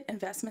immediate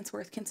investments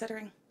worth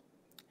considering."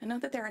 I know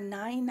that there are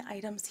 9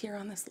 items here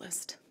on this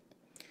list.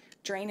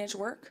 Drainage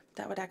work,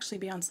 that would actually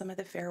be on some of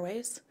the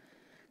fairways,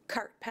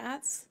 cart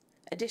paths,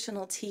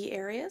 additional tee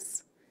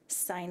areas,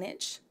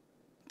 signage,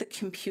 the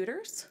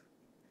computers,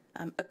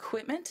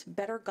 equipment,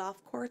 better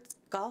golf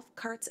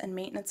carts and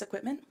maintenance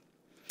equipment,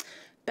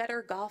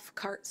 better golf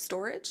cart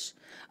storage,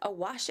 a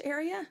wash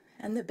area,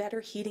 and the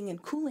better heating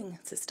and cooling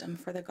system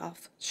for the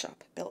golf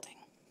shop building.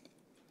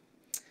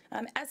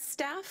 As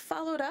staff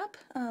followed up,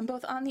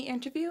 both on the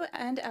interview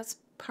and as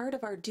part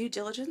of our due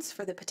diligence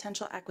for the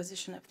potential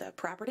acquisition of the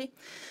property,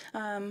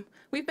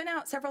 we've been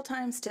out several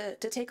times to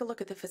take a look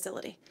at the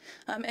facility.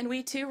 And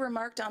we too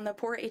remarked on the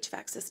poor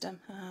HVAC system.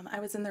 I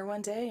was in there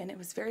one day and it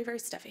was very, very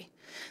stuffy.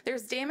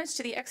 There's damage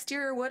to the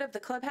exterior wood of the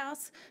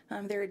clubhouse.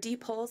 There are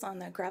deep holes on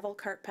the gravel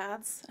cart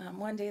paths.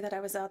 One day that I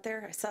was out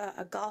there, I saw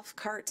a golf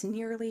cart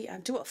nearly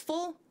do a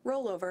full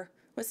rollover,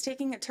 was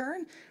taking a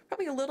turn,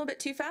 probably a little bit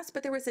too fast,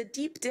 but there was a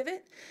deep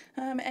divot.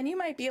 And you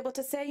might be able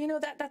to say, you know,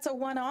 that's a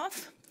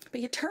one-off. But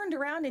you turned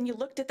around and you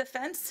looked at the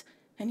fence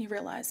and you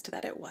realized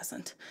that it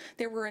wasn't.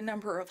 There were a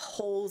number of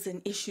holes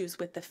and issues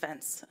with the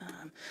fence.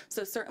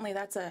 So certainly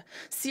that's a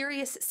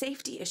serious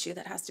safety issue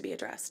that has to be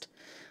addressed.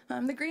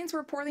 The greens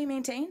were poorly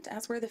maintained,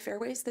 as were the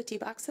fairways, the tee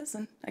boxes,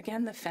 and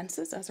again, the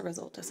fences as a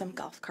result of some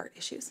golf cart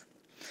issues.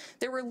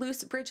 There were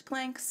loose bridge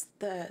planks.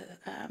 The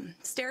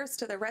stairs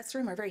to the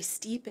restroom are very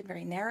steep and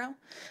very narrow.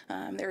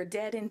 There are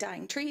dead and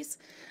dying trees.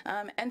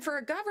 And for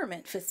a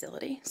government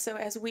facility, so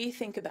as we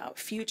think about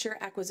future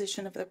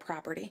acquisition of the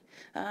property,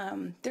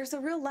 there's a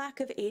real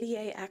lack of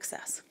ADA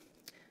access.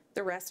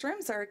 The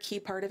restrooms are a key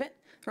part of it.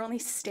 There are only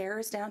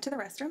stairs down to the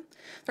restroom.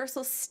 There are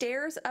also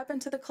stairs up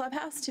into the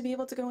clubhouse to be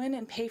able to go in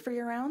and pay for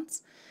your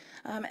rounds.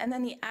 And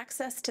then the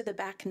access to the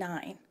back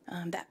 9,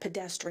 that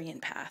pedestrian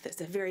path,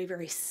 is a very,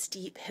 very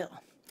steep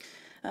hill.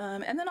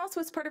 And then also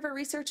as part of our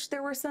research,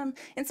 there were some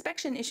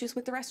inspection issues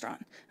with the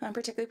restaurant,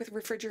 particularly with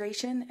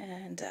refrigeration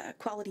and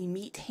quality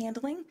meat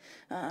handling.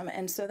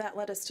 And so that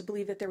led us to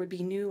believe that there would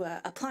be new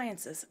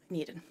appliances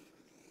needed.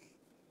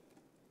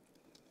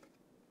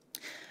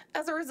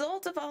 As a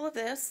result of all of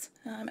this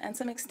and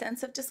some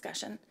extensive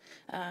discussion,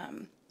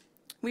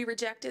 we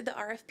rejected the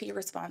RFP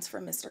response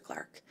from Mr.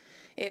 Clark.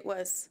 It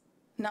was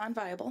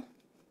non-viable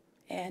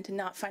and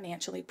not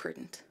financially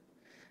prudent.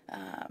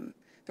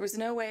 There was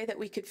no way that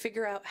we could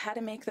figure out how to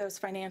make those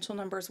financial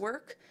numbers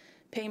work,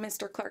 pay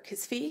Mr. Clark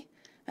his fee,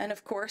 and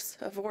of course,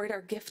 avoid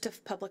our gift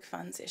of public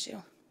funds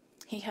issue.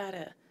 He had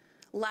a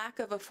lack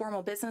of a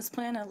formal business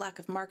plan, a lack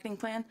of marketing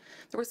plan.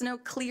 There was no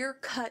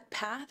clear-cut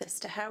path as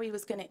to how he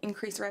was going to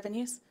increase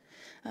revenues.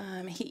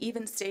 He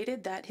even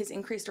stated that his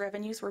increased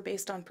revenues were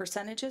based on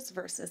percentages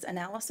versus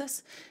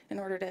analysis in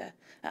order to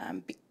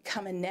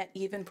become a net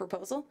even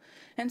proposal.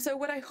 And so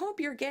what I hope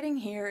you're getting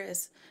here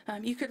is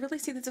you could really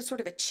see this as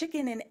sort of a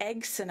chicken and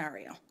egg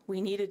scenario.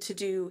 We needed to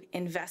do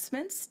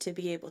investments to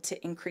be able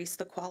to increase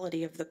the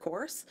quality of the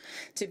course,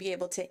 to be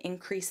able to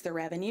increase the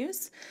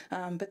revenues,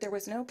 but there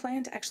was no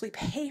plan to actually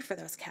pay for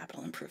those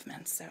capital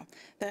improvements. So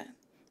that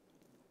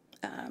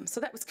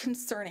was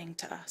concerning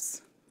to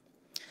us.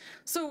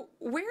 So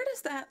where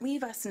does that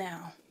leave us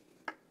now?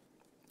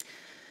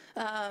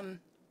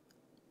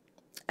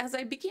 As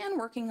I began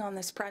working on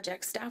this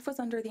project, staff was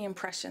under the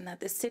impression that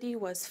the city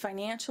was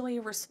financially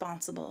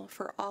responsible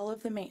for all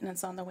of the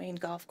maintenance on the Wayne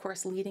Golf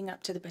Course leading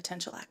up to the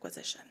potential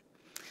acquisition.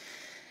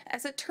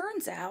 As it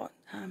turns out,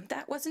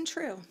 that wasn't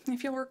true.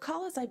 If you'll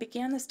recall, as I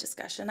began this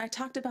discussion, I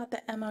talked about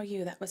the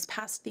MOU that was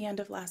passed the end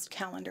of last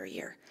calendar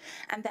year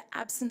and the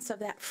absence of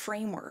that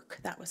framework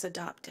that was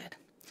adopted.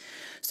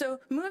 So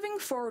moving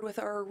forward with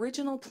our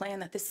original plan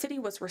that the city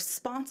was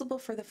responsible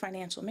for the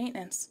financial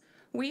maintenance,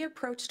 we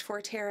approached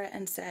Forterra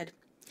and said,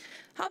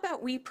 how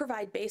about we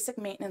provide basic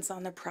maintenance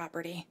on the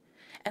property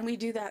and we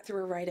do that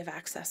through a right of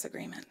access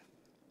agreement?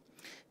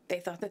 They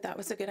thought that that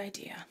was a good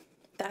idea.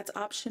 That's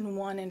option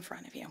 1 in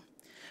front of you.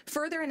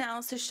 Further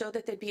analysis showed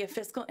that there'd be a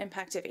fiscal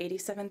impact of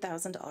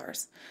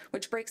 $87,000,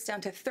 which breaks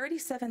down to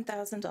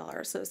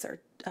 $37,000. Those are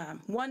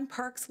 1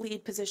 parks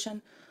lead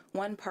position,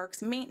 1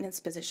 parks maintenance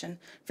position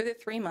for the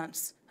 3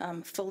 months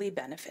fully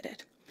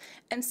benefited,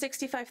 and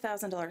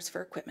 $65,000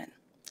 for equipment.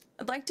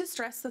 I'd like to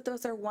stress that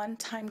those are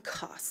one-time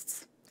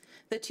costs.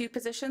 The 2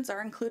 positions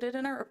are included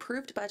in our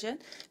approved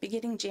budget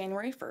beginning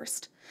January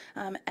 1st,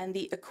 and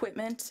the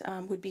equipment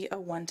would be a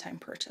one-time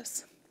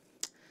purchase.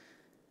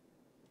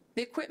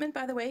 The equipment,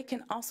 by the way,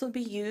 can also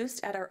be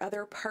used at our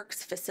other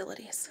parks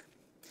facilities.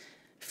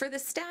 For the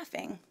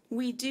staffing,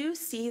 we do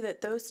see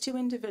that those 2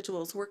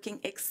 individuals working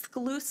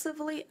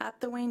exclusively at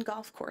the Wayne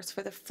Golf Course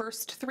for the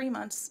first 3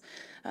 months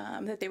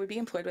that they would be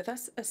employed with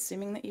us,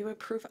 assuming that you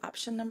approve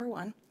option number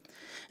 1.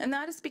 And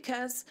that is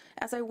because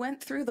as I went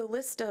through the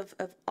list of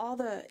all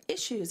the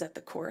issues at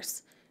the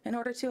course, in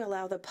order to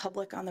allow the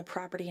public on the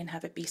property and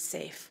have it be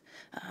safe,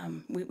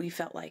 we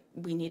felt like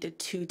we needed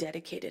 2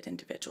 dedicated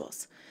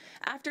individuals.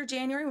 After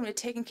January, when we had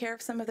taken care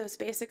of some of those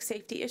basic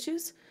safety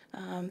issues,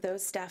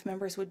 those staff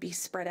members would be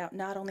spread out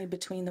not only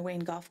between the Wayne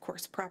Golf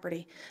Course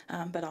property,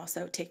 but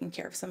also taking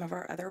care of some of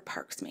our other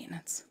parks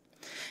maintenance.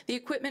 The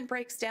equipment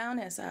breaks down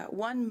as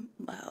 1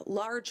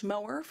 large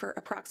mower for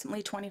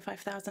approximately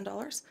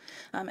 $25,000,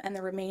 and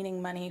the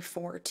remaining money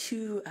for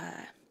 2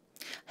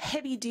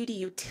 heavy-duty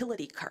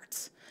utility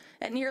carts.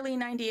 At nearly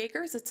 90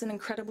 acres, it's an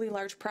incredibly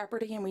large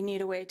property, and we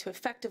need a way to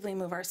effectively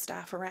move our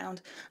staff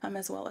around,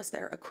 as well as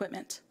their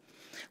equipment.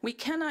 We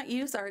cannot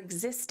use our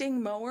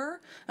existing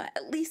mower,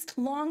 at least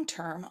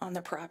long-term, on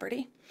the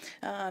property.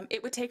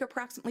 It would take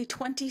approximately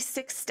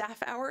 26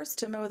 staff hours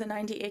to mow the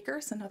 90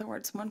 acres. In other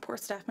words, 1 poor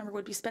staff member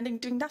would be spending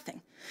doing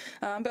nothing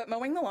but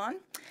mowing the lawn.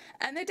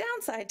 And the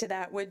downside to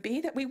that would be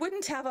that we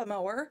wouldn't have a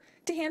mower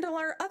to handle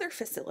our other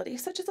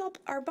facilities, such as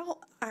our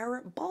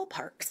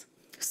ballparks.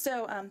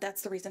 So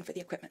that's the reason for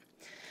the equipment.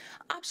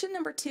 Option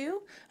number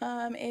 2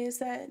 is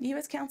that you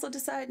as council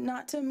decide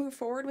not to move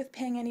forward with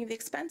paying any of the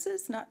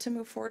expenses, not to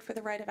move forward for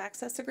the right of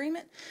access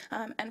agreement,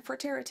 and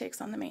Forterra takes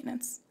on the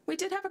maintenance. We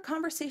did have a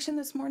conversation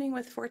this morning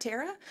with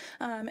Forterra,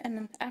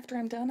 and after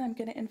I'm done, I'm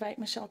going to invite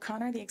Michelle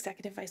Connor, the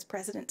Executive Vice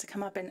President, to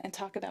come up and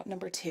talk about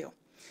number 2.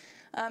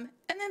 And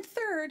then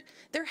third,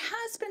 there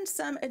has been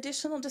some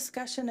additional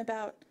discussion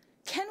about,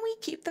 can we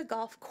keep the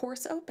golf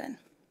course open?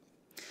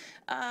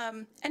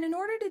 And in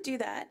order to do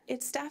that,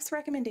 it's staff's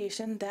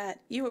recommendation that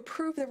you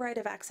approve the right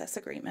of access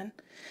agreement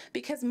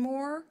because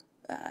more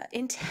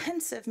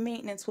intensive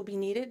maintenance will be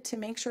needed to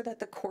make sure that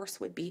the course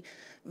would be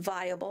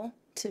viable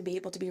to be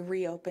able to be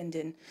reopened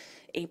in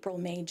April,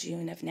 May,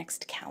 June of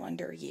next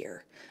calendar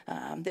year.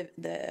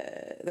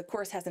 The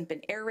course hasn't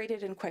been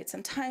aerated in quite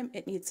some time.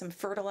 It needs some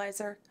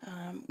fertilizer.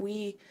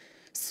 We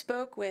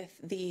spoke with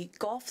the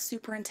golf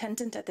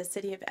superintendent at the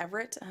city of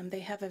Everett. They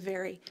have a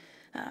very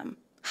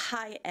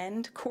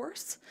high-end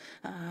course,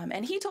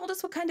 and he told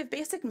us what kind of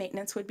basic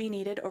maintenance would be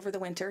needed over the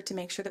winter to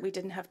make sure that we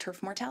didn't have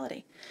turf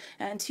mortality.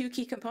 And 2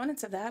 key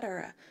components of that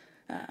are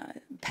a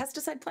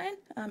pesticide plan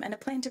and a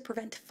plan to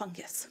prevent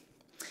fungus.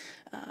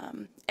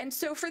 And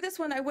so for this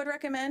one, I would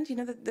recommend,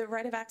 that the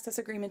right of access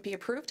agreement be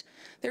approved.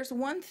 There's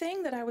one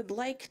thing that I would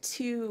like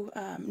to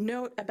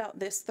note about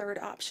this 3rd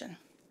option.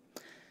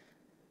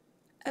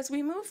 As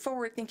we move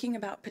forward thinking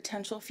about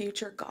potential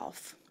future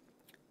golf,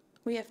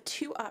 we have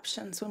 2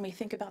 options when we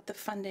think about the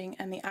funding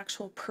and the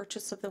actual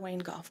purchase of the Wayne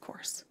Golf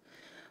Course.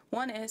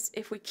 One is,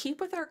 if we keep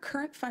with our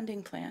current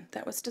funding plan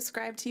that was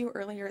described to you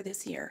earlier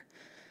this year,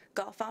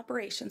 golf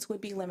operations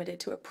would be limited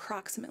to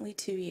approximately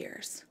 2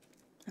 years.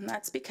 And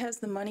that's because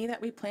the money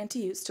that we plan to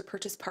use to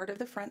purchase part of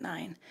the front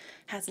 9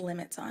 has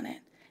limits on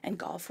it, and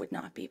golf would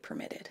not be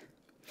permitted.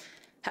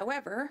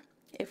 However,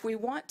 if we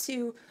want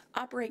to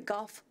operate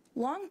golf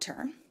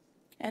long-term,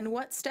 And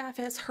what staff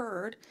has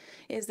heard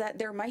is that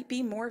there might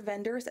be more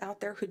vendors out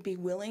there who'd be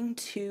willing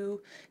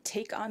to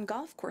take on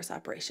golf course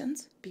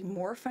operations, be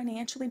more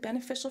financially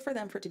beneficial for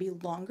them for it to be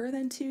longer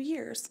than 2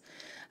 years.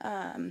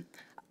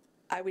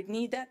 I would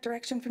need that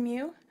direction from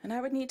you, and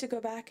I would need to go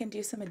back and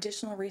do some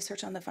additional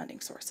research on the funding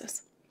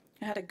sources.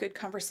 I had a good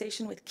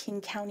conversation with King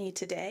County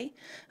today,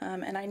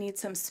 and I need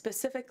some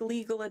specific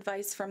legal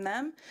advice from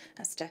them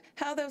as to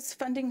how those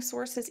funding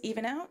sources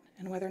even out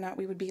and whether or not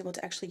we would be able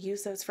to actually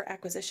use those for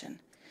acquisition.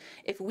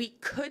 If we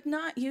could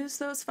not use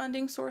those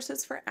funding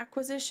sources for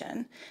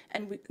acquisition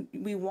and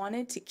we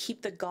wanted to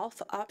keep the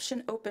golf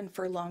option open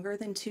for longer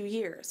than 2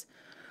 years,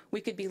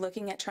 we could be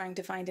looking at trying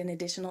to find an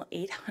additional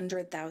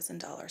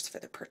 $800,000 for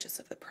the purchase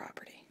of the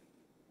property.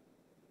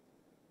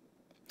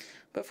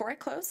 Before I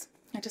close,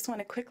 I just want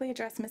to quickly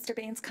address Mr.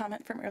 Bain's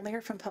comment from earlier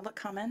from public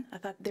comment. I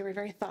thought they were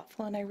very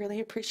thoughtful, and I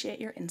really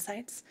appreciate your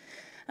insights.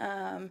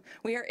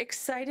 We are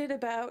excited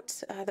about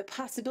the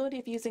possibility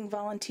of using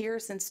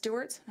volunteers and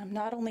stewards,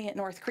 not only at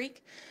North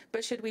Creek,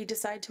 but should we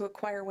decide to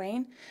acquire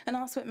Wayne, and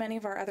also at many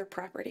of our other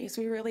properties.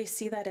 We really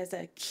see that as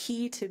a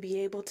key to be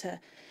able to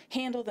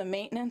handle the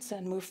maintenance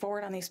and move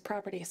forward on these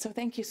properties. So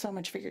thank you so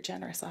much for your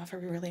generous offer.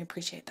 We really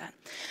appreciate that.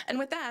 And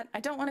with that, I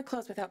don't want to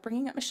close without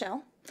bringing up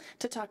Michelle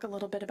to talk a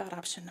little bit about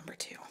option number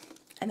 2.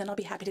 And then I'll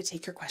be happy to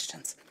take your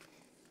questions.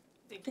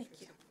 Thank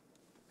you.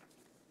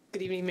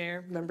 Good evening,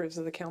 Mayor, members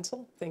of the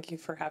council. Thank you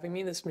for having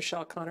me. This is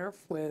Michelle Connor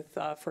with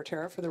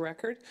Forterra for the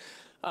record.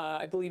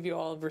 I believe you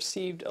all have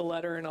received a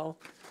letter, and I'll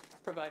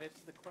provide it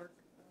to the clerk.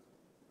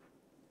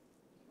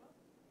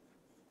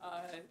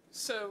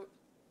 So,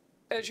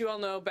 as you all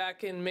know,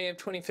 back in May of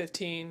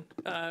 2015,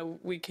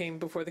 we came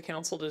before the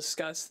council to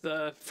discuss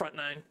the front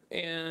nine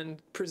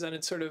and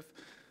presented sort of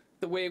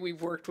the way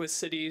we've worked with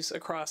cities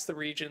across the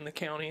region, the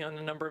county, on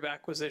a number of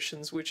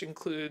acquisitions, which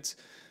includes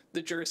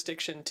the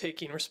jurisdiction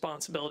taking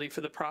responsibility for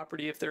the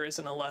property if there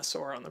isn't a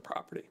lessor on the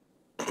property.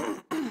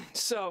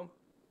 So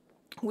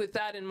with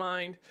that in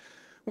mind,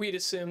 we'd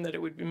assume that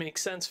it would make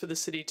sense for the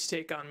city to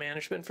take on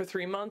management for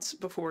 3 months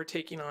before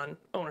taking on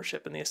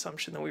ownership, in the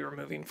assumption that we were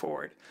moving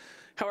forward.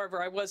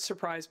 However, I was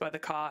surprised by the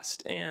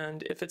cost,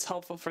 and if it's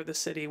helpful for the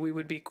city, we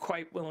would be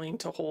quite willing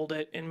to hold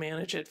it and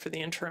manage it for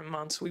the interim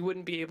months. We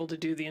wouldn't be able to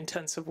do the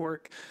intensive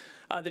work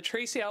that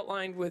Tracy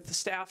outlined with the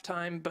staff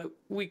time, but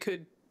we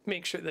could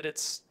make sure that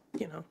it's,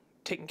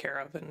 taken care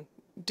of and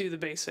do the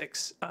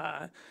basics.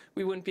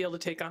 We wouldn't be able to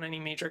take on any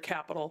major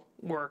capital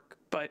work,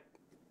 but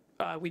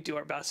we do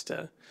our best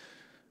to,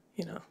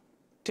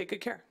 take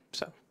good care.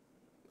 So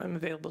I'm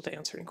available to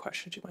answer any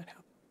questions you might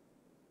have.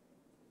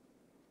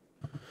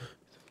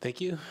 Thank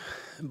you,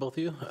 both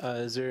of you.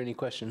 Is there any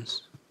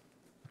questions?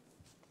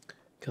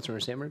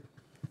 Councilmember Sandberg?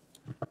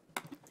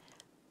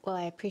 Well,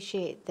 I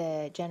appreciate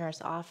the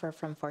generous offer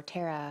from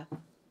Forterra,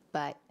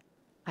 but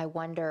I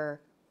wonder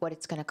what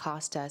it's going to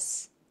cost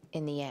us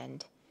in the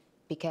end,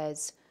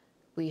 because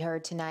we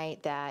heard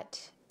tonight that,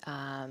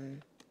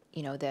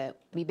 that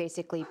we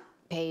basically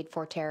paid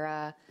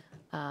Forterra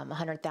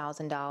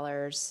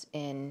 $100,000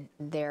 in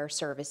their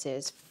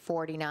services,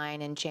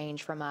 49 and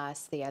change from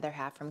us, the other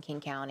half from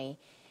King County.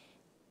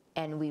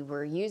 And we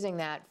were using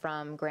that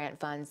from grant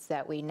funds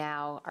that we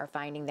now are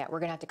finding that we're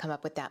going to have to come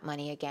up with that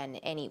money again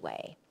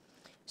anyway.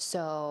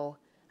 So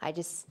I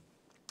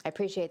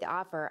appreciate the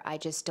offer. I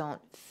just don't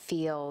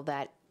feel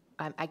that,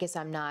 I guess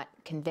I'm not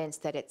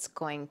convinced that it's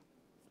going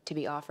to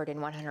be offered in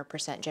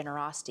 100%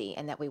 generosity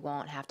and that we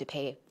won't have to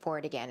pay for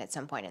it again at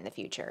some point in the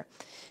future,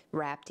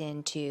 wrapped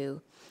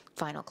into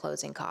final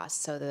closing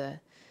costs. So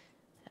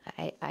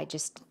I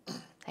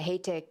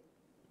hate to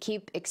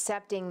keep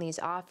accepting these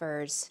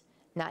offers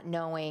not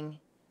knowing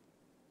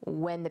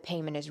when the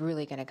payment is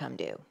really going to come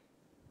due.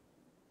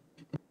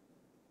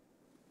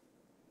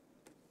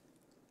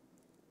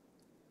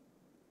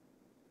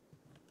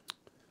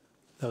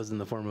 That was in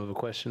the form of a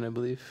question, I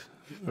believe,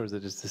 or is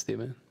it just a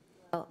statement?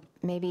 Well,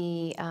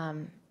 maybe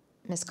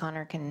Ms.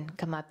 Connor can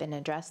come up and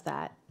address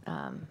that.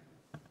 I'm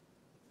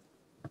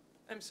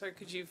sorry,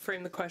 could you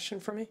frame the question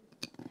for me?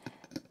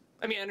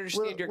 I mean, I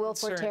understand your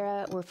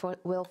concern.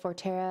 Will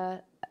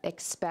Forterra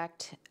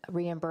expect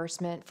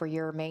reimbursement for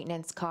your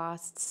maintenance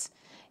costs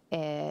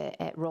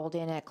rolled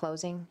in at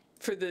closing?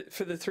 For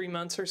the 3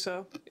 months or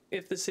so,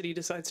 if the city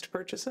decides to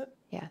purchase it?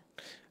 Yeah.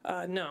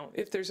 No.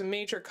 If there's a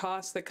major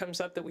cost that comes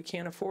up that we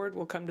can't afford,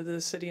 we'll come to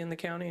the city and the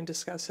county and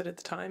discuss it at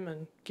the time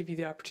and give you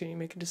the opportunity to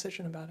make a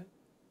decision about it.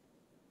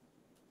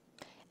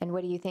 And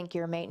what do you think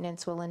your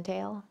maintenance will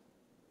entail?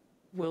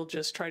 We'll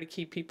just try to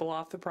keep people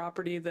off the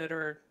property that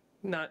are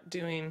not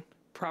doing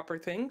proper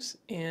things,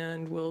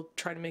 and we'll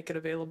try to make it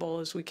available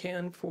as we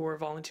can for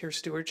volunteer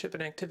stewardship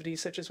and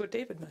activities such as what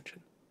David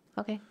mentioned.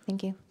 Okay,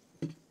 thank you.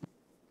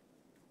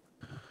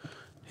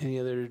 Any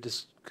other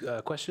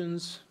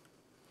questions?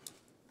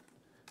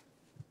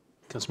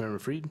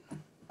 Councilmember Freed?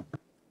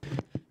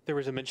 There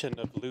was a mention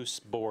of loose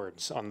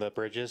boards on the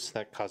bridges.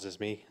 That causes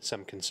me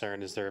some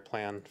concern. Is there a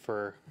plan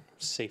for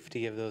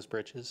safety of those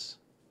bridges?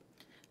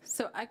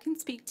 So I can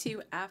speak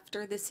to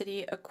after the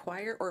city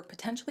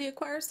potentially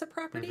acquires the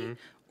property,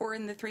 or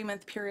in the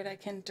 3-month period, I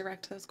can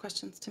direct those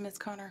questions to Ms.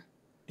 Conner.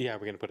 Yeah,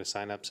 we're going to put a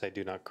sign up, say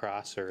do not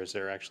cross, or is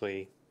there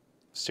actually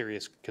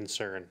serious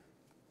concern?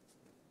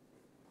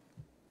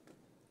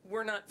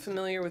 We're not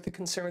familiar with the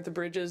concern with the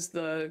bridges.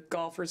 The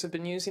golfers have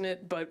been using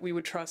it, but we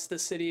would trust the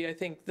city. I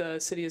think the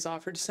city has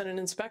offered to send an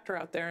inspector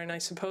out there, and I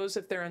suppose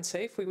if they're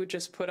unsafe, we would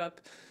just put up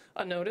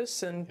a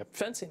notice and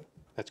fencing.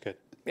 That's good.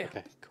 Yeah.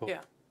 Okay, cool. Yeah.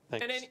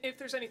 Thanks. And if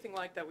there's anything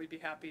like that, we'd be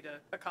happy to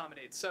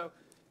accommodate. So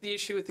the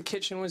issue with the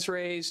kitchen was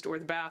raised, or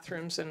the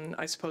bathrooms, and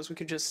I suppose we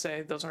could just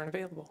say those aren't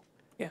available.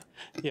 Yeah.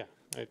 Yeah,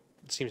 it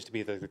seems to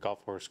be that the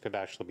golf course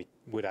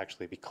would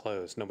actually be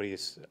closed.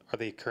 Are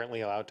they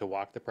currently allowed to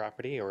walk the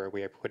property, or are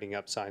we putting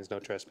up signs, no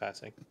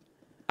trespassing?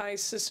 I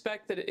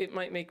suspect that it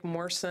might make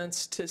more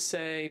sense to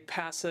say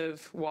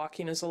passive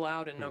walking is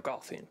allowed and no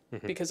golfing,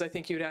 because I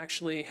think you'd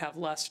actually have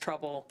less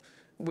trouble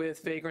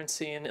with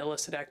vagrancy and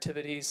illicit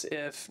activities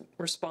if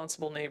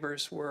responsible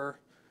neighbors were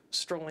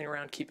strolling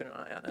around keeping an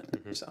eye on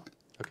it. So.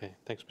 Okay,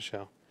 thanks,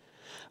 Michelle.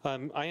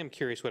 I am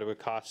curious what it would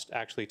cost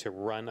actually to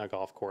run a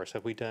golf course.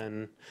 Have we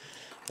done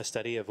a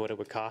study of what it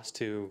would cost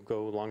to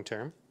go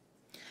long-term?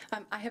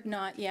 I have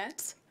not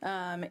yet.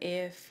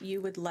 If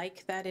you would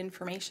like that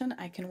information,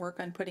 I can work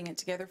on putting it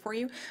together for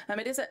you.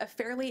 It is a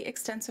fairly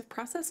extensive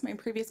process. My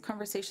previous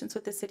conversations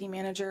with the city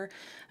manager,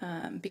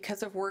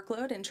 because of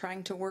workload and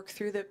trying to work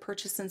through the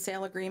purchase and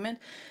sale agreement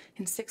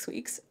in 6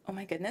 weeks, oh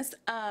my goodness,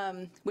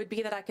 would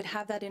be that I could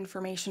have that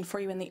information for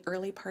you in the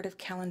early part of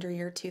calendar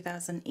year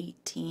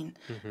 2018.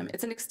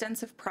 It's an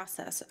extensive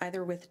process,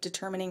 either with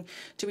determining,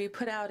 do we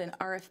put out an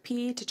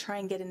RFP to try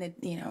and get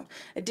an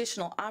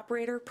additional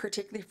operator,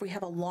 particularly if we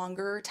have a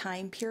longer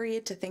time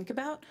period to think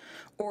about,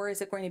 or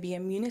is it going to be a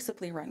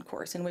municipally run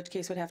course, in which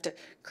case we'd have to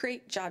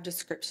create job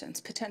descriptions,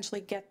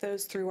 potentially get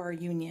those through our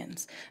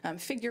unions,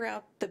 figure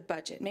out the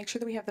budget, make sure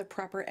that we have the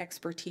proper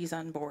expertise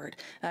on board,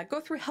 go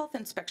through health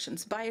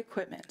inspections, buy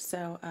equipment.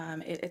 So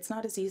it's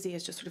not as easy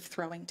as just sort of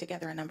throwing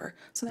together a number.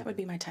 So that would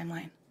be my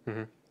timeline.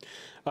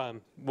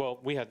 Well,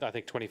 we had, I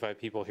think, 25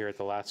 people here at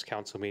the last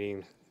council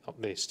meeting.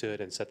 They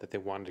stood and said that they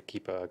wanted to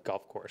keep a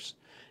golf course.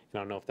 I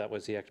don't know if that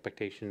was the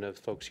expectation of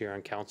folks here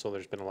on council.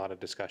 There's been a lot of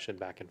discussion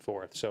back and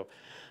forth. So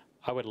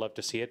I would love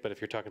to see it, but if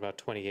you're talking about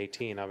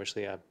 2018,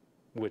 obviously I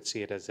would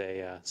see it as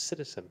a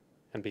citizen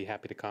and be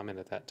happy to comment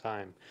at that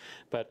time.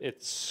 But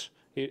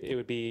it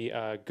would be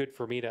good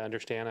for me to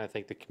understand. I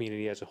think the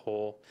community as a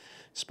whole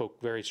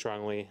spoke very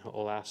strongly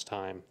last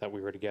time that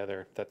we were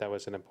together, that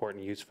was an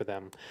important use for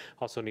them.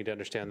 Also need to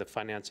understand the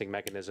financing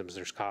mechanisms.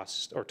 There's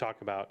costs, or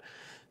talk about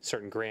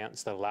certain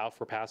grants that allow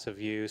for passive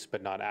use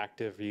but not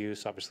active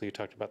use. Obviously you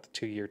talked about the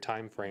 2-year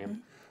time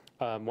frame.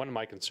 One of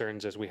my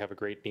concerns is we have a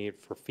great need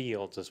for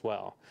fields as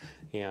well.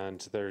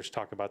 And there's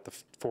talk about the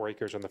 4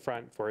 acres on the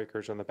front, 4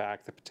 acres on the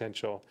back, the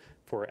potential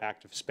for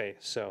active space.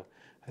 So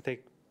I think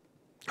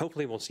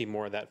hopefully we'll see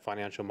more of that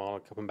financial model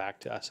coming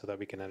back to us so that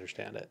we can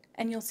understand it.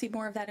 And you'll see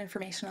more of that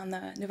information on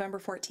the November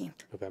 14th.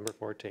 November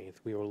 14th.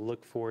 We will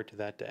look forward to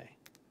that day.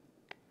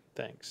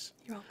 Thanks.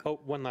 You're welcome. Oh,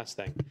 one last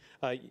thing.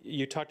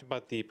 You talked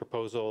about the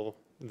proposal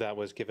that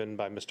was given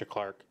by Mr.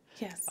 Clark.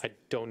 Yes. I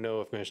don't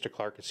know if Mr.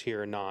 Clark is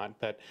here or not,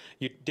 but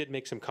you did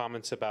make some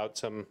comments about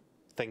some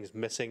things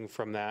missing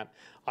from that.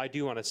 I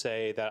do want to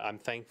say that I'm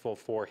thankful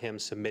for him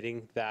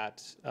submitting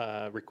that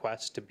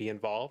request to be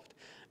involved,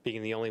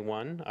 being the only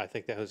one. I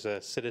think that was a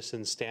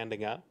citizen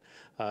standing up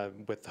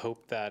with the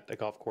hope that a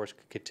golf course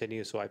could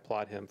continue, so I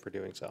applaud him for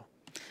doing so.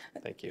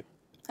 Thank you.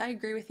 I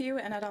agree with you,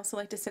 and I'd also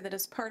like to say that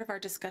as part of our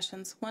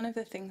discussions, one of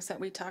the things that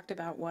we talked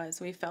about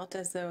was we felt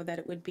as though that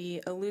it would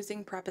be a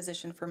losing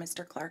proposition for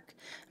Mr. Clark,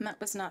 and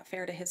that was not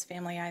fair to his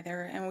family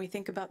either. And when we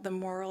think about the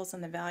morals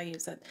and the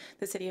values that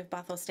the city of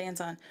Bothell stands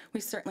on,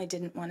 we certainly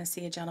didn't want to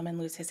see a gentleman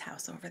lose his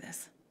house over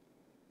this.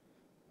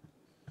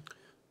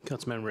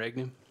 Councilmember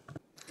Agnew.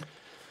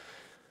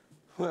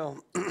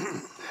 Well,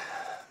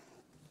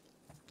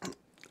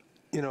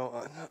 you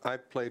know,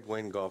 I've played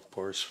Wayne Golf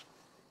Course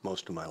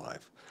most of my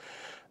life.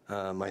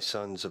 My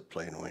sons have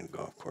played Wayne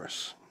Golf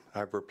Course.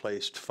 I've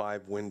replaced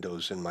 5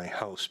 windows in my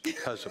house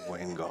because of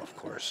Wayne Golf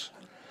Course.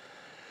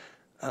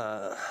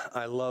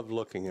 I love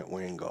looking at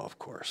Wayne Golf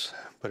Course,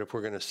 but if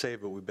we're going to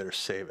save it, we better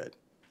save it.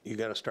 You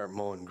got to start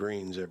mowing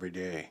greens every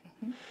day.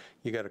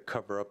 You got to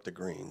cover up the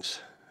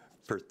greens.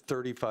 For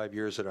 35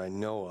 years that I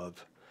know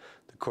of,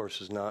 the course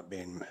has not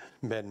been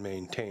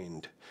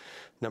maintained.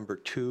 Number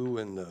 2,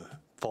 in the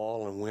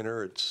fall and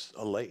winter, it's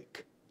a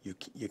lake.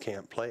 You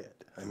can't play it.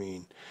 I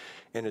mean,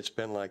 and it's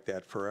been like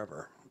that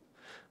forever.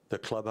 The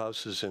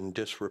clubhouse is in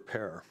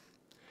disrepair.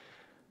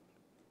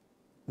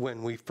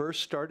 When we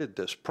first started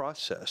this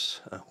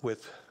process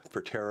with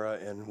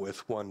Forterra and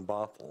with One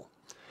Bothell,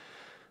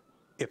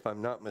 if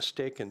I'm not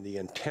mistaken, the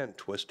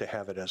intent was to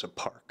have it as a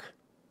park,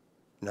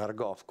 not a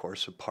golf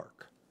course, a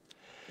park.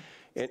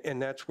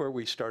 And that's where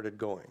we started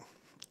going.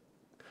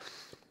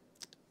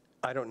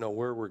 I don't know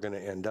where we're going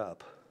to end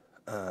up.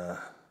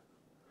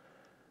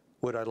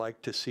 Would I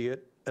like to see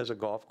it as a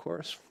golf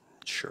course?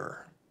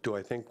 Sure. Do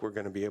I think we're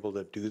going to be able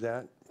to do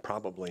that?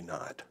 Probably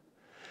not.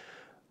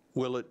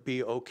 Will it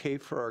be okay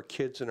for our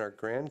kids and our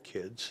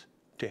grandkids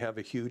to have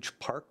a huge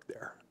park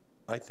there.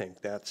 I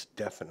think that's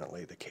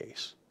definitely the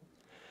case.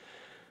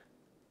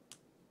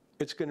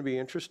 It's going to be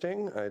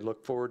interesting. I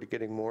look forward to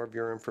getting more of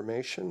your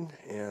information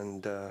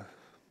and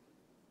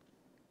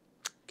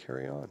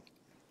carry on.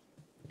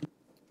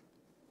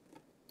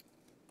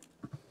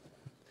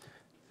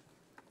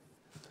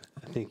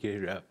 I think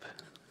you're up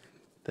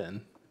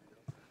then.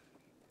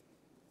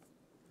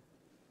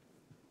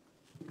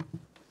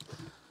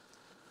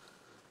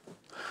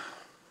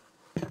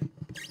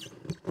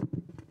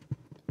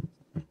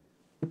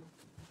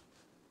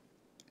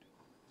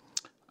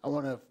 I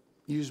want to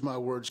use my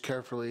words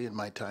carefully and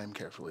my time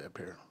carefully up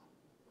here.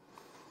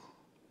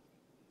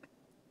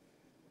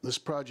 This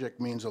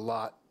project means a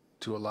lot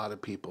to a lot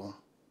of people,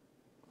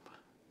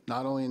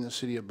 not only in the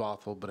city of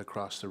Bothell, but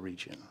across the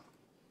region.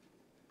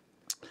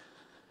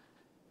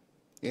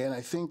 And I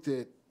think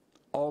that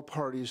all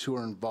parties who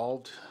are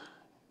involved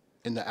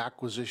in the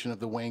acquisition of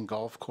the Wayne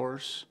Golf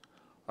Course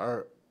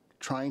are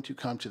trying to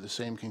come to the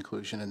same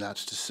conclusion, and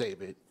that's to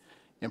save it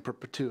in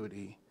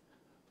perpetuity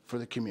for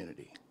the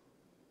community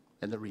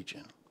and the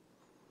region.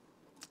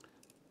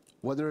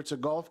 Whether it's a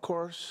golf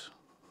course,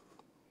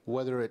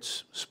 whether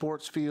it's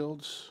sports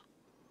fields,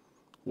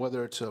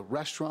 whether it's a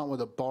restaurant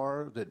with a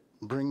bar that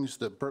brings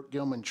the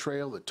Burke-Gilman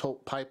Trail, the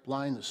Tolt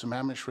Pipeline, the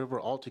Sammamish River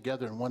all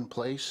together in one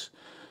place,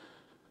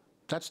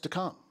 that's to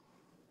come.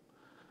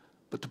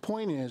 But the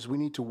point is, we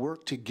need to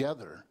work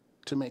together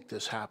to make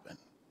this happen.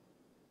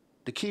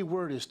 The key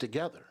word is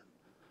together.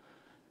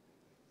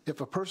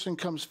 If a person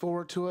comes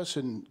forward to us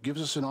and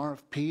gives us an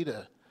RFP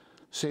to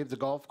save the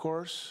golf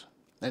course,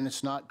 and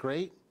it's not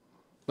great,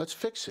 let's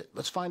fix it.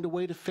 Let's find a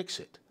way to fix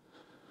it.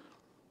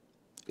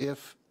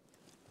 If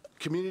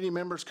community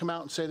members come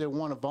out and say they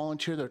want to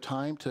volunteer their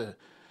time to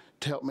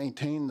help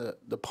maintain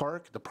the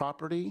park, the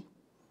property,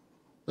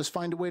 let's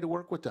find a way to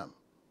work with them.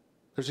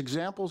 There's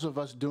examples of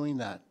us doing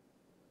that,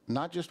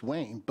 not just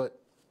Wayne, but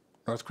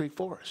North Creek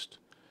Forest.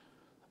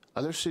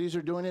 Other cities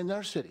are doing it in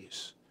their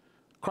cities.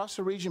 Across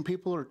the region,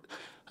 people are,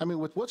 I mean,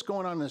 with what's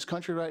going on in this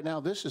country right now,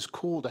 this is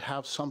cool to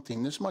have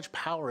something, this much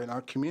power in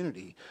our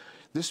community,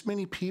 this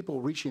many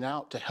people reaching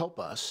out to help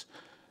us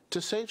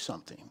to save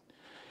something.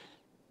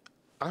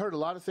 I heard a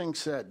lot of things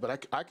said,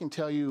 but I can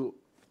tell you,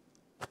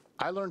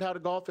 I learned how to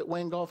golf at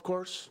Wayne Golf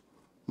Course.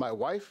 My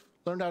wife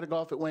learned how to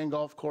golf at Wayne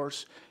Golf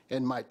Course,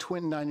 and my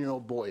twin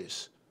 9-year-old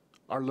boys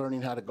are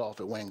learning how to golf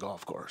at Wayne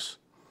Golf Course.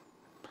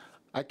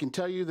 I can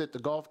tell you that the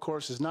golf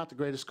course is not the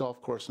greatest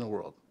golf course in the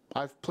world.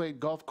 I've played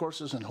golf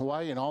courses in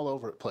Hawaii and all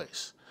over the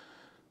place.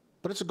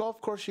 But it's a golf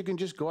course you can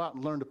just go out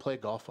and learn to play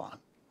golf on.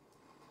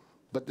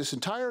 But this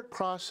entire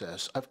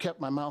process, I've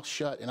kept my mouth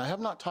shut, and I have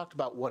not talked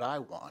about what I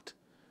want.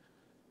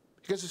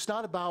 Because it's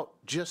not about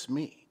just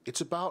me.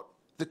 It's about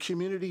the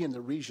community and the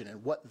region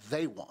and what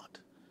they want.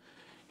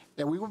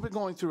 And we've been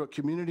going through a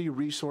community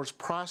resource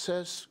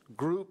process,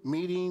 group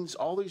meetings,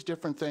 all these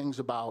different things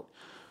about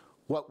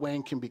what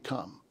Wayne can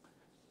become.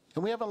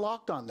 And we haven't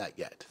locked on that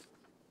yet.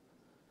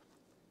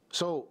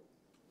 So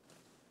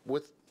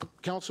with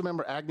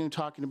Councilmember Agnew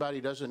talking about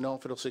he doesn't know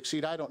if it'll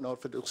succeed, I don't know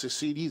if it'll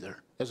succeed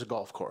either as a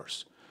golf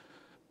course.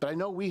 But I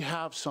know we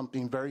have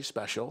something very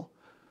special.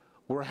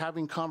 We're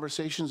having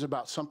conversations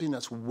about something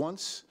that's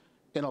once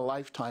in a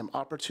lifetime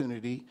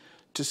opportunity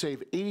to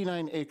save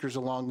 89 acres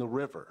along the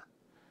river.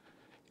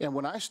 And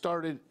when I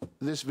started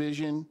this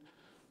vision,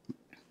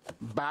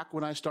 back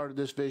when I started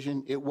this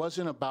vision, it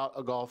wasn't about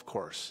a golf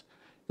course.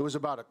 It was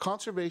about a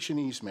conservation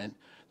easement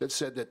that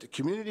said that the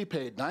community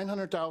paid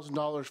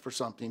 $900,000 for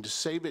something to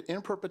save it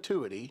in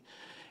perpetuity,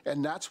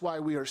 and that's why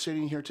we are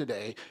sitting here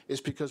today,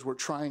 is because we're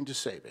trying to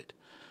save it.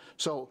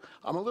 So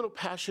I'm a little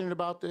passionate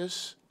about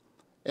this,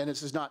 and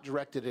this is not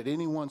directed at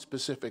any one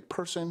specific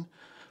person,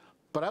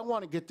 but I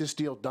want to get this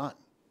deal done.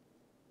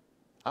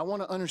 I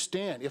want to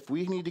understand, if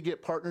we need to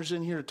get partners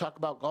in here to talk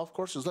about golf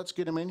courses, let's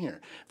get them in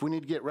here. If we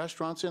need to get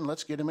restaurants in,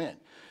 let's get them in.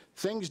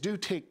 Things do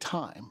take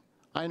time,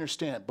 I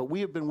understand, but we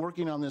have been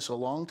working on this a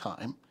long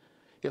time.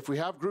 If we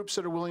have groups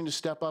that are willing to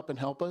step up and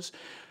help us,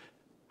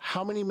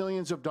 how many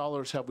millions of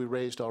dollars have we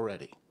raised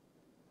already?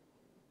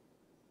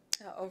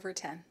 Over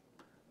 10.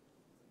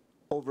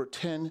 Over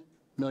 $10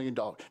 million.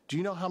 Do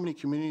you know how many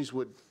communities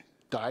would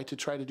die to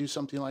try to do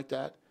something like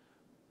that?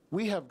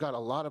 We have got a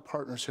lot of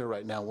partners here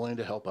right now willing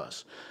to help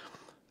us.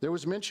 There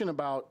was mention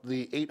about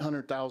the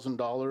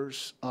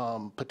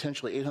 $800,000,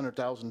 potentially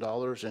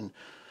 $800,000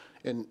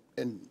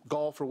 in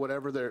golf or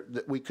whatever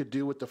that we could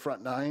do with the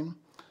front nine.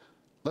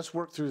 Let's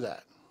work through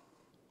that.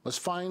 Let's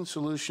find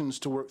solutions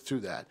to work through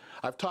that.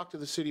 I've talked to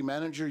the city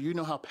manager. You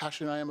know how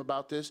passionate I am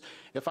about this.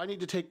 If I need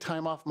to take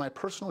time off my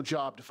personal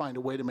job to find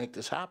a way to make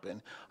this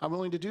happen, I'm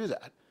willing to do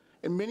that.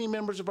 And many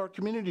members of our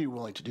community are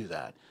willing to do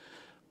that.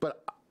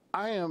 But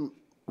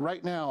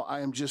right now,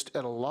 I am just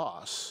at a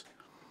loss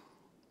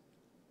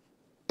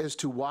as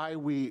to why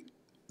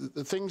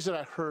the things that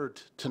I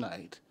heard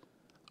tonight,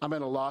 I'm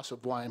at a loss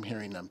of why I'm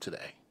hearing them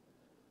today.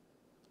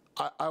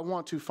 I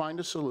want to find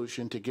a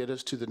solution to get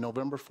us to the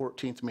November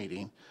 14th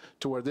meeting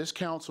to where this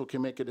council can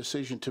make a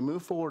decision to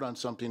move forward on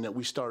something that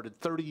we started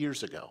 30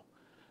 years ago.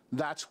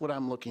 That's what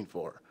I'm looking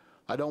for.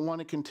 I don't want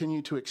to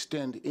continue to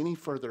extend any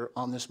further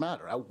on this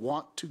matter. I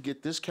want to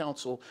get this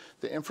council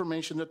the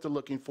information that they're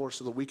looking for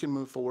so that we can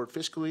move forward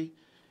fiscally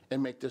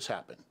and make this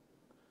happen.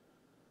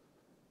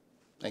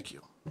 Thank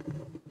you.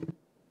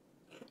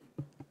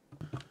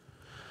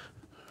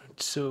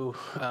 So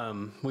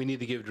we need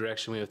to give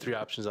direction. We have 3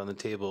 options on the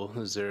table.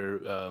 Is there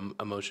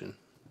a motion?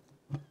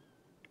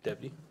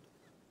 Deputy?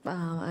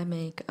 I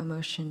make a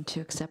motion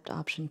to accept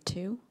option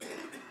 2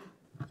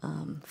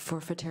 for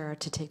Forterra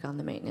to take on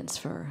the maintenance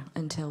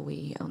until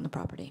we own the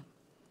property.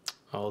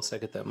 I'll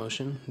second that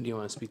motion. Do you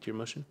want to speak to your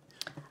motion?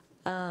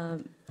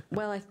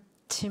 Well,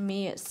 to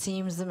me, it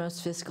seems the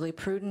most fiscally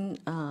prudent.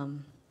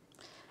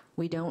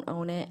 We don't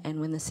own it,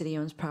 and when the city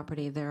owns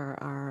property, there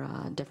are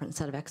a different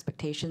set of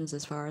expectations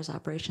as far as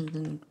operations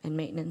and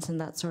maintenance and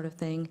that sort of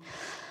thing.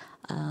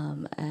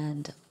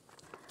 And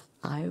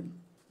I'm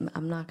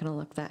not going to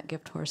look that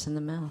gift horse in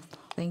the mouth.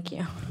 Thank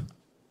you.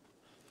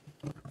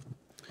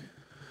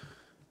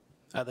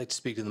 I'd like to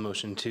speak to the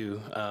motion too.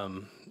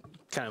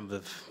 Kind of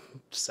the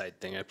side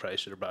thing I probably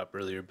should have brought up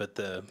earlier, but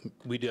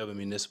we do have a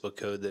municipal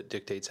code that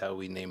dictates how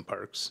we name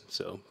parks.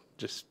 So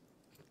just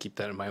keep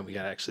that in mind. We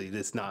got actually,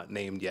 it's not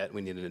named yet.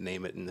 We need to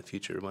name it in the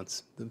future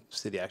once the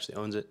city actually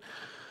owns it.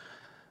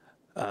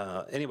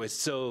 Anyways,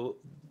 so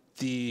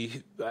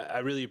I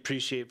really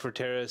appreciate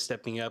Forterra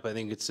stepping up. I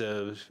think it's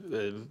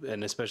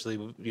and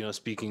especially,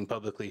 speaking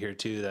publicly here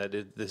too,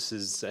 that this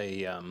is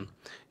a,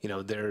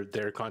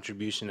 their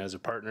contribution as a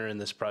partner in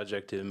this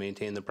project to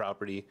maintain the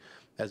property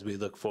as we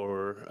look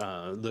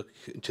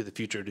to the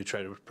future to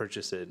try to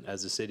purchase it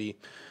as a city.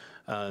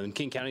 And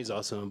King County is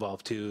also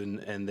involved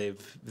too, and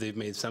they've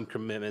made some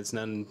commitments,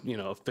 none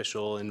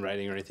official in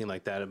writing or anything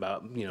like that,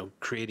 about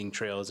creating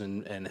trails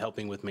and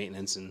helping with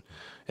maintenance and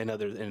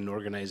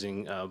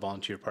organizing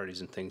volunteer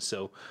parties and things.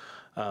 So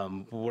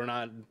we're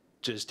not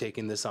just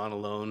taking this on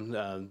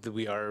alone.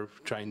 We are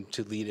trying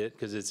to lead it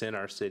because it's in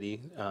our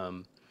city.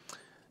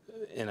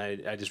 And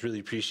I just really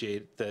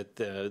appreciate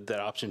that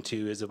option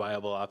 2 is a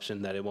viable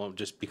option, that it won't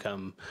just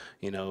become,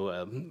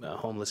 a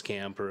homeless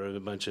camp or a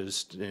bunch of,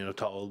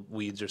 tall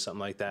weeds or something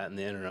like that in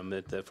the interim,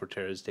 that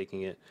Forterra is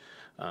taking it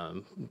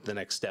the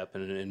next step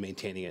and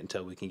maintaining it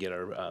until we can get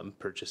our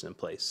purchase in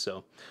place.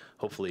 So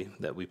hopefully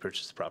that we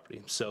purchase the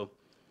property. So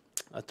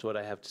that's what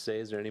I have to say.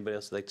 Is there anybody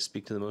else that'd like to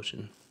speak to the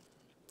motion?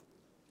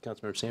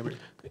 Councilmember Sandberg?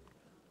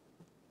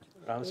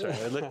 I'm sorry,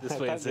 I looked this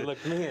way and said,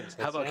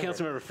 how about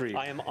Councilmember Freed?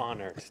 I am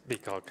honored to be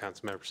called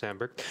Councilmember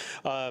Sandberg.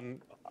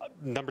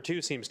 Number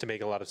 2 seems to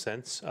make a lot of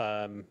sense.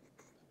 The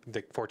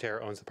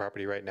Forterra owns the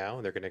property right now,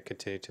 and they're going to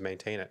continue to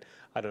maintain it.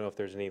 I don't know if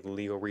there's any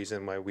legal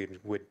reason why we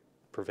would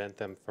prevent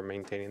them from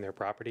maintaining their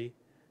property.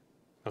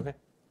 Okay,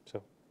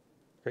 so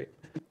great.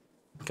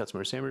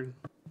 Councilmember Sandberg?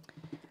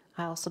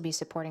 I'll also be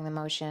supporting the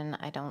motion.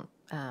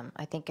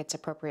 I think it's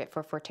appropriate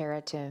for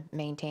Forterra to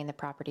maintain the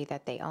property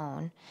that they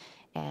own.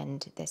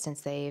 And since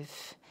they've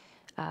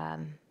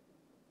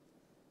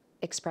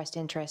expressed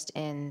interest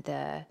in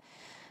the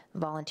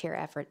volunteer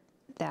effort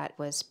that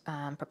was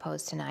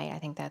proposed tonight, I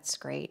think that's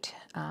great.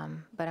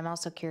 But I'm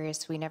also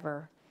curious, we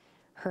never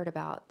heard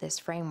about this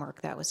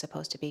framework that was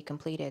supposed to be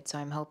completed. So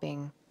I'm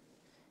hoping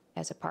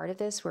as a part of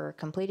this, we're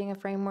completing a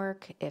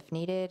framework if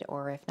needed,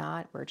 or if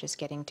not, we're just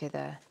getting to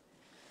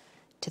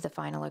the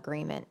final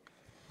agreement.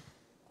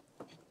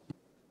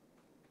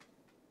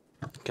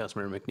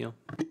 Councilmember McNeil?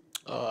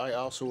 I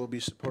also will be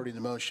supporting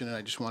the motion, and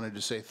I just wanted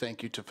to say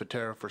thank you to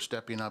Forterra for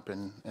stepping up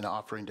and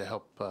offering to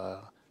help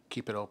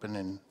keep it open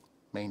and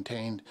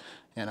maintained.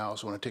 And I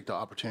also want to take the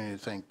opportunity to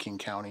thank King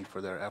County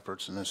for their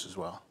efforts in this as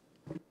well.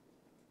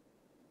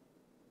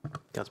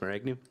 Councilmember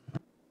Agnew?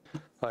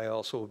 I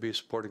also will be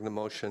supporting the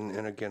motion,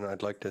 and again,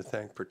 I'd like to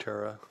thank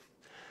Forterra,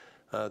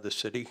 the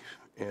city,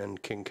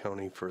 and King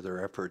County for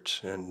their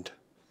efforts, and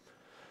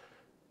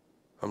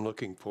I'm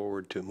looking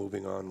forward to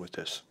moving on with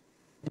this.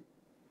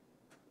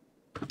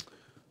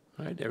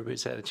 All right,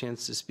 everybody's had a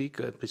chance to speak.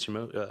 Place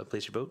your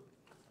vote.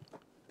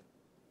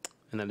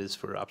 And that is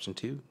for option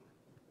 2.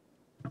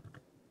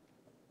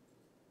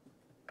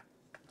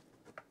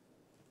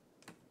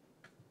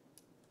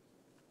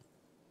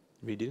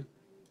 Redo.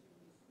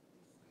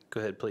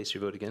 Go ahead, place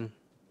your vote again.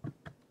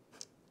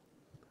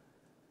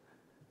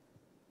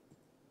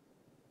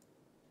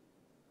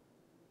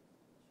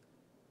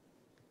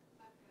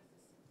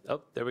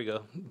 Oh, there we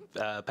go.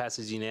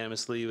 Passes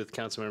unanimously with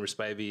Councilmember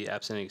Spivey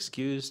absent and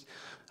excused.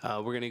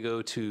 We're going to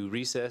go to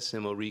recess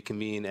and we'll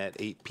reconvene at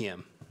 8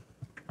 p.m.